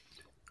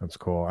 That's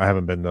cool. I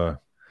haven't been to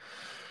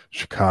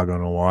Chicago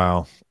in a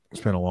while.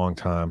 It's been a long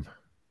time.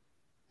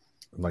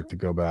 I'd like to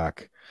go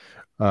back.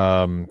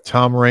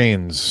 Tom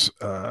Raines,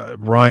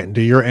 Ryan,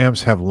 do your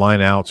amps have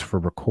line outs for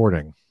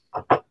recording?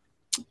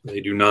 They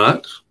do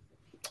not.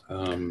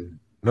 No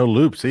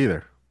loops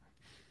either.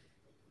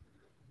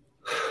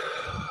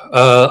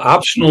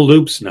 Optional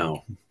loops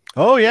now.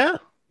 Oh yeah.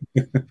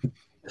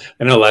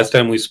 I know last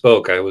time we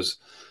spoke, I was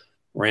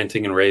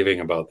ranting and raving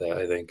about that.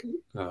 I think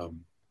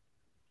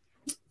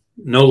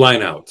no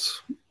line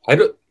outs.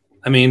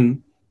 I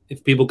mean,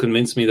 if people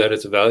convince me that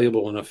it's a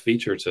valuable enough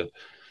feature to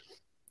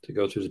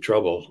go through the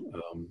trouble.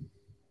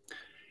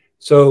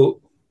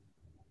 So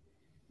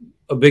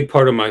a big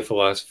part of my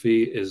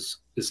philosophy is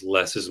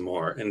less is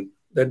more. And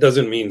that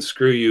doesn't mean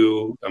screw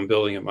you, I'm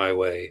building it my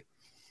way.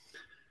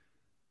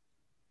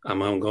 I'm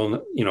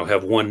going to,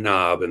 have one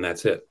knob and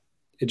that's it.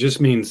 It just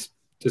means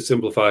to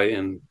simplify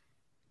and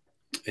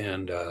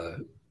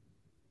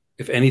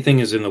if anything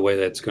is in the way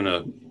that's going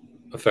to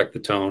affect the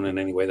tone in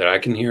any way that I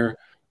can hear,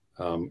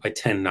 I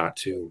tend not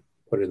to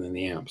put it in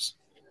the amps.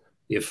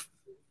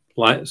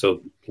 Line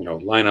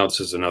outs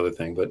is another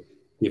thing, but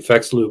the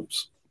effects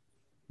loops,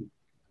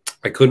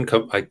 there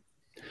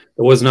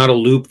was not a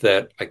loop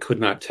that I could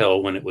not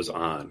tell when it was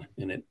on,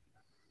 and it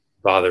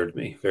bothered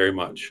me very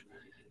much.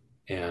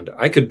 And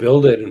I could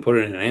build it and put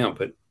it in an amp,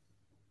 but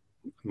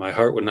my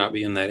heart would not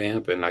be in that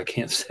amp, and I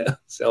can't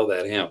sell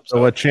that amp. So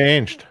what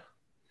changed?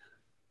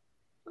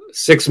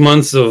 6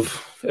 months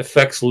of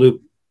effects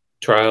loop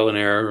trial and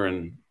error,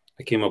 and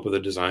I came up with a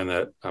design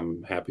that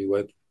I'm happy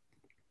with.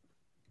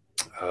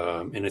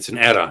 And it's an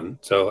add-on,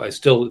 so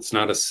it's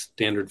not a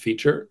standard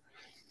feature.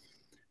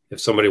 If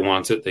somebody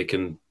wants it, they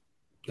can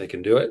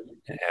do it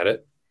and add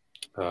it.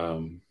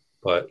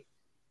 But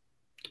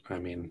I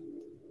mean,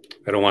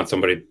 I don't want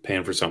somebody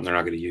paying for something they're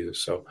not going to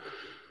use. So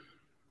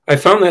I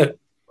found that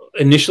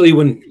initially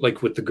when,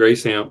 like with the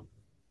Grace amp,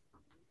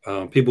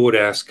 people would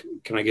ask,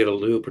 can I get a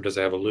loop or does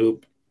it have a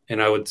loop?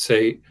 And I would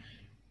say,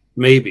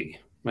 maybe.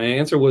 My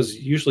answer was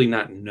usually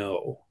not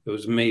no. It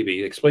was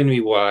maybe. Explain to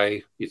me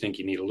why you think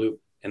you need a loop.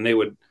 And they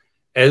would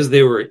as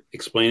they were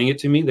explaining it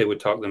to me, they would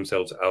talk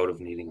themselves out of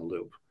needing a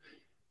loop.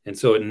 And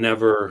so it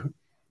never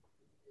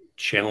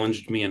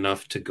challenged me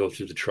enough to go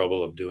through the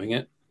trouble of doing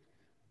it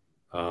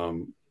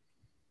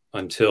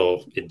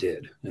until it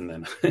did. And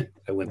then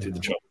I went through the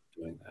trouble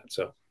of doing that.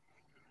 So,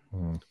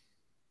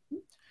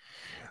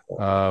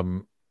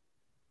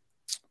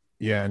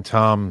 yeah. And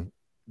Tom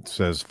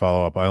says,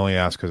 follow up. I only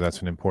ask because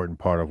that's an important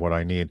part of what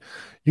I need.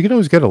 You can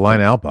always get a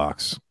line out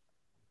box.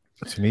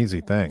 It's an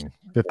easy thing.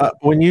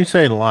 When you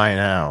say line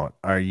out,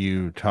 are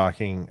you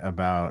talking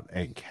about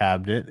a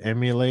cabinet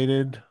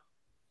emulated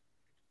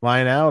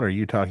line out, or are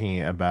you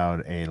talking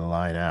about a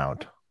line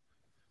out?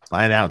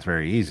 Line out's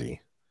very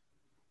easy.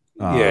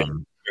 Yeah.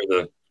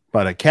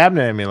 But a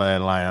cabinet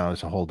emulated line out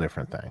is a whole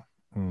different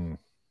thing.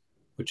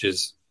 Which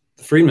is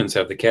the Freemans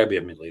have the cab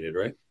emulated,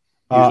 right?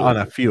 On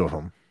a few of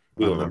them.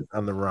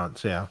 On the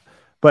runs, yeah.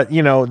 But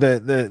you know,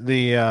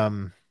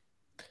 the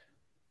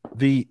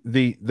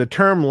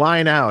term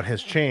line out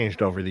has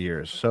changed over the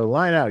years. So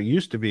line out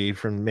used to be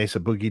from Mesa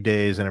Boogie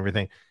days and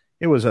everything.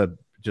 It was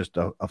just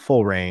a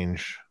full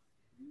range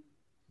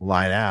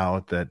line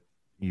out that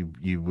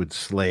you would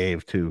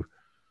slave to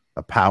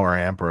a power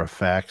amp or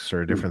effects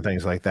or different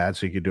things like that.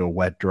 So you could do a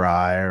wet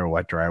dry or a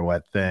wet dry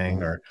wet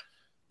thing or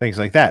things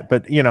like that.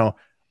 But you know,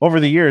 over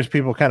the years,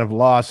 people kind of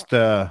lost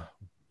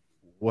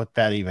what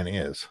that even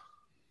is.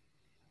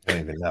 I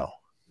don't even know.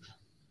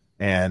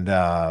 And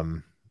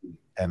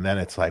then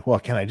it's like, well,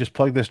 can I just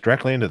plug this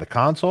directly into the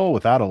console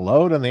without a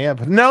load on the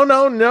amp? No.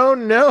 Don't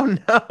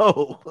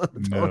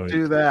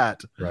do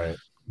that. Right.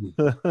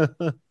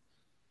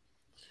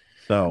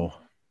 So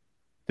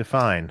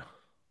define.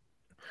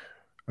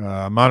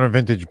 Modern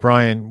Vintage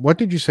Brian, what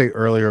did you say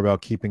earlier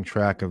about keeping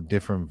track of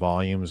different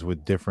volumes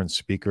with different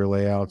speaker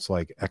layouts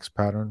like X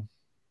pattern?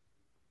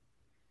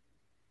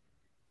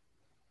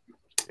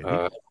 I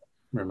don't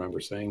remember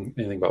saying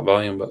anything about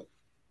volume, but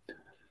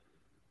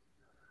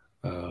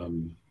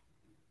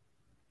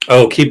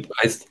I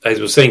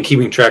was saying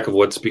keeping track of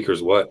what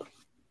speakers what.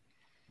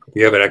 If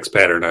you have an X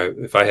pattern,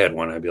 if I had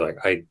one, I'd be like,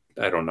 I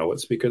don't know what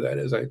speaker that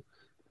is. I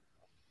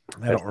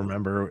don't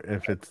remember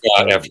if it's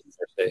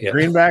yeah.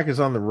 Greenback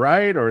is on the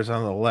right or is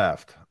on the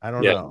left. I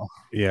don't know.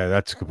 Yeah,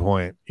 that's a good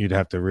point. You'd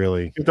have to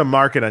really you have to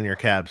mark it on your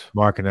cabs.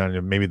 Mark it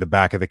on maybe the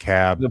back of the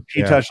cab. The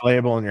P-Touch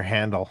label on your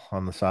handle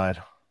on the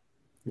side.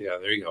 Yeah,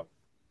 there you go.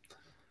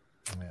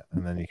 Yeah,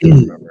 and then you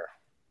can remember.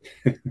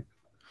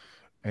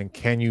 And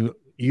can you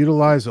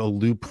utilize a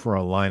loop for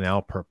a line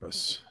out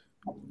purpose?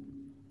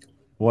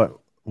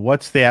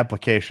 What's the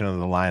application of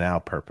the line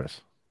out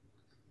purpose?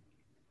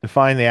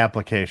 Define the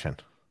application.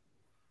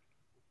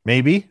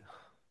 Maybe.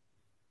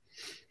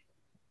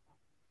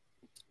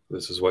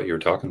 This is what you were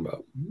talking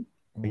about.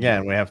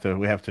 Again, we have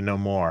to know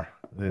more.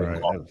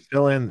 Right.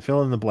 Fill in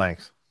the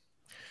blanks.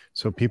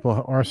 So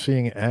people are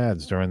seeing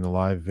ads during the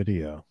live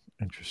video.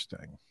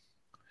 Interesting.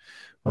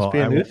 Must be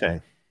a new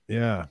thing.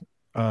 Yeah.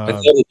 I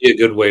thought it'd be a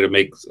good way to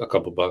make a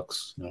couple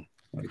bucks. You know,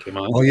 when it came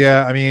on. Oh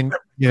yeah, I mean,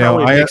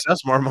 it makes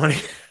us more money.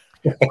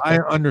 I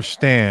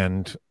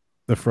understand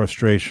the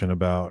frustration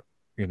about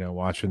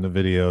watching the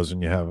videos,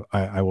 and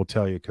I will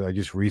tell you, because I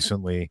just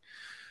recently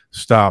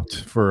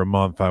stopped for a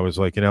month. I was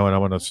like, and I'm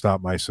going to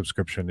stop my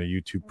subscription to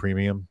YouTube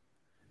Premium.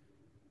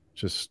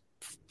 Just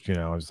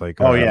I was like,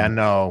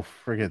 no,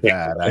 forget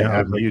that. I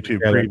have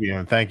YouTube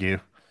Premium. Thank you.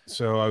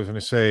 So I was going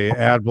to say,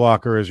 ad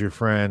blocker is your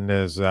friend,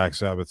 as Zach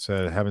Sabbath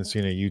said. Haven't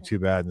seen a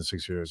YouTube ad in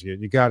 6 years.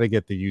 You got to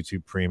get the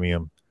YouTube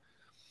Premium.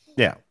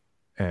 Yeah,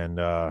 and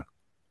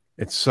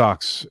it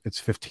sucks.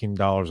 It's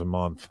 $15 a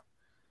month.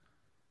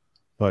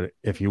 But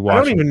if you watch, I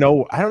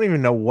don't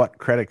even know what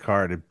credit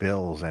card it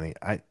bills any.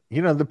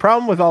 The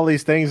problem with all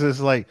these things is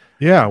like,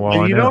 you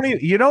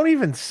don't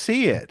even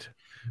see it.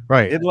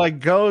 Right. It like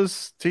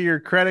goes to your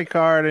credit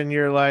card, and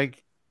you're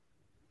like,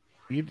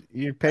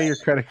 you pay your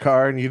credit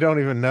card, and you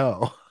don't even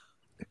know.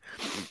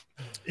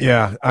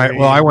 Yeah,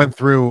 I went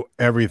through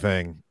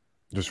everything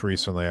just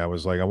recently. I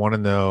was like, I want to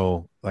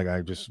know, like,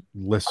 I just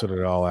listed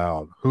it all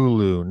out: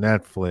 Hulu,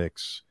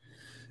 Netflix,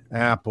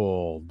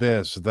 Apple,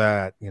 this,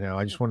 that.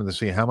 I just wanted to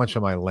see how much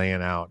am I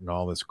laying out and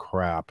all this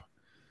crap.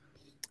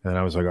 And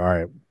I was like, all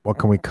right, what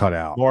can we cut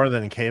out? More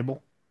than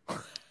cable?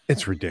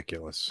 It's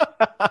ridiculous.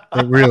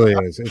 It really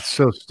is. It's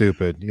so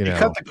stupid. You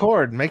cut the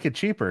cord, make it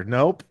cheaper.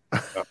 Nope.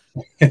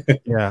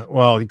 Yeah.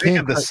 Well, you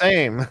can't the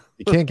same.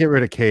 You can't get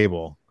rid of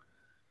cable.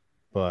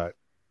 But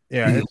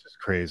yeah, it's just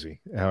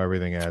crazy how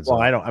everything adds up.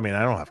 I don't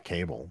have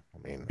cable. I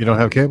mean, you don't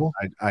have cable?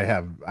 I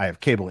have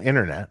cable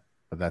internet,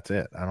 but that's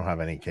it. I don't have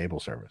any cable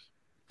service.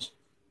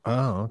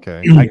 Oh,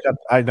 okay.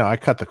 I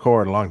cut the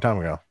cord a long time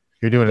ago.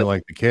 You're doing it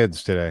like the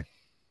kids today.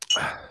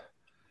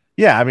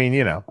 Yeah, I mean,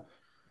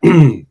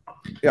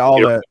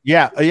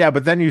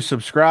 but then you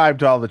subscribe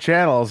to all the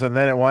channels, and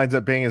then it winds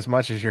up being as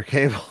much as your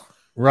cable.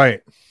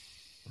 Right.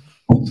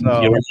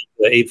 So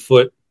the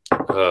 8-foot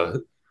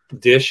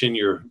dish in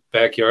your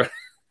backyard.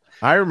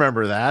 I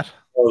remember that.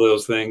 All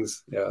those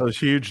things. Yeah. Those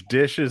huge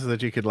dishes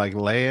that you could like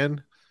lay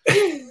in.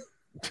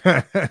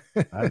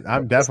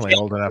 I'm definitely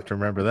old enough to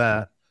remember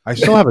that. I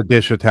still have a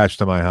dish attached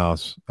to my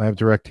house. I have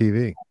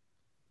DirecTV.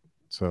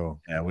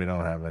 So yeah, we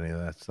don't have any of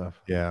that stuff.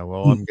 yeah,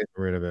 well, I'm getting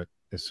rid of it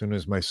as soon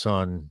as my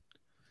son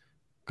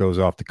goes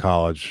off to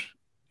college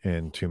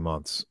in 2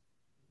 months.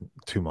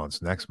 2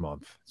 months next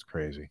month. It's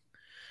crazy.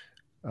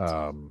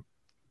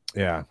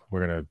 Yeah, we're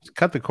gonna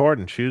cut the cord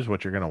and choose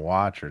what you're gonna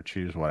watch or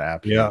choose what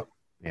apps. Yeah,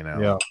 you know.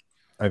 Yeah,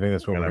 I think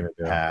that's what we're gonna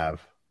do. Have.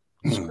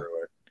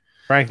 Screw it.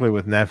 Frankly,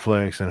 with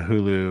Netflix and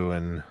Hulu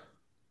and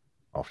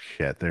oh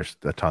shit, there's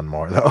a ton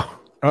more though.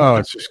 Oh,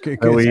 it's just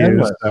we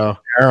use so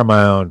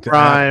Paramount,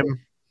 Prime,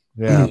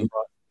 yeah,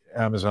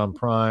 Amazon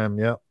Prime,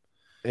 yep,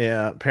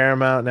 yeah,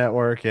 Paramount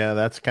Network, yeah,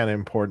 that's kind of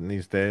important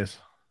these days.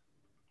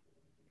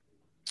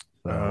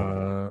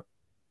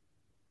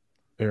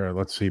 Here,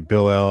 let's see.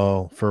 Bill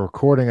L. For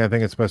recording, I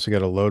think it's best to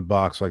get a load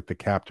box like the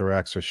Captor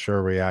X or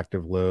Shure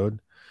Reactive Load.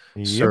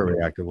 Shure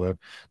Reactive Load.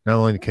 Not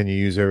only can you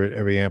use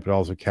every amp, it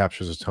also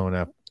captures a tone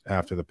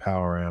after the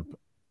power amp.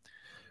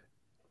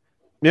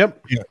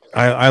 Yep. Yeah,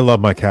 I love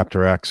my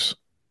Captor X,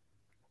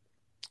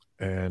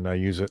 and I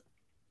use it.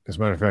 As a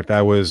matter of fact,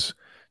 I was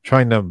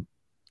trying to.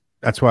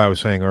 That's why I was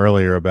saying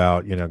earlier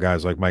about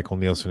guys like Michael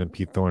Nielsen and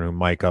Pete Thorne who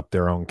mic up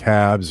their own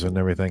cabs and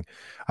everything.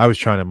 I was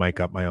trying to mic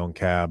up my own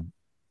cab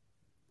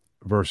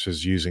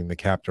versus using the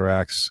Captor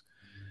X.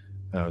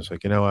 And I was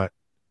like, you know what?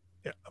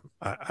 Yeah,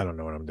 I don't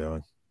know what I'm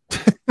doing.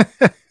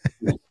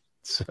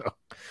 So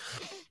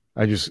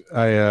I accept.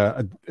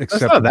 It's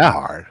not that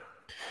hard.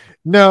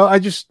 No,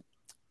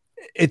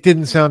 it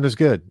didn't sound as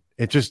good.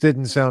 It just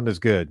didn't sound as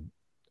good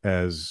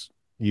as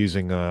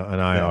using an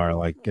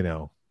IR,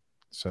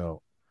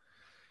 so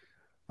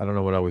I don't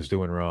know what I was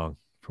doing wrong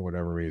for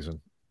whatever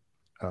reason.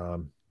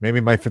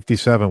 Maybe my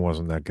 57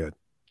 wasn't that good.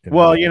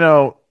 Well,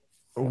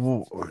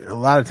 a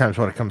lot of times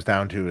what it comes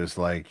down to is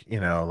like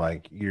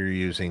you're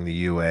using the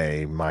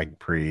UA mic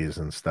pre's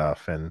and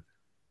stuff. And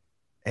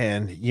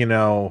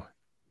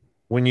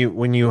when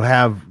you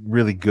have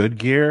really good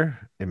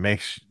gear, it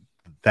makes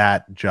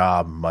that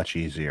job much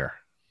easier.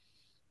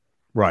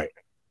 Right.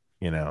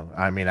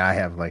 I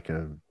have like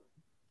a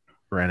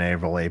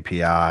Renaval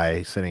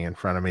API sitting in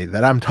front of me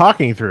that I'm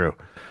talking through.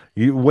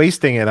 You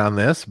wasting it on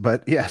this,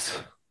 but yes.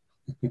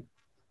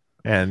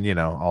 And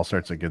all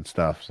sorts of good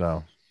stuff.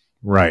 So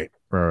right.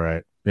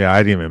 Yeah,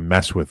 I didn't even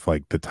mess with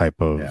like the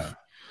type of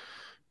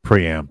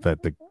preamp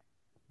that that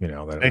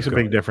makes a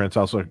big difference.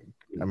 Also,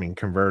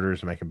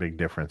 converters make a big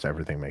difference.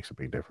 Everything makes a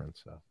big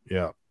difference. So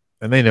yeah,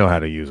 and they know how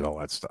to use all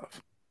that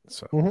stuff.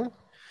 So,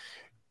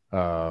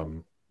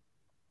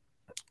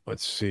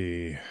 let's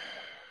see.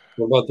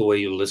 What about the way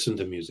you listen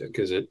to music?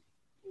 Do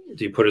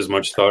you put as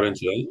much thought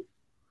into that?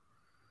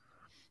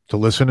 To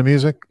listen to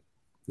music?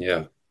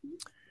 Yeah.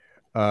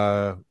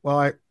 Well,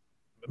 I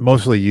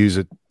mostly use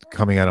it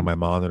coming out of my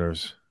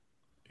monitors,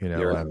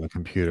 on the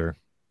computer.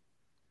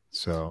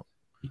 So,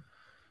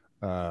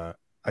 I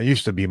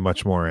used to be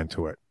much more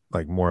into it,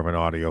 like more of an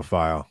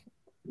audiophile.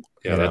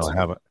 Yeah,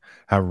 have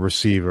a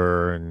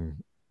receiver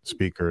and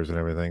speakers and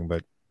everything,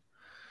 but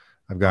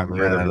I've gotten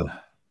rid of it.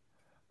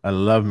 I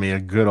love me a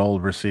good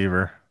old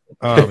receiver.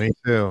 Oh, me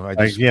too.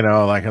 Like an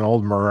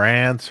old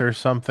Marantz or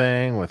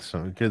something with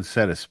some good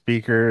set of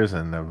speakers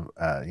and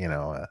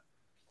a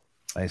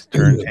nice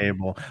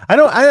turntable.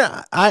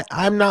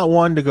 I'm not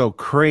one to go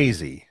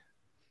crazy,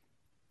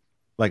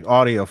 like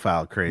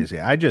audiophile crazy.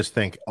 I just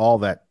think all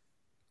that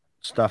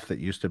stuff that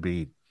used to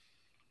be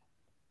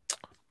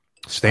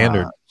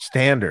standard,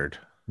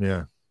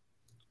 yeah,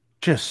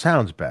 just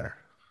sounds better.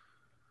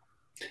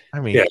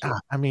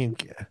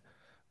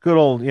 Good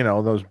old,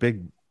 those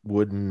big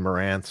wooden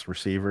Marantz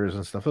receivers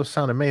and stuff. Those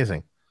sound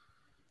amazing.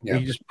 Yeah.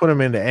 You just put them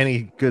into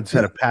any good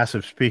set of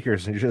passive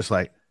speakers, and you're just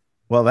like,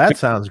 well, that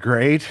sounds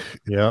great.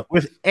 Yeah.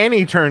 With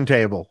any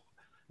turntable,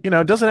 it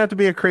doesn't have to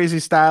be a crazy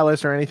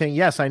stylus or anything.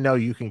 Yes, I know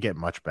you can get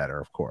much better.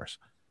 Of course,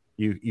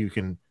 you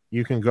can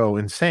go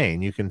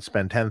insane. You can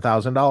spend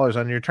 $10,000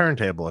 on your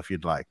turntable if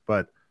you'd like,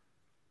 but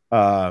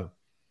I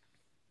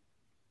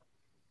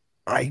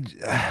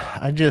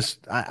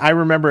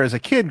remember as a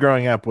kid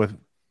growing up with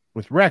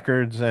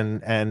records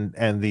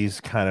and these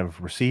kind of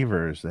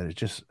receivers that it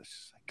just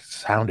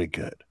sounded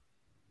good.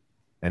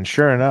 And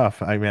sure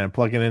enough, I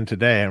plug it in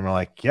today and we're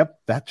like, yep,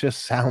 that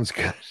just sounds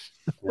good.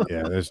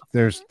 Yeah,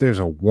 there's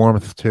a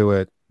warmth to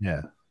it.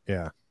 Yeah.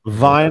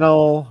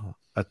 Vinyl,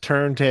 a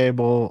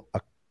turntable,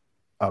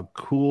 a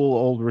cool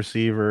old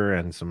receiver,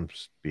 and some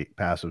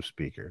passive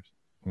speakers.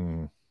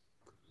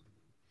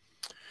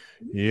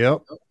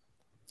 Yep.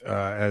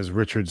 As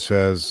Richard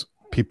says,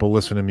 people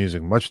listen to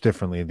music much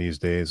differently these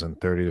days than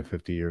 30 to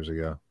 50 years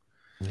ago.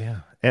 Yeah.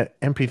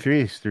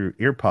 MP3s through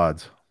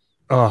earpods.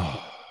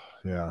 Oh,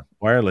 yeah.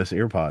 Wireless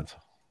earpods.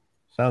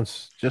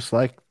 Sounds just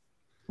like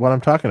what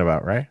I'm talking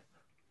about, right?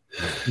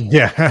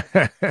 Yeah.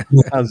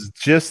 Sounds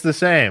just the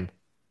same.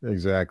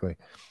 Exactly.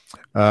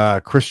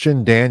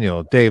 Christian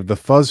Daniel. Dave, the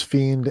Fuzz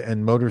Fiend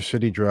and Motor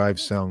City Drive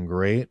sound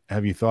great.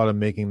 Have you thought of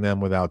making them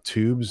without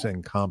tubes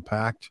and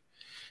compact?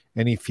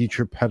 Any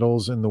future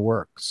pedals in the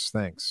works?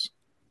 Thanks.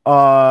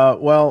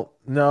 Well,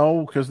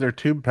 no, because they're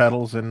tube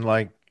pedals and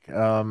I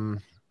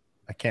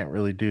can't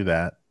really do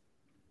that.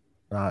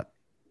 Not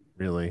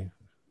really.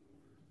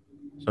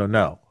 So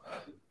no.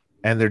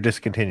 and they're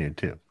discontinued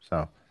too.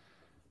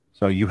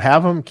 So you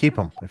have them, keep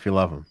them if you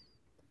love them.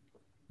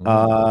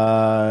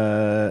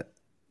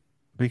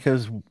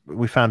 Because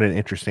we found an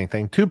interesting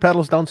thing. Two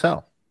pedals don't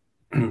sell.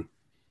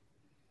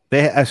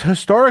 They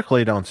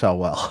historically don't sell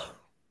well.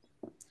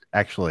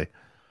 Actually,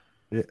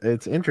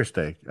 it's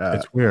interesting.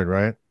 It's weird,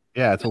 right?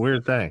 Yeah, it's a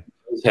weird thing.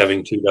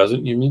 Having two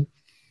doesn't, you mean?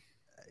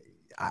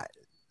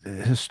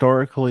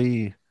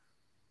 Historically,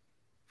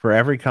 for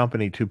every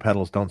company, two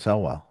pedals don't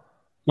sell well.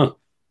 Huh.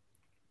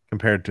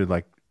 Compared to,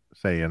 like,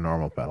 say, a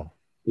normal pedal.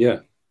 Yeah.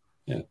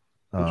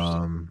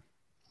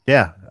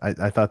 Yeah,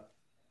 I thought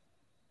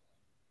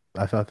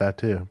that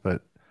too,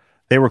 but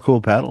they were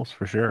cool pedals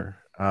for sure.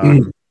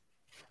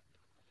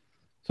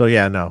 So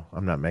yeah, no,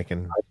 I'm not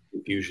making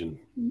confusion.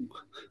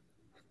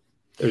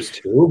 There's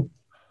two.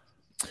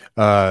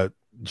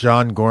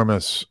 John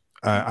Gormas,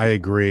 I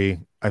agree.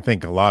 I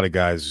think a lot of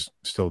guys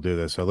still do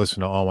this. I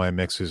listen to all my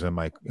mixes in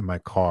my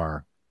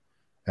car,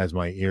 as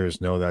my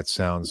ears know that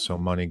sound. So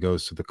money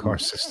goes to the car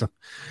system.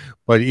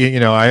 But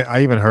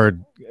I even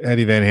heard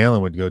Eddie Van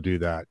Halen would go do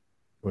that.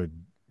 Would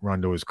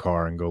run to his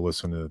car and go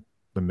listen to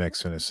the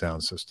mix in his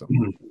sound system.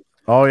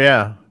 Oh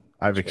yeah,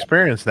 I've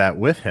experienced that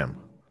with him.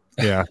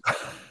 Yeah,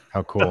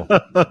 how cool.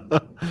 Yeah,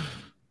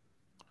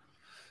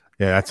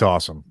 that's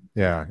awesome.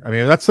 Yeah, I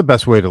mean that's the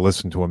best way to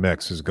listen to a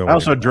mix is go. I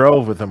also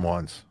drove with him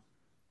once.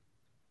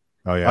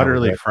 Oh yeah,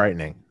 utterly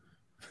frightening.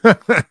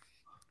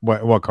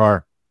 What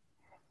car?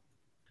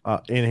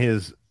 In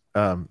his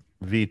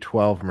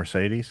V12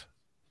 Mercedes.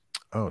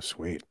 Oh,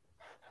 sweet.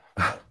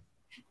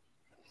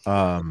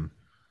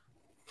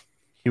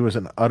 He was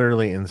an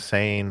utterly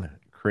insane,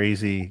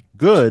 crazy,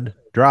 good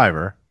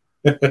driver,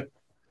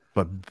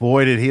 but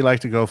boy, did he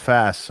like to go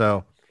fast.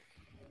 So,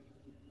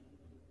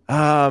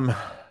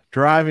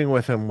 driving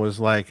with him was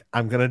like,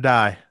 I'm gonna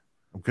die.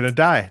 I'm gonna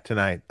die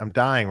tonight. I'm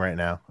dying right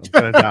now. I'm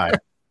gonna die.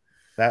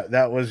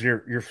 That was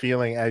your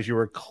feeling as you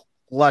were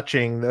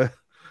clutching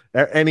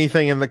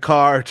anything in the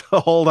car to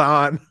hold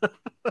on.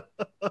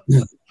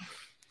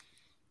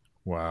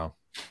 Wow.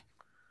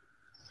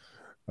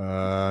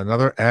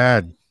 Another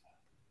ad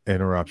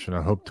interruption.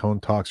 I hope Tone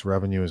Talk's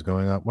revenue is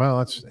going up. Well,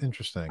 that's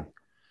interesting.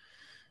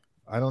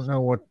 I don't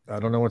know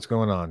what's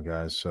going on,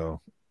 guys.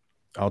 So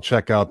I'll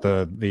check out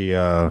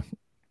the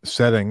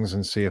settings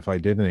and see if I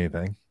did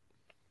anything.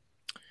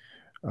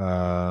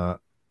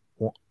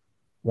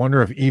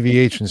 Wonder if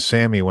EVH and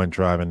Sammy went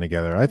driving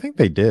together. I think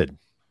they did.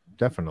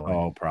 Definitely.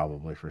 Oh,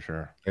 probably for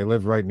sure. They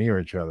live right near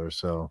each other,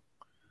 so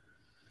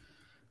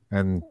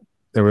and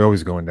they were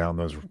always going down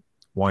those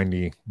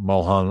windy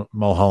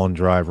Mulholland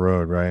Drive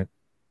Road, right?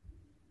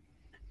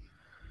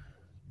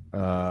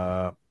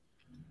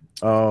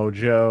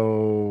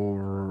 Joe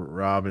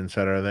Robin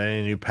said, "Are there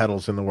any new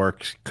pedals in the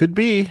works?" Could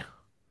be.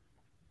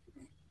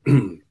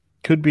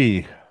 Could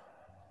be.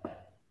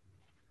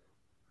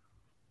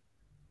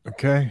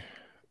 Okay.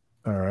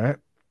 All right.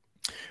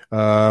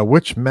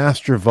 Which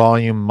master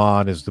volume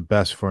mod is the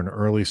best for an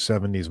early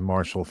 70s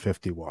Marshall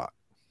 50 watt?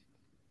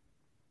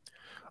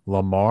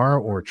 Lamar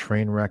or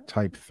Trainwreck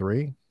Type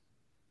 3?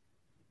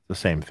 The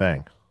same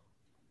thing.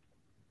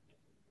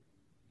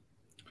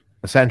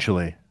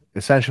 Essentially,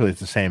 it's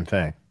the same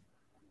thing.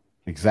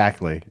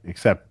 Exactly,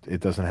 except it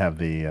doesn't have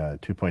the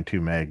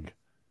 2.2 meg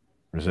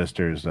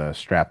resistors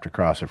strapped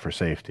across it for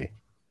safety.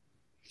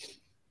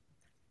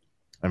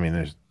 I mean,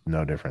 there's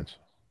no difference.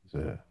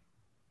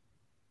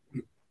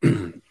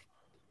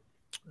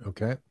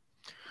 Okay.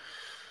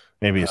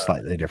 Maybe a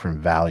slightly different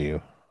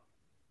value.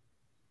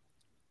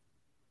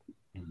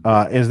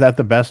 Is that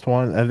the best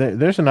one?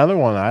 There's another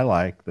one I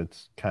like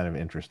that's kind of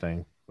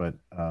interesting, but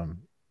I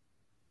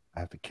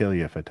have to kill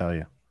you if I tell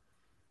you.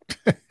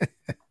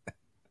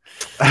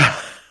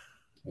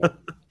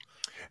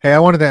 Hey, I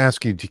wanted to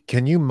ask you,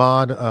 can you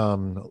mod a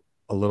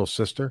little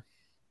sister?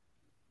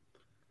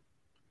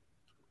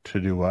 To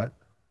do what?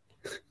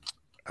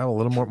 Oh, a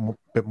little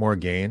bit more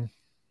gain?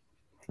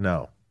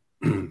 No.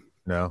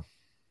 No.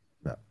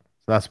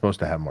 It's not supposed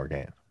to have more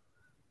gain.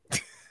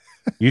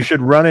 You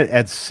should run it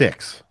at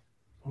 6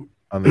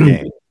 on the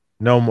gain.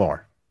 No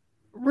more.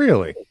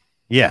 Really?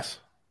 Yes.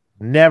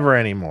 Never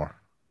anymore.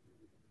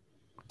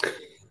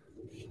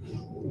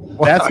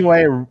 That's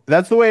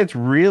the way it's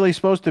really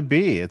supposed to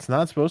be. It's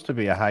not supposed to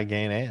be a high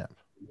gain amp.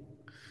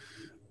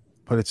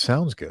 But it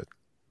sounds good.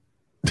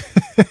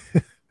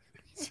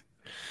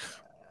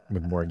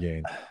 With more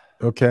gain.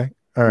 Okay.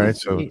 All right.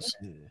 So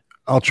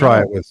I'll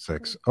try it with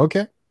 6.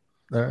 Okay.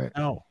 All right.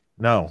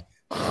 No.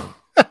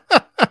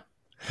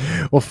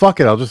 Well,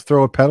 fuck it. I'll just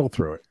throw a pedal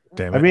through it.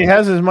 Damn it. I mean, it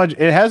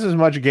has as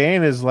much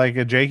gain as like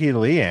a Jakey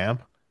Lee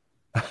amp.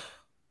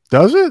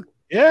 Does it?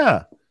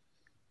 Yeah.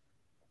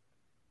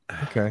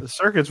 Okay. The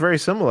circuit's very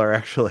similar,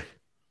 actually.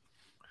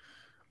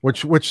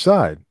 Which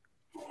side?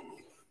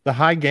 The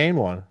high gain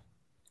one.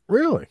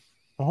 Really?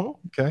 Uh-huh.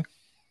 Okay.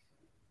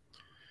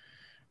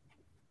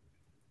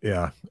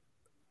 Yeah.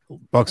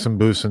 Bucks and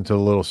boosts into the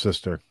little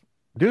sister.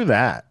 Do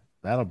that.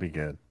 That'll be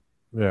good.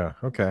 Yeah.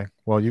 Okay.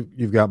 Well,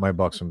 you've got my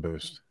bucks and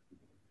boost.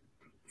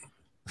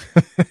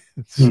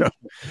 So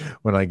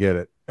when I get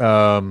it.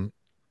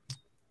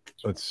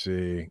 Let's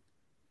see.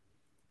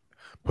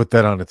 Put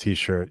that on a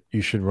T-shirt.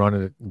 You should run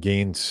it at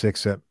gain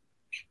 6 at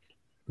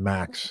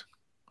max.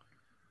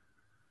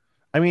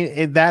 I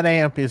mean, that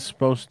amp is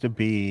supposed to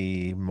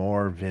be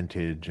more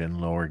vintage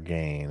and lower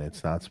gain.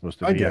 It's not supposed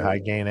to be a high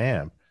gain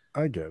amp.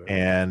 I get it.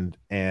 And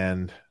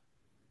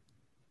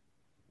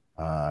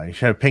you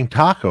should have Pink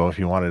Taco if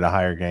you wanted a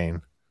higher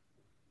gain.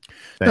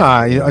 No,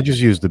 I just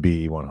used the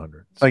BE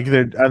 100. Like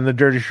on the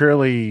Dirty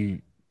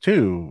Shirley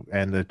 2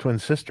 and the Twin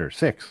Sister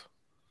 6.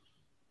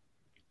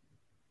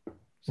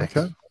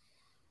 Okay.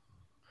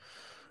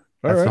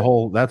 That's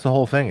the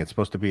whole thing. It's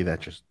supposed to be that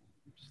just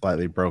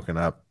slightly broken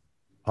up,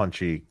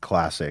 punchy,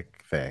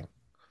 classic thing.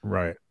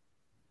 Right.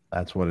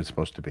 That's what it's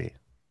supposed to be.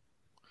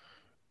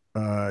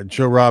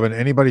 Joe Robin,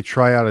 anybody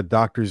try out a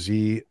Dr.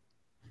 Z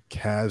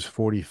Kaz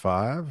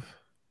 45?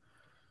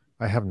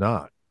 I have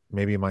not.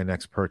 Maybe my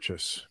next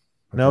purchase.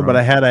 No, but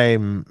I had a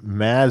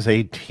Maz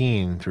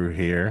 18 through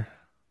here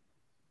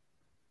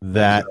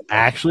that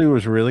actually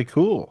was really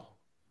cool.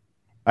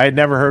 I had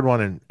never heard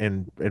one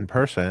in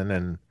person,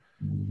 and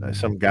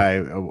some guy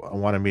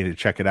wanted me to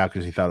check it out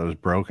because he thought it was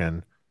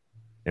broken.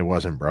 It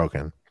wasn't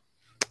broken.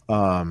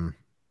 I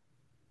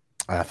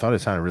thought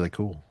it sounded really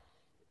cool.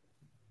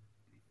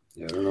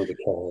 Yeah, I don't know the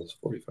call is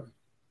 45.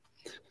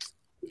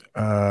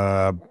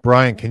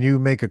 Brian, can you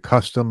make a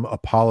custom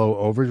Apollo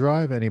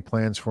overdrive? Any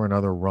plans for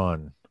another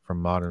run from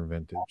Modern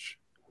Vintage?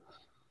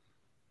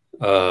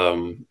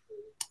 The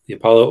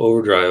Apollo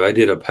overdrive, I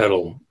did a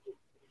pedal.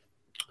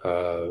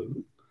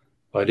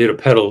 I did a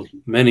pedal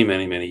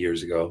many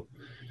years ago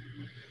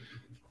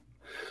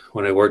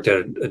when I worked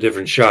at a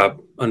different shop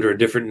under a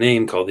different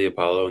name called the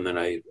Apollo, and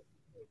then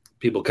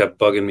people kept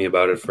bugging me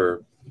about it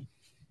for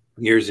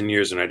years and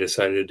years, and I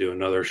decided to do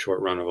another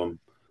short run of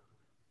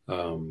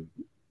them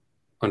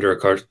under a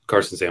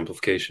Carstens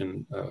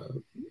Amplification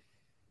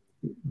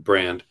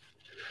brand.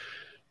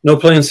 No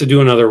plans to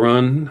do another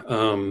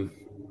run.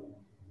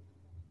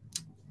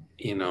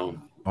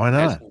 Why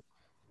not?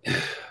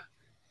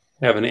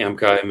 Have an amp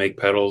guy make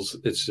pedals.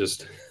 It's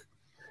just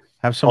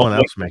have someone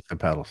else make the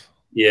pedals.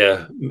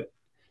 Yeah,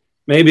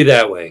 maybe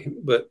that way.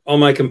 But all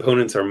my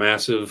components are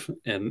massive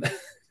and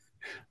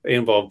they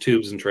involve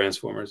tubes and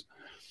transformers.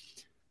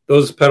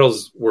 Those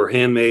pedals were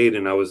handmade,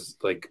 and I was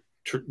like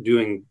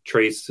doing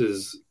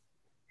traces.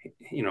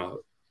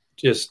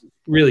 Just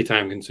really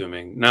time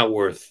consuming. Not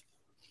worth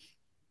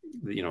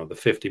the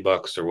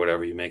 $50 or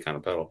whatever you make on a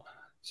pedal.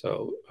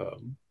 So.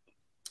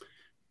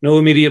 No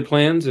immediate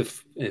plans.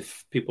 If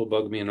people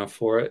bug me enough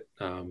for it,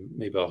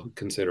 maybe I'll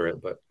consider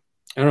it. But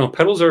I don't know.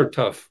 Pedals are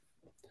tough.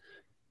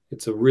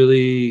 It's a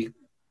really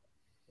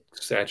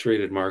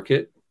saturated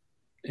market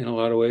in a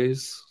lot of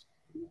ways.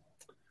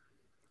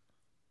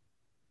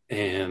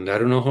 And I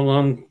don't know how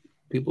long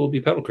people will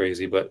be pedal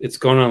crazy, but it's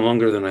gone on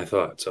longer than I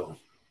thought. So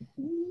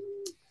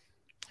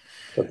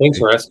thanks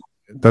for asking.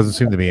 It doesn't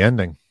seem to be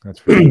ending. That's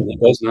for sure.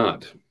 It does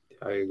not.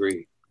 I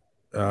agree.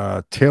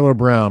 Taylor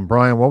Brown,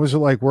 Brian, what was it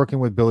like working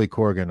with Billy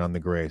Corgan on the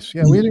Grace?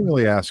 Yeah, we didn't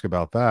really ask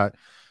about that.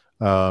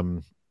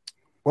 What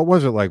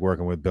was it like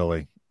working with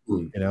Billy?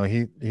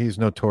 He's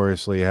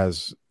notoriously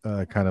has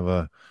kind of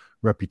a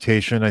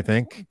reputation, I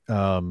think.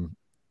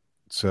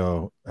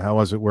 So how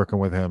was it working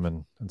with him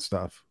and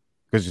stuff?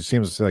 Because it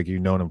seems like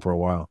you've known him for a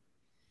while.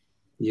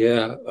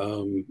 Yeah.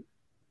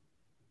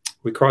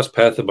 We crossed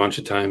paths a bunch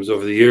of times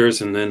over the years,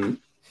 and then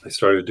I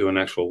started doing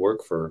actual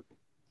work for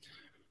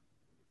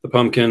the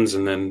Pumpkins,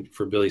 and then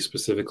for Billy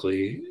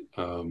specifically,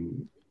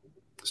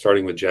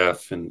 starting with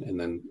Jeff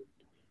and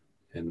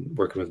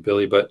working with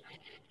Billy. But,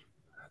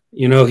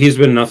 he's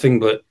been nothing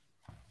but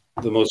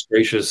the most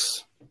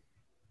gracious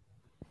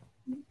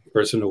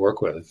person to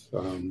work with.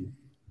 The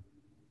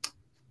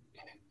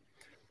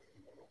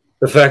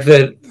fact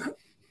that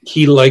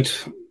he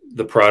liked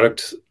the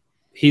product,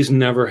 he's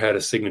never had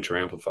a signature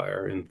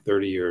amplifier in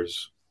 30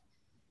 years.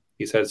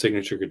 He's had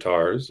signature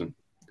guitars and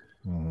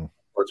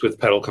worked with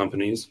pedal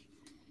companies.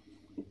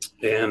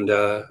 And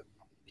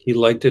he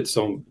liked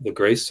the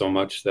Grace so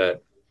much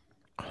that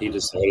he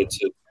decided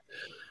to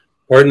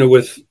partner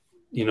with,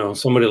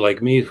 somebody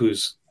like me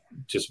who's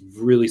just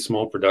really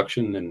small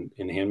production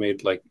and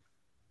handmade. Like,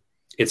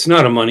 it's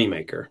not a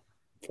moneymaker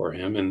for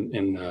him.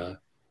 And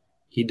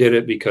he did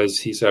it because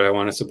he said, I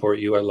want to support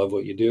you. I love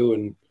what you do.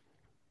 And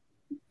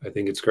I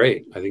think it's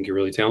great. I think you're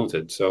really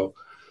talented. So,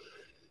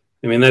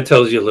 I mean, that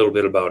tells you a little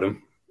bit about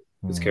him,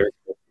 his character.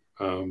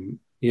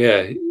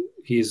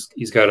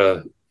 He's got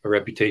a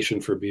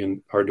reputation for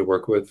being hard to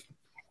work with.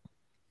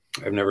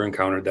 I've never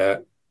encountered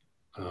that.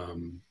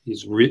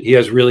 He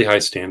has really high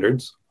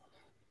standards.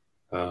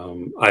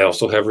 I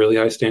also have really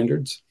high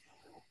standards,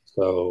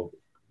 so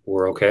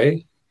we're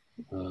okay.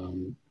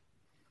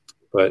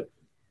 But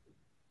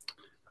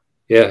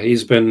yeah,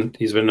 he's been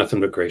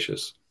nothing but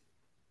gracious.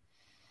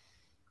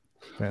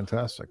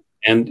 Fantastic.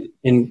 And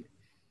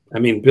I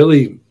mean,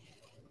 Billy,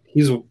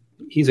 he's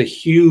a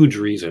huge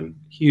reason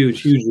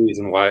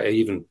why I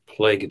even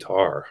play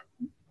guitar.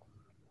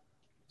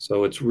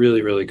 So it's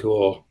really, really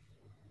cool,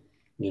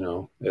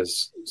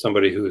 as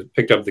somebody who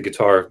picked up the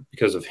guitar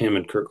because of him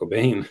and Kurt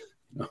Cobain.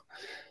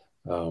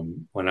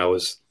 when I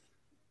was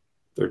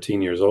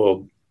 13 years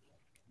old.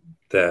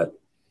 That,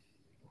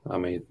 I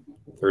mean,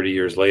 30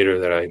 years later,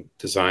 that I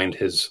designed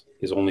his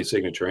only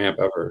signature amp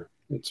ever.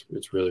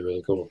 It's really,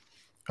 really cool.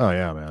 Oh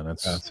yeah, man,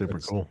 that's super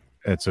cool.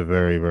 It's a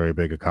very, very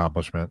big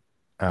accomplishment.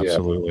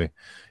 Absolutely,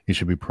 you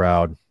should be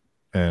proud,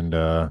 and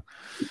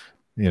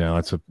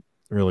it's a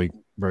really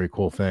very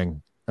cool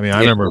thing. I mean, I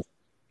remember.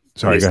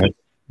 Sorry, go ahead.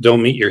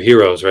 Don't meet your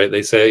heroes, right?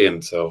 They say,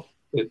 and so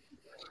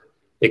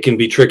it can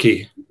be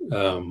tricky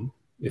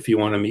if you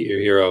want to meet your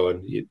hero,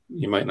 and you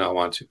might not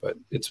want to, but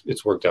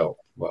it's worked out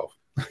well.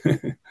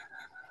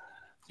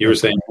 You were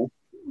saying? Oh,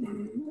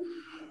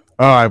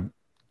 I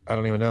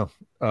don't even know.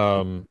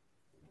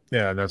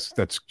 Yeah,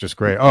 that's just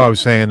great. Oh, I was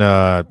saying,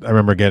 I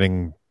remember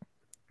getting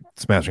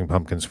Smashing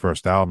Pumpkins'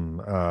 first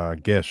album,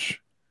 Gish.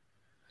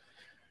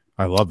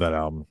 I love that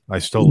album. I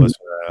still listen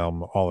to that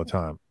album all the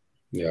time.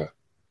 Yeah,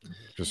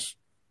 just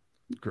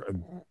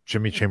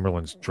Jimmy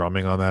Chamberlain's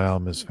drumming on that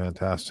album is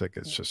fantastic.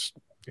 It's just,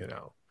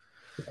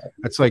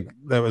 it's like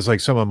that was like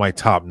some of my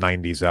top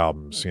 90s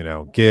albums.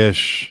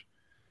 Gish,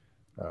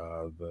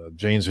 the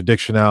Jane's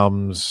Addiction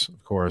albums,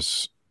 of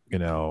course.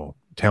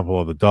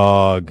 Temple of the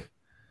Dog.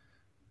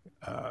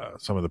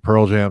 Some of the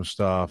Pearl Jam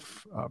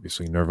stuff,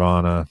 obviously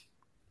Nirvana.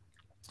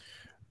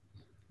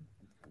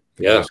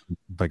 Yeah,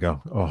 like a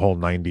whole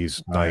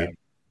 90s night.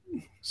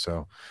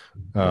 So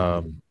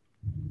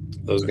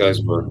those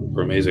guys were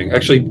amazing.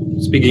 Actually,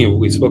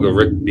 we spoke of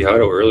Rick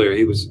Beato earlier.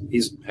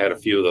 He's had a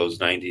few of those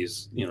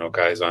 90s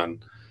guys on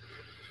in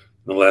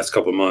the last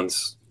couple of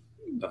months.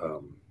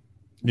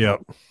 Matt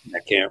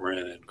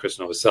Cameron and Chris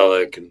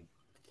Novoselic and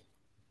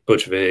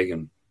Butch Vig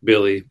and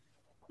Billy.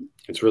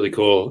 It's really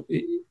cool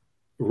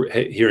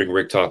hearing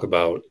Rick talk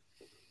about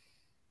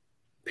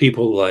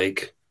people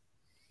like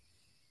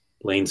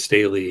Lane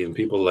Staley and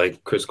people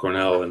like Chris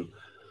Cornell and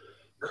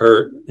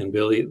Kurt and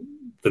Billy.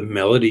 The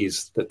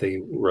melodies that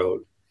they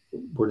wrote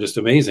were just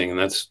amazing, and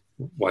that's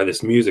why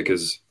this music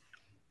is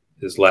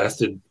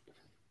lasted,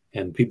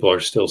 and people are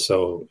still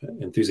so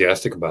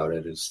enthusiastic about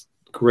it. Is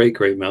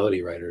great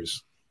melody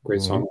writers,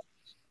 great song.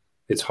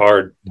 It's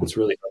hard. It's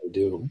really hard to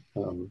do.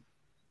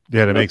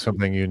 To make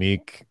something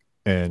unique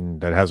and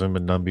that hasn't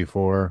been done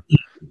before.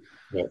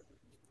 Yeah.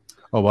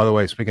 Oh, by the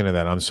way, speaking of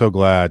that, I'm so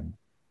glad.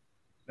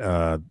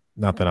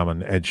 Not that I'm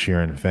an Ed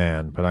Sheeran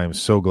fan, but I am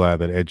so glad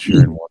that Ed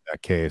Sheeran won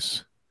that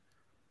case.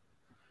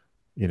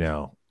 I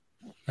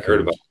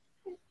heard about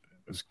it.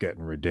 It's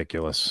getting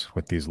ridiculous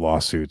with these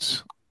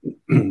lawsuits.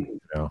 Anyway,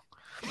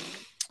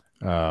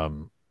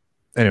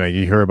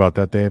 you hear about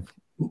that, Dave?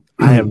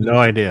 I have no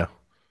idea.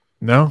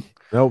 No?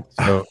 Nope.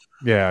 So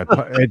yeah,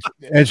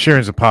 Ed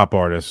Sheeran's a pop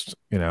artist,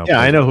 Yeah,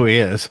 I know who he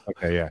is.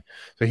 Okay, yeah.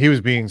 So he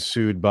was being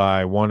sued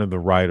by one of the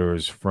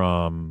writers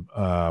from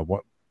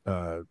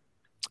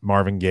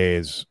Marvin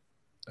Gaye's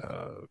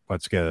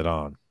Let's Get It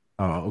On.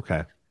 Oh,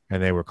 okay.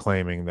 And they were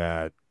claiming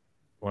that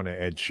one of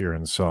Ed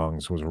Sheeran's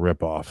songs was a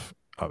ripoff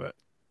of it.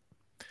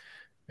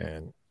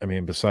 And I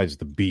mean, besides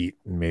the beat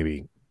and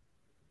maybe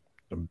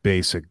a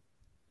basic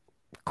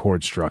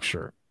chord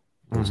structure,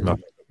 there was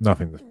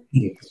nothing the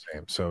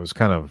same. So it was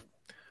kind of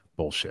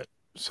bullshit.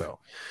 So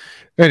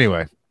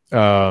anyway,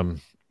 so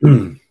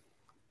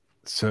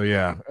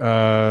yeah,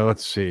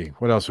 let's see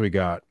what else we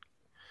got.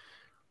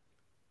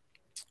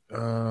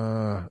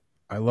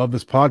 I love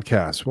this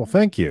podcast. Well,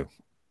 thank you.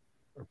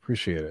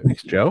 Appreciate it.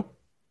 Thanks, Joe.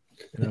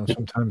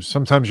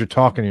 Sometimes you're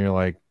talking and you're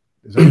like,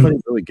 does anybody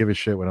really give a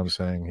shit what I'm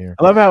saying here?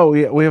 I love how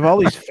we have all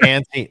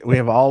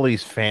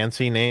these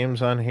fancy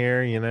names on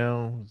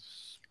here,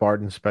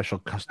 Spartan Special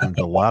Custom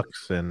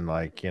Deluxe and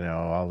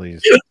all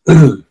these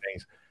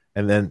things.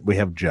 And then we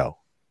have Joe.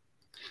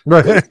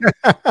 Right.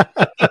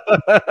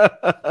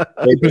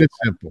 Keeping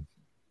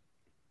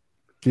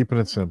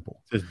it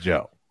simple. Just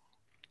Joe.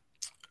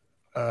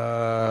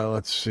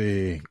 Let's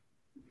see.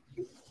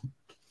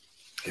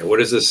 Yeah,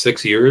 what is this,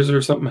 6 years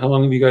or something? How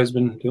long have you guys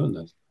been doing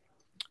this?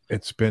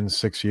 It's been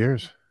 6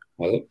 years.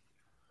 Was it?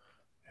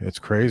 It's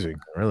crazy.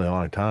 Really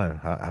long time.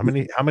 How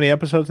many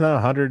episodes now?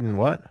 100 and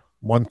what?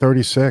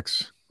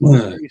 136.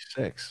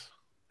 136.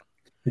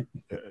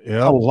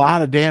 Yeah, a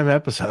lot of damn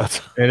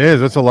episodes. It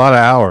is. It's a lot of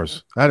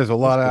hours. That is a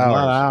lot of hours. A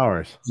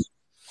lot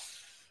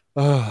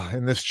of hours.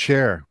 In this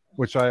chair,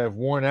 which I have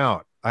worn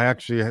out. I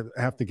actually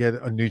have to get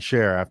a new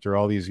chair after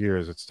all these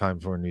years. It's time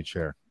for a new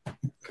chair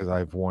because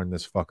I've worn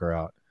this fucker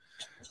out.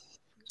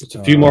 Just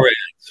a few more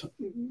ads.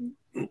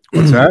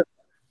 What's that?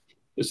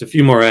 Just a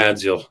few more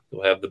ads. You'll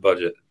have the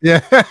budget. Yeah.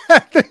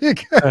 There you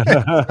go.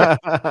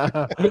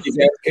 Where these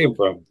ads came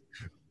from.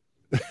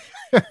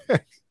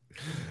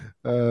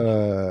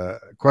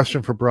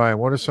 Question for Brian.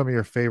 What are some of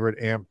your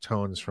favorite amp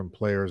tones from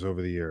players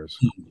over the years?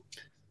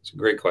 It's a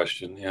great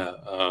question. Yeah.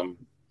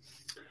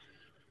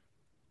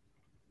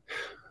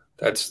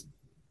 That's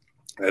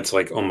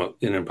like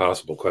almost an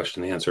impossible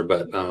question to answer,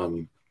 but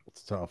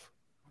it's tough.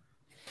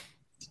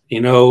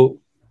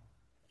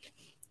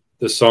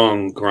 The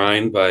song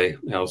 "Grind" by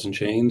Alice in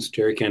Chains,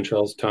 Jerry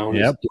Cantrell's tone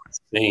is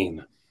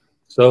insane.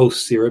 So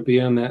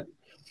syrupy on that.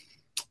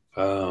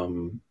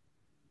 Oh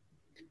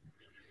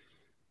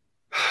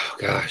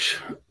gosh,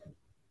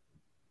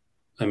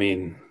 I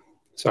mean,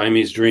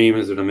 Siamese Dream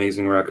is an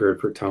amazing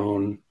record for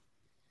tone.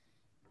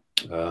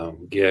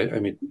 Yeah, I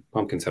mean,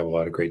 Pumpkins have a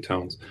lot of great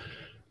tones.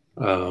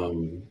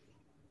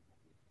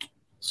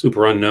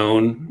 Super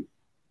Unknown.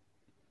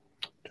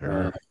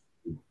 Sure.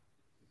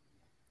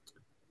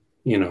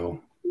 You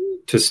know,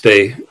 To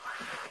Stay.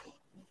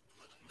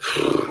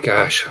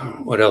 Gosh,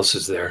 what else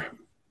is there?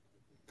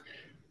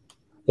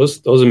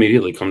 Those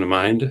immediately come to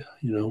mind.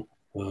 You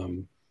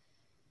know,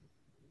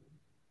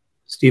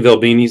 Steve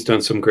Albini's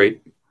done some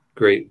great.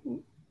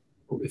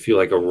 If you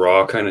like a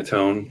raw kind of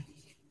tone.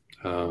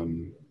 I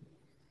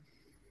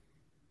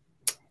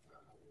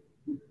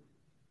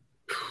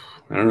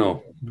don't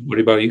know. What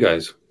about you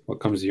guys? What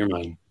comes to your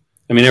mind?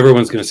 I mean,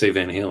 everyone's going to say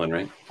Van Halen,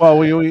 right? Well,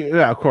 we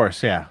yeah, of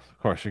course, you're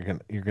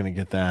gonna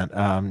get that.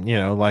 You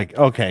know, like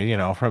okay, you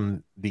know,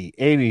 from the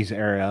 '80s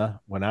era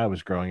when I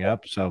was growing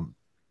up, so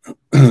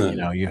you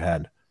know, you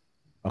had,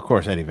 of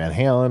course, Eddie Van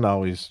Halen,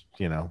 always,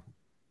 you know,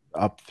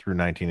 up through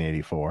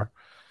 1984.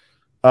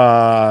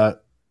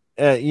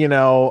 You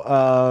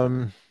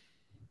know,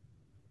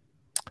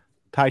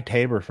 Ty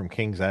Tabor from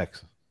King's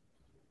X,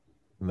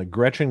 and the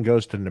Gretchen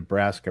Goes to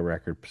Nebraska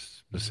record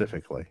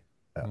specifically.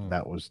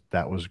 That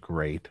was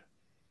great.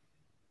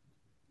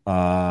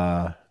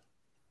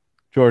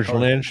 George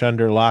Lynch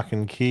under Lock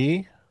and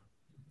Key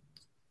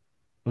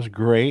was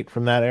great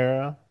from that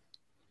era.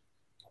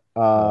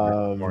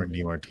 Warren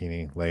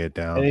DeMartini, Lay It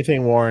Down.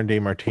 Anything Warren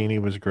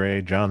DeMartini was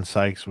great. John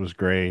Sykes was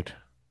great.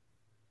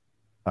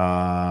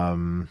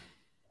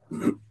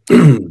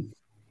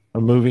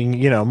 Moving,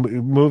 you know,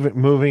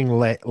 moving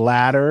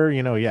ladder,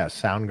 you know, yeah,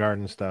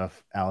 Soundgarden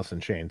stuff, Alice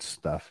in Chains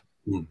stuff,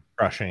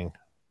 Crushing.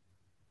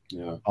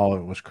 Yeah, all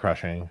of it was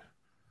Crushing.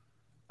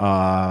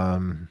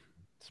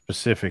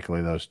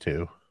 Specifically those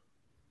two.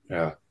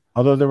 Yeah.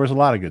 Although there was a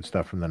lot of good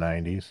stuff from the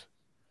 90s.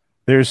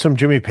 There's some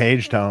Jimmy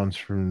Page tones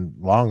from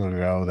long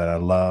ago that I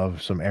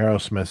love, some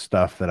Aerosmith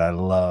stuff that I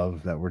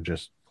love that were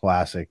just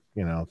classic,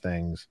 you know,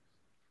 things.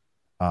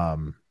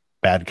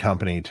 Bad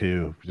Company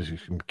too,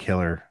 just some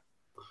killer,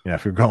 you know,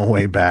 if you're going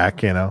way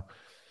back, you know.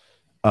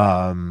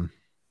 I'm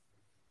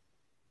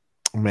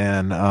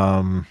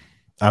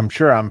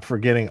sure I'm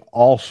forgetting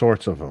all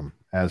sorts of them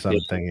as I'm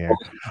thinking here.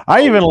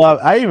 I even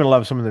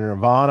love some of the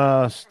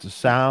Nirvana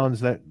sounds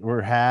that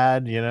were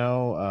had, you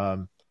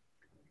know.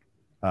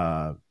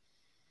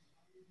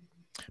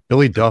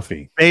 Billy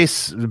Duffy,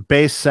 bass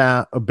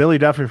sound. Billy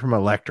Duffy from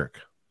Electric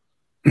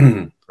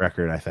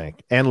record, I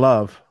think, and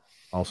Love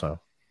also.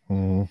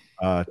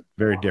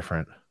 Very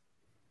different.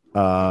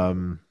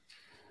 The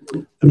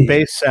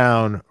bass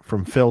sound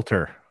from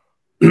Filter.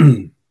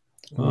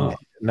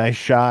 Nice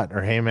Shot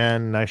or Hey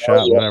Man, Nice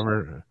Shot,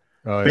 whatever.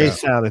 Bass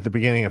sound at the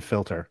beginning of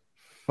Filter.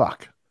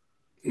 Fuck.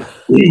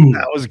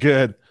 That was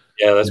good.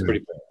 Yeah, that's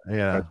pretty good.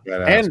 Yeah.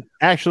 And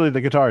actually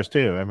the guitars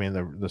too. I mean,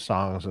 the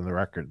songs and the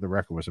record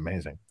was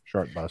amazing.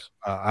 Short Bus.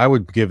 I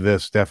would give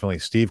this definitely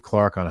Steve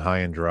Clark on High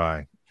and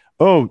Dry.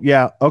 Oh,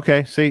 yeah.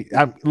 Okay. See,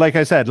 like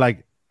I said,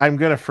 like I'm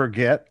going to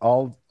forget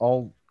all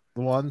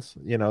the ones,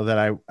 you know, that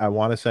I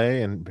want to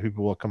say, and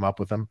people will come up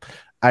with them.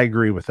 I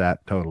agree with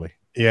that totally.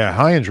 Yeah.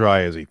 High and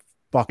Dry is a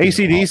fucking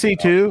AC/DC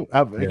too.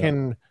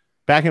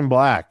 Back in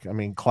Black. I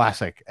mean,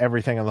 classic.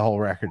 Everything on the whole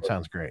record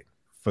sounds great.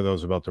 For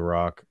those about the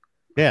rock.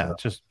 Yeah.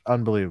 Just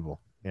unbelievable.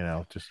 You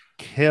know, just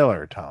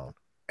killer tone.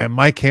 And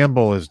Mike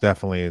Campbell is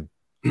definitely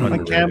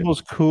Mike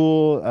Campbell's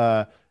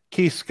cool.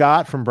 Keith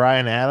Scott from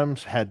Bryan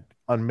Adams had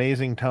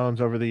amazing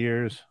tones over the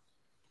years.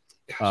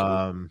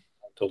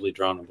 Totally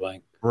drawn a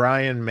blank.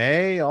 Brian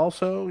May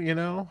also, you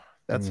know,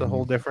 that's a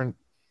whole different,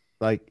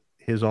 like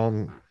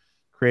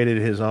created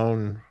his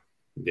own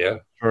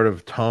sort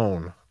of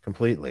tone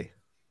completely.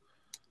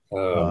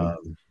 I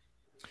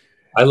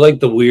like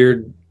the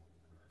weird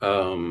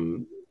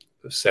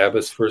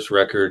Sabbath's first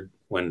record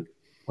when,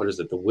 what is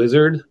it, The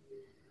Wizard?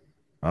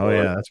 Oh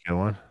yeah, that's a good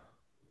one.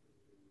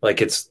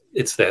 Like it's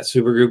that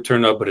supergroup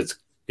turned up, but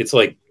it's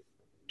like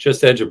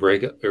just edge of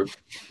breakup, or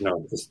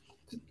no,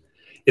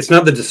 it's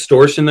not the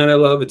distortion that I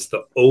love, it's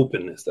the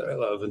openness that I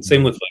love. And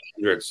same with like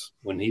Hendrix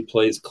when he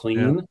plays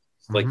clean,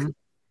 like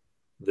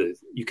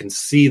you can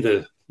see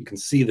the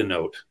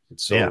note.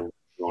 It's so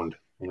owned,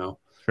 you know.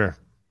 Sure.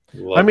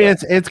 I mean,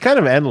 it's kind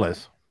of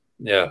endless.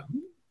 Yeah.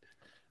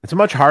 It's a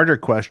much harder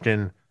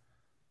question.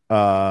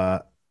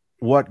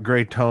 What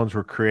great tones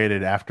were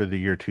created after the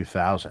year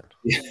 2000?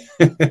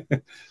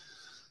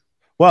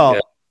 Well,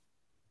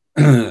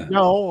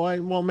 no,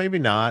 well, maybe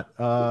not.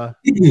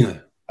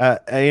 You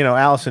know,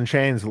 Alice in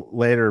Chains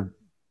later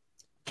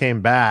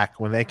came back.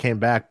 When they came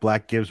back,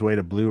 Black Gives Way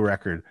to Blue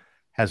record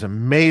has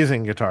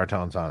amazing guitar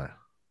tones on it.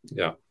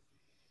 Yeah.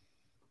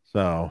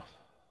 So,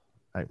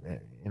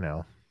 you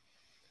know.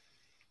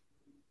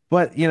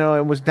 But, you know,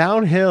 it was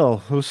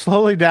downhill. It was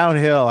slowly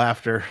downhill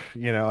after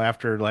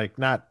like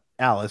not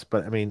Alice,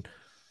 but I mean,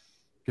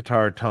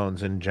 guitar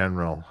tones in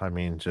general. I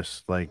mean,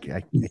 just like,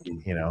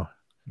 you know,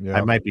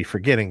 I might be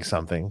forgetting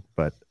something,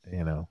 but,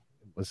 you know,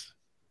 it was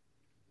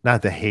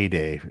not the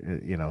heyday,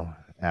 you know,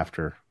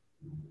 after.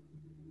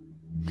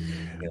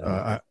 You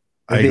know,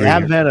 the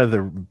advent of the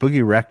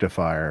Boogie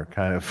Rectifier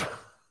kind of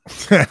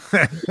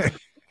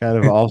kind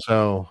of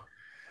also.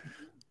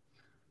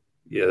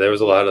 Yeah, there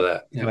was a lot of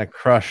that. Kind of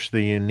crush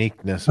the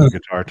uniqueness of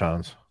guitar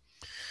tones.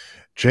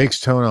 Jake's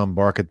tone on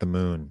Bark at the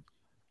Moon.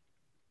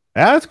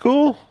 Yeah, that's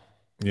cool.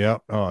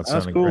 Yep. Oh,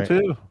 that's cool great.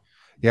 too.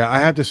 Yeah, I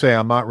have to say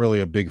I'm not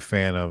really a big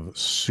fan of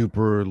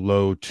super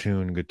low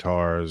tune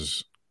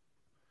guitars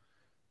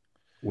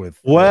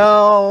with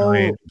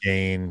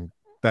gain.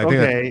 I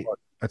think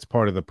that's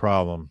part of the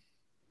problem.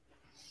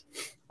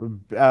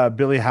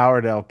 Billy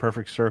Howardell,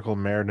 Perfect Circle,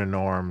 Merida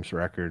Norms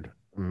record,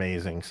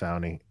 amazing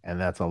sounding, and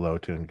that's a low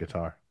tune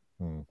guitar.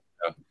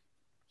 Yeah.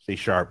 C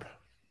sharp.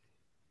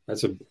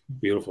 That's a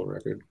beautiful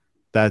record.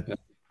 That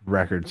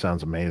record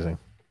sounds amazing.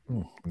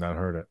 Not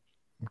heard it.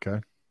 Okay.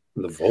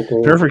 The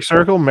vocal. Perfect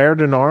Circle,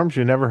 Merida Norms.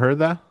 You never heard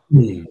that?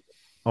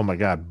 Oh my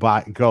God!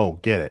 Go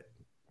get it.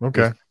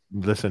 Okay. Just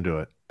listen to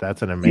it.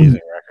 That's an amazing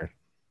record.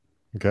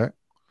 Okay.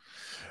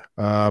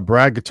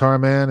 Brad Guitar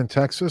Man in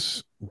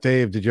Texas.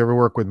 Dave, did you ever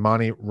work with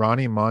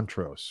Ronnie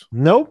Montrose?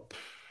 Nope,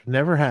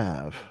 never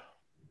have.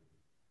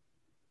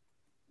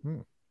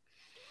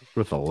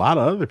 With a lot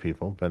of other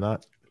people, but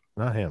not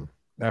him.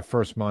 That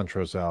first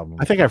Montrose album.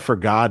 I think I've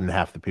forgotten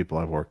half the people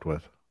I've worked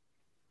with.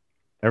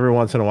 Every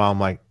once in a while, I'm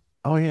like,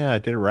 oh yeah, I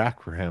did a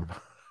rack for him.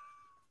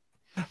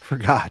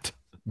 Forgot.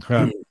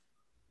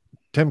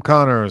 Tim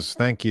Connors,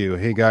 thank you.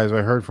 Hey guys,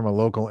 I heard from a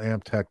local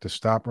amp tech to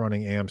stop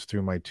running amps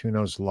through my Two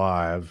Notes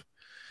Live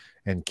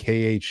and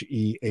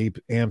KHE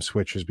amp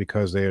switches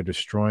because they are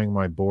destroying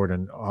my board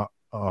and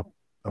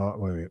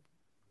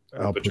output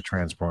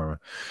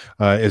transformer.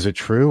 Is it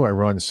true? I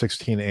run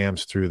 16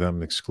 amps through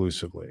them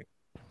exclusively.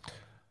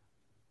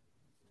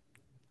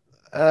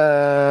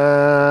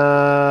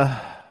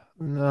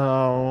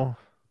 No.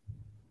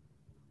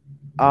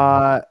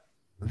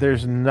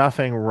 There's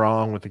nothing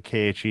wrong with the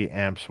KHE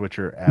amp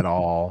switcher at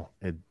all.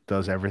 It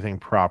does everything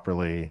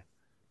properly.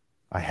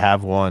 I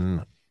have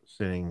one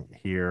sitting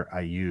here.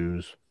 I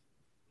use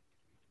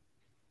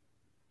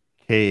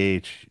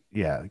KH.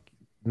 Yeah,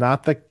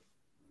 not that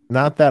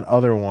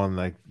other one.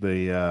 Like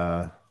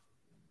the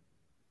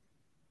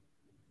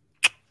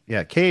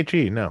yeah,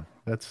 KHE. No,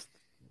 let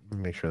me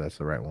make sure that's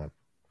the right one.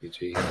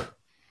 KHE.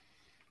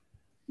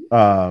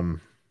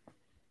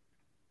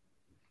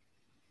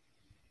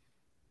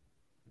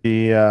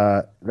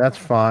 That's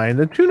fine.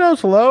 The Two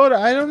Notes load,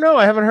 I don't know.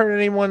 I haven't heard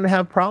anyone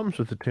have problems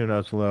with the Two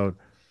Notes load.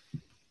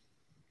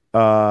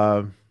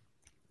 No,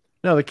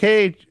 the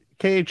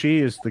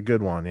KHE is the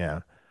good one, yeah.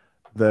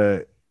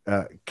 The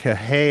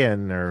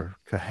Kahayan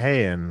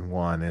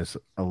one is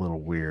a little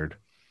weird.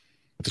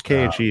 The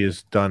KHE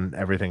has done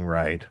everything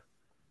right.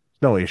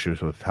 No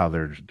issues with how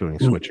they're doing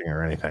switching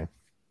or anything.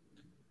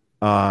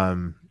 I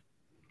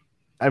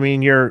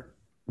mean,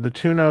 the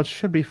Two Notes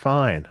should be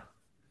fine.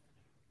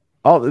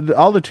 All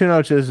the Two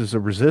Notes is a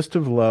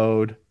resistive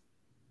load,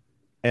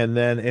 and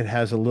then it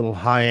has a little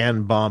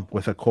high-end bump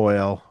with a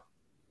coil.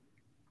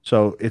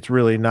 So it's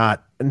really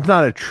not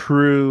a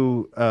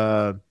true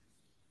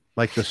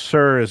like the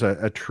Sur is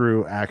a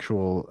true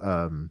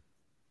actual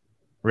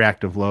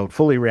reactive load,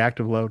 fully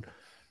reactive load.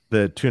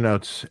 The Two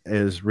Notes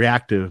is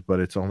reactive, but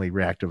it's only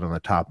reactive on the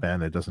top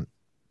end. It doesn't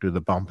do the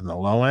bump in the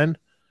low end,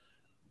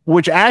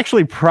 which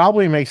actually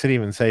probably makes it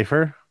even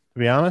safer, to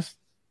be honest,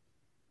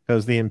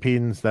 because the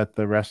impedance that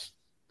the rest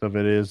of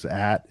it is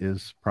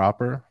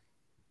proper.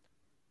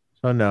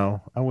 So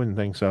no, I wouldn't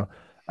think so.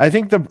 I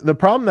think the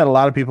problem that a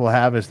lot of people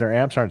have is their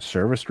amps aren't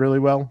serviced really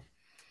well.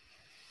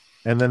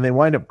 And then they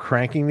wind up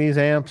cranking these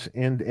amps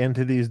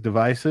into these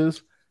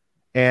devices.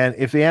 And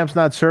if the amp's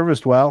not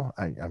serviced well,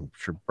 I'm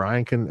sure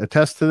Brian can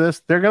attest to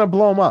this, they're going to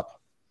blow them up.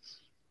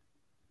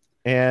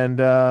 And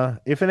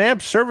if an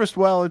amp's serviced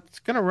well, it's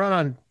going to run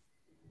on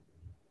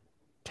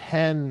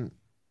 10,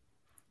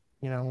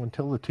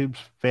 until the tubes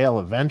fail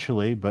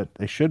eventually, but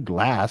they should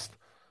last.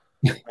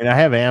 I mean, I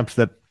have amps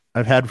that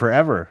I've had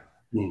forever.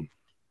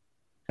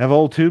 Have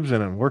old tubes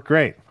in them, work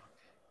great.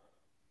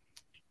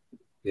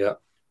 Yeah.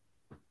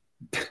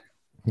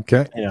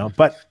 Okay.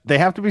 But they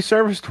have to be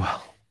serviced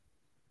well.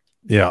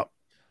 Yeah.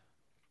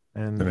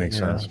 And that makes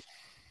sense.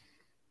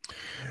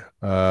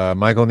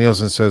 Michael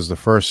Nielsen says the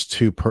first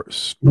two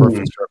Perfect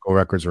Circle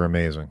records are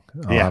amazing.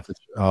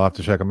 I'll have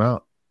to check them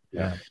out.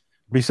 Yeah.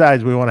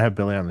 Besides, we want to have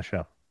Billy on the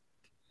show.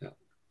 Yeah.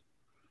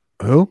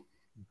 Who?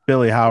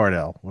 Billy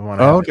Howardell. We want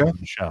to have him on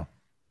the show.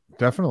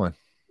 Definitely.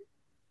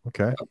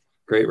 Okay.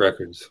 Great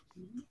records.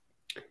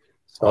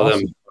 Saw them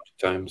a bunch of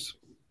times.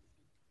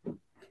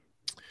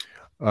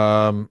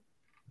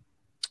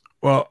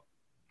 Well,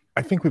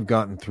 I think we've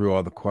gotten through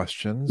all the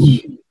questions.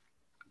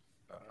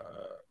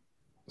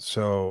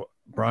 So,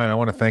 Brian, I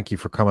want to thank you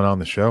for coming on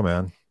the show,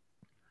 man. It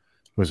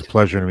was a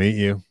pleasure to meet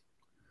you.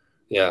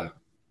 Yeah.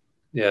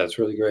 Yeah, it's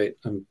really great.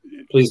 I'm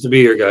pleased to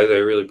be here, guys. I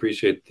really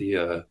appreciate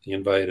the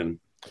invite and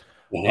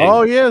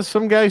oh yeah,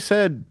 some guy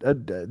said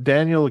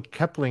Daniel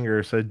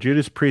Keplinger said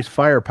Judas Priest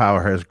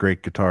Firepower has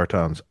great guitar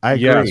tones. I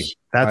agree. Yes,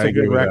 that's a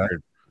good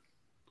record.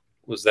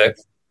 Was that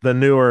the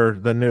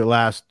new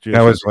last? Judas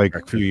that was like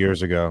record. A few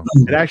years ago.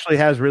 It actually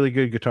has really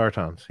good guitar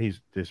tones. He's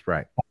just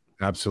right.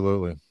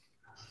 Absolutely,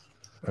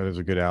 that is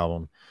a good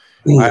album.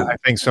 I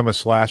think some of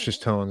Slash's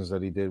tones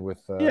that he did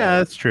with yeah,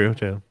 that's true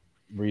too.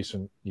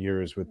 recent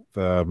years with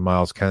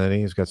Miles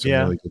Kennedy. He's got some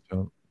really good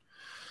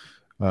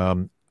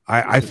tone.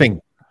 I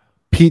think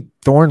Pete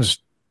Thorne's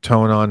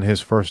tone on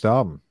his first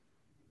album.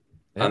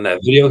 On that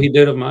video he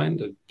did of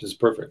mine, is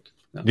perfect.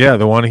 No. Yeah,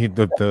 the one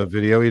the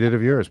video he did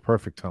of yours,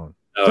 perfect tone.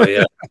 Oh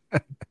yeah,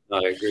 no,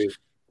 I agree.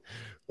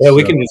 Yeah,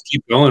 we can just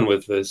keep going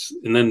with this,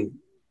 and then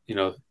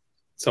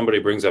somebody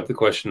brings up the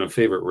question of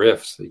favorite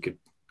riffs. So you could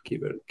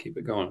keep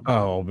it going.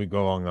 Oh, we'll be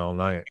going all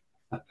night.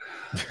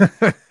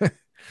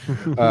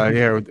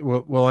 Yeah,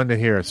 we'll end it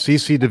here.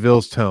 CC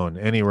DeVille's tone,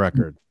 any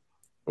record.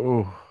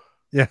 Oh,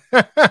 yeah.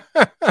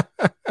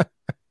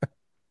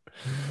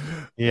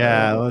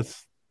 Yeah,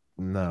 let's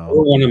no.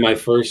 One of my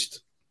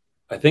first,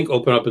 I think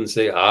Open Up and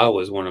Say Ah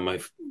was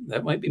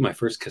that might be my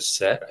first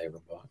cassette I ever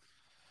bought.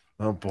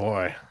 Oh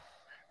boy.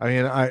 I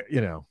mean, that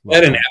and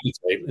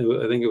Appetite.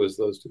 I think it was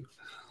those two.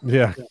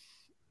 Yeah.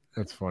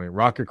 That's funny.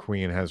 Rocket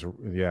Queen has,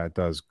 it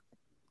does.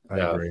 I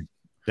agree.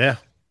 Yeah.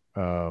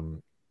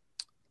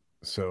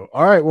 So,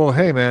 all right. Well,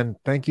 hey, man,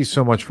 thank you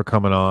so much for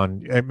coming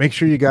on. Make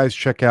sure you guys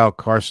check out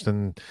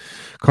Carstens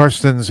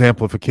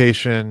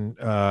Amplification.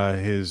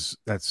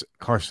 That's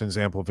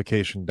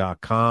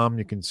carstensamplification.com.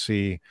 You can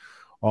see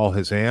all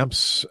his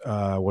amps,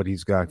 what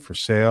he's got for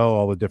sale,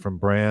 all the different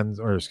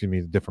brands, or excuse me,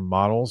 the different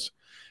models,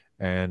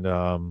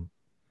 and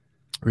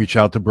reach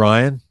out to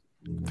Brian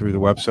through the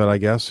website, I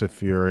guess,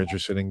 if you're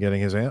interested in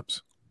getting his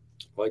amps.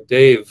 Like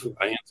Dave,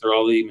 I answer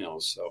all the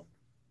emails. So,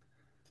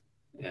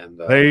 and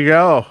there you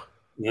go.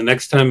 The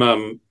next time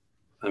I'm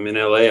in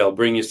LA, I'll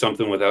bring you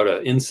something without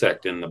an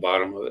insect in the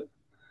bottom of it.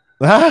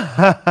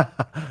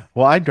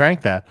 Well, I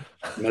drank that.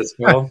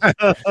 Mezcal.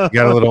 You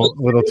got a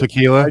little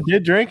tequila? I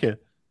did drink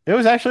it. It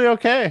was actually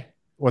okay.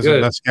 Was it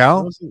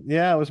mezcal?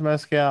 It was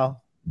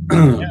mezcal.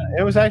 Yeah,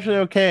 it was actually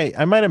okay.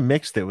 I might have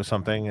mixed it with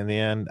something in the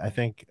end. I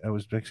think I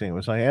was mixing it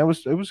with something. It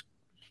was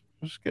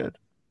good.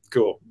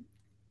 Cool.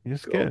 It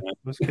was good. It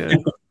was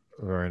good.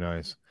 Very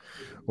nice.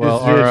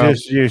 Well,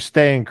 you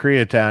stay in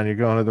Koreatown, you're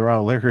going to the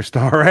wrong liquor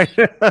store, right?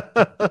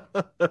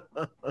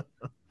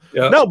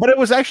 Yeah. No, but it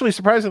was actually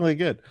surprisingly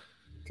good.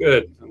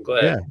 Good. I'm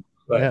glad.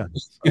 Yeah.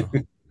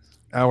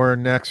 Our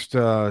next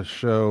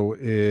show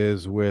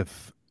is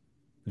with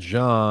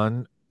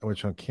John,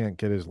 which I can't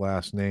get his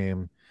last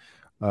name,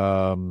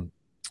 from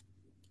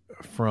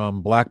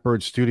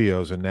Blackbird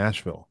Studios in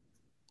Nashville.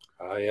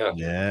 Oh, yeah.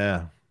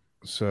 Yeah.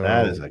 So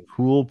that is a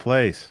cool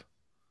place.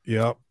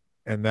 Yep.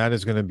 And that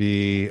is going to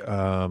be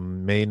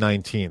May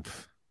 19th.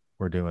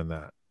 We're doing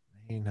that.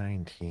 May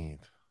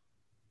 19th.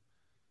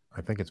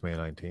 I think it's May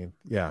 19th.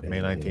 Yeah, May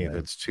 19th.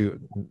 It's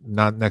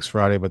not next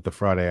Friday, but the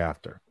Friday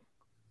after.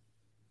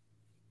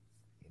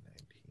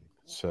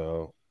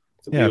 So,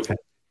 yeah. Okay.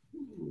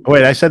 Oh,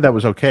 wait, I said that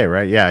was okay,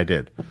 right? Yeah, I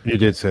did. You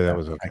did say that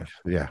was okay.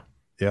 Yeah.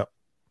 Yep.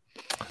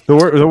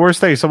 The worst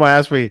thing, someone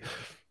asked me,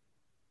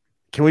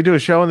 can we do a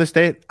show on this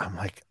date? I'm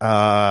like,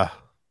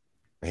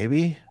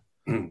 maybe.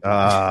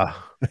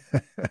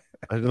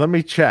 Let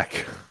me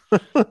check.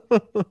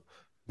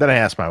 Then I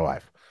asked my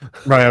wife.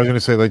 Right, I was going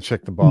to say, let's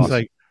check the boss. He's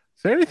like,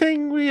 is there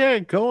anything we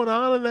had going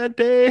on that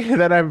day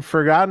that I've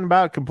forgotten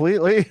about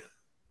completely?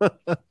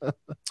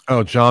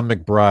 Oh, John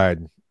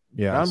McBride.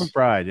 Yeah, John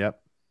McBride.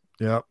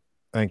 Yep.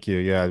 Thank you.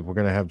 Yeah, we're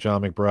going to have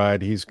John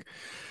McBride.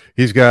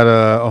 He's got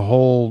a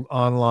whole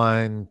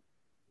online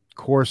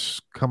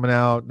course coming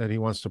out that he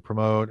wants to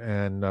promote,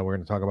 and we're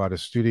going to talk about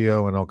his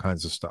studio and all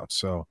kinds of stuff.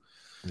 So,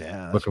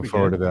 yeah, looking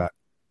forward to that.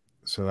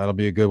 So that'll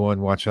be a good one.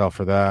 Watch out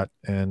for that.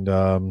 And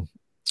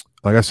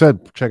like I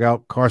said, check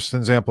out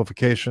Carstens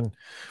Amplification.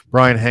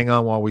 Brian, hang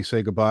on while we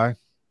say goodbye.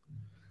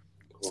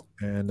 Cool.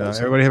 And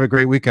everybody have a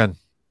great weekend.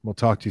 We'll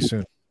talk to you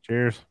soon.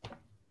 Cheers.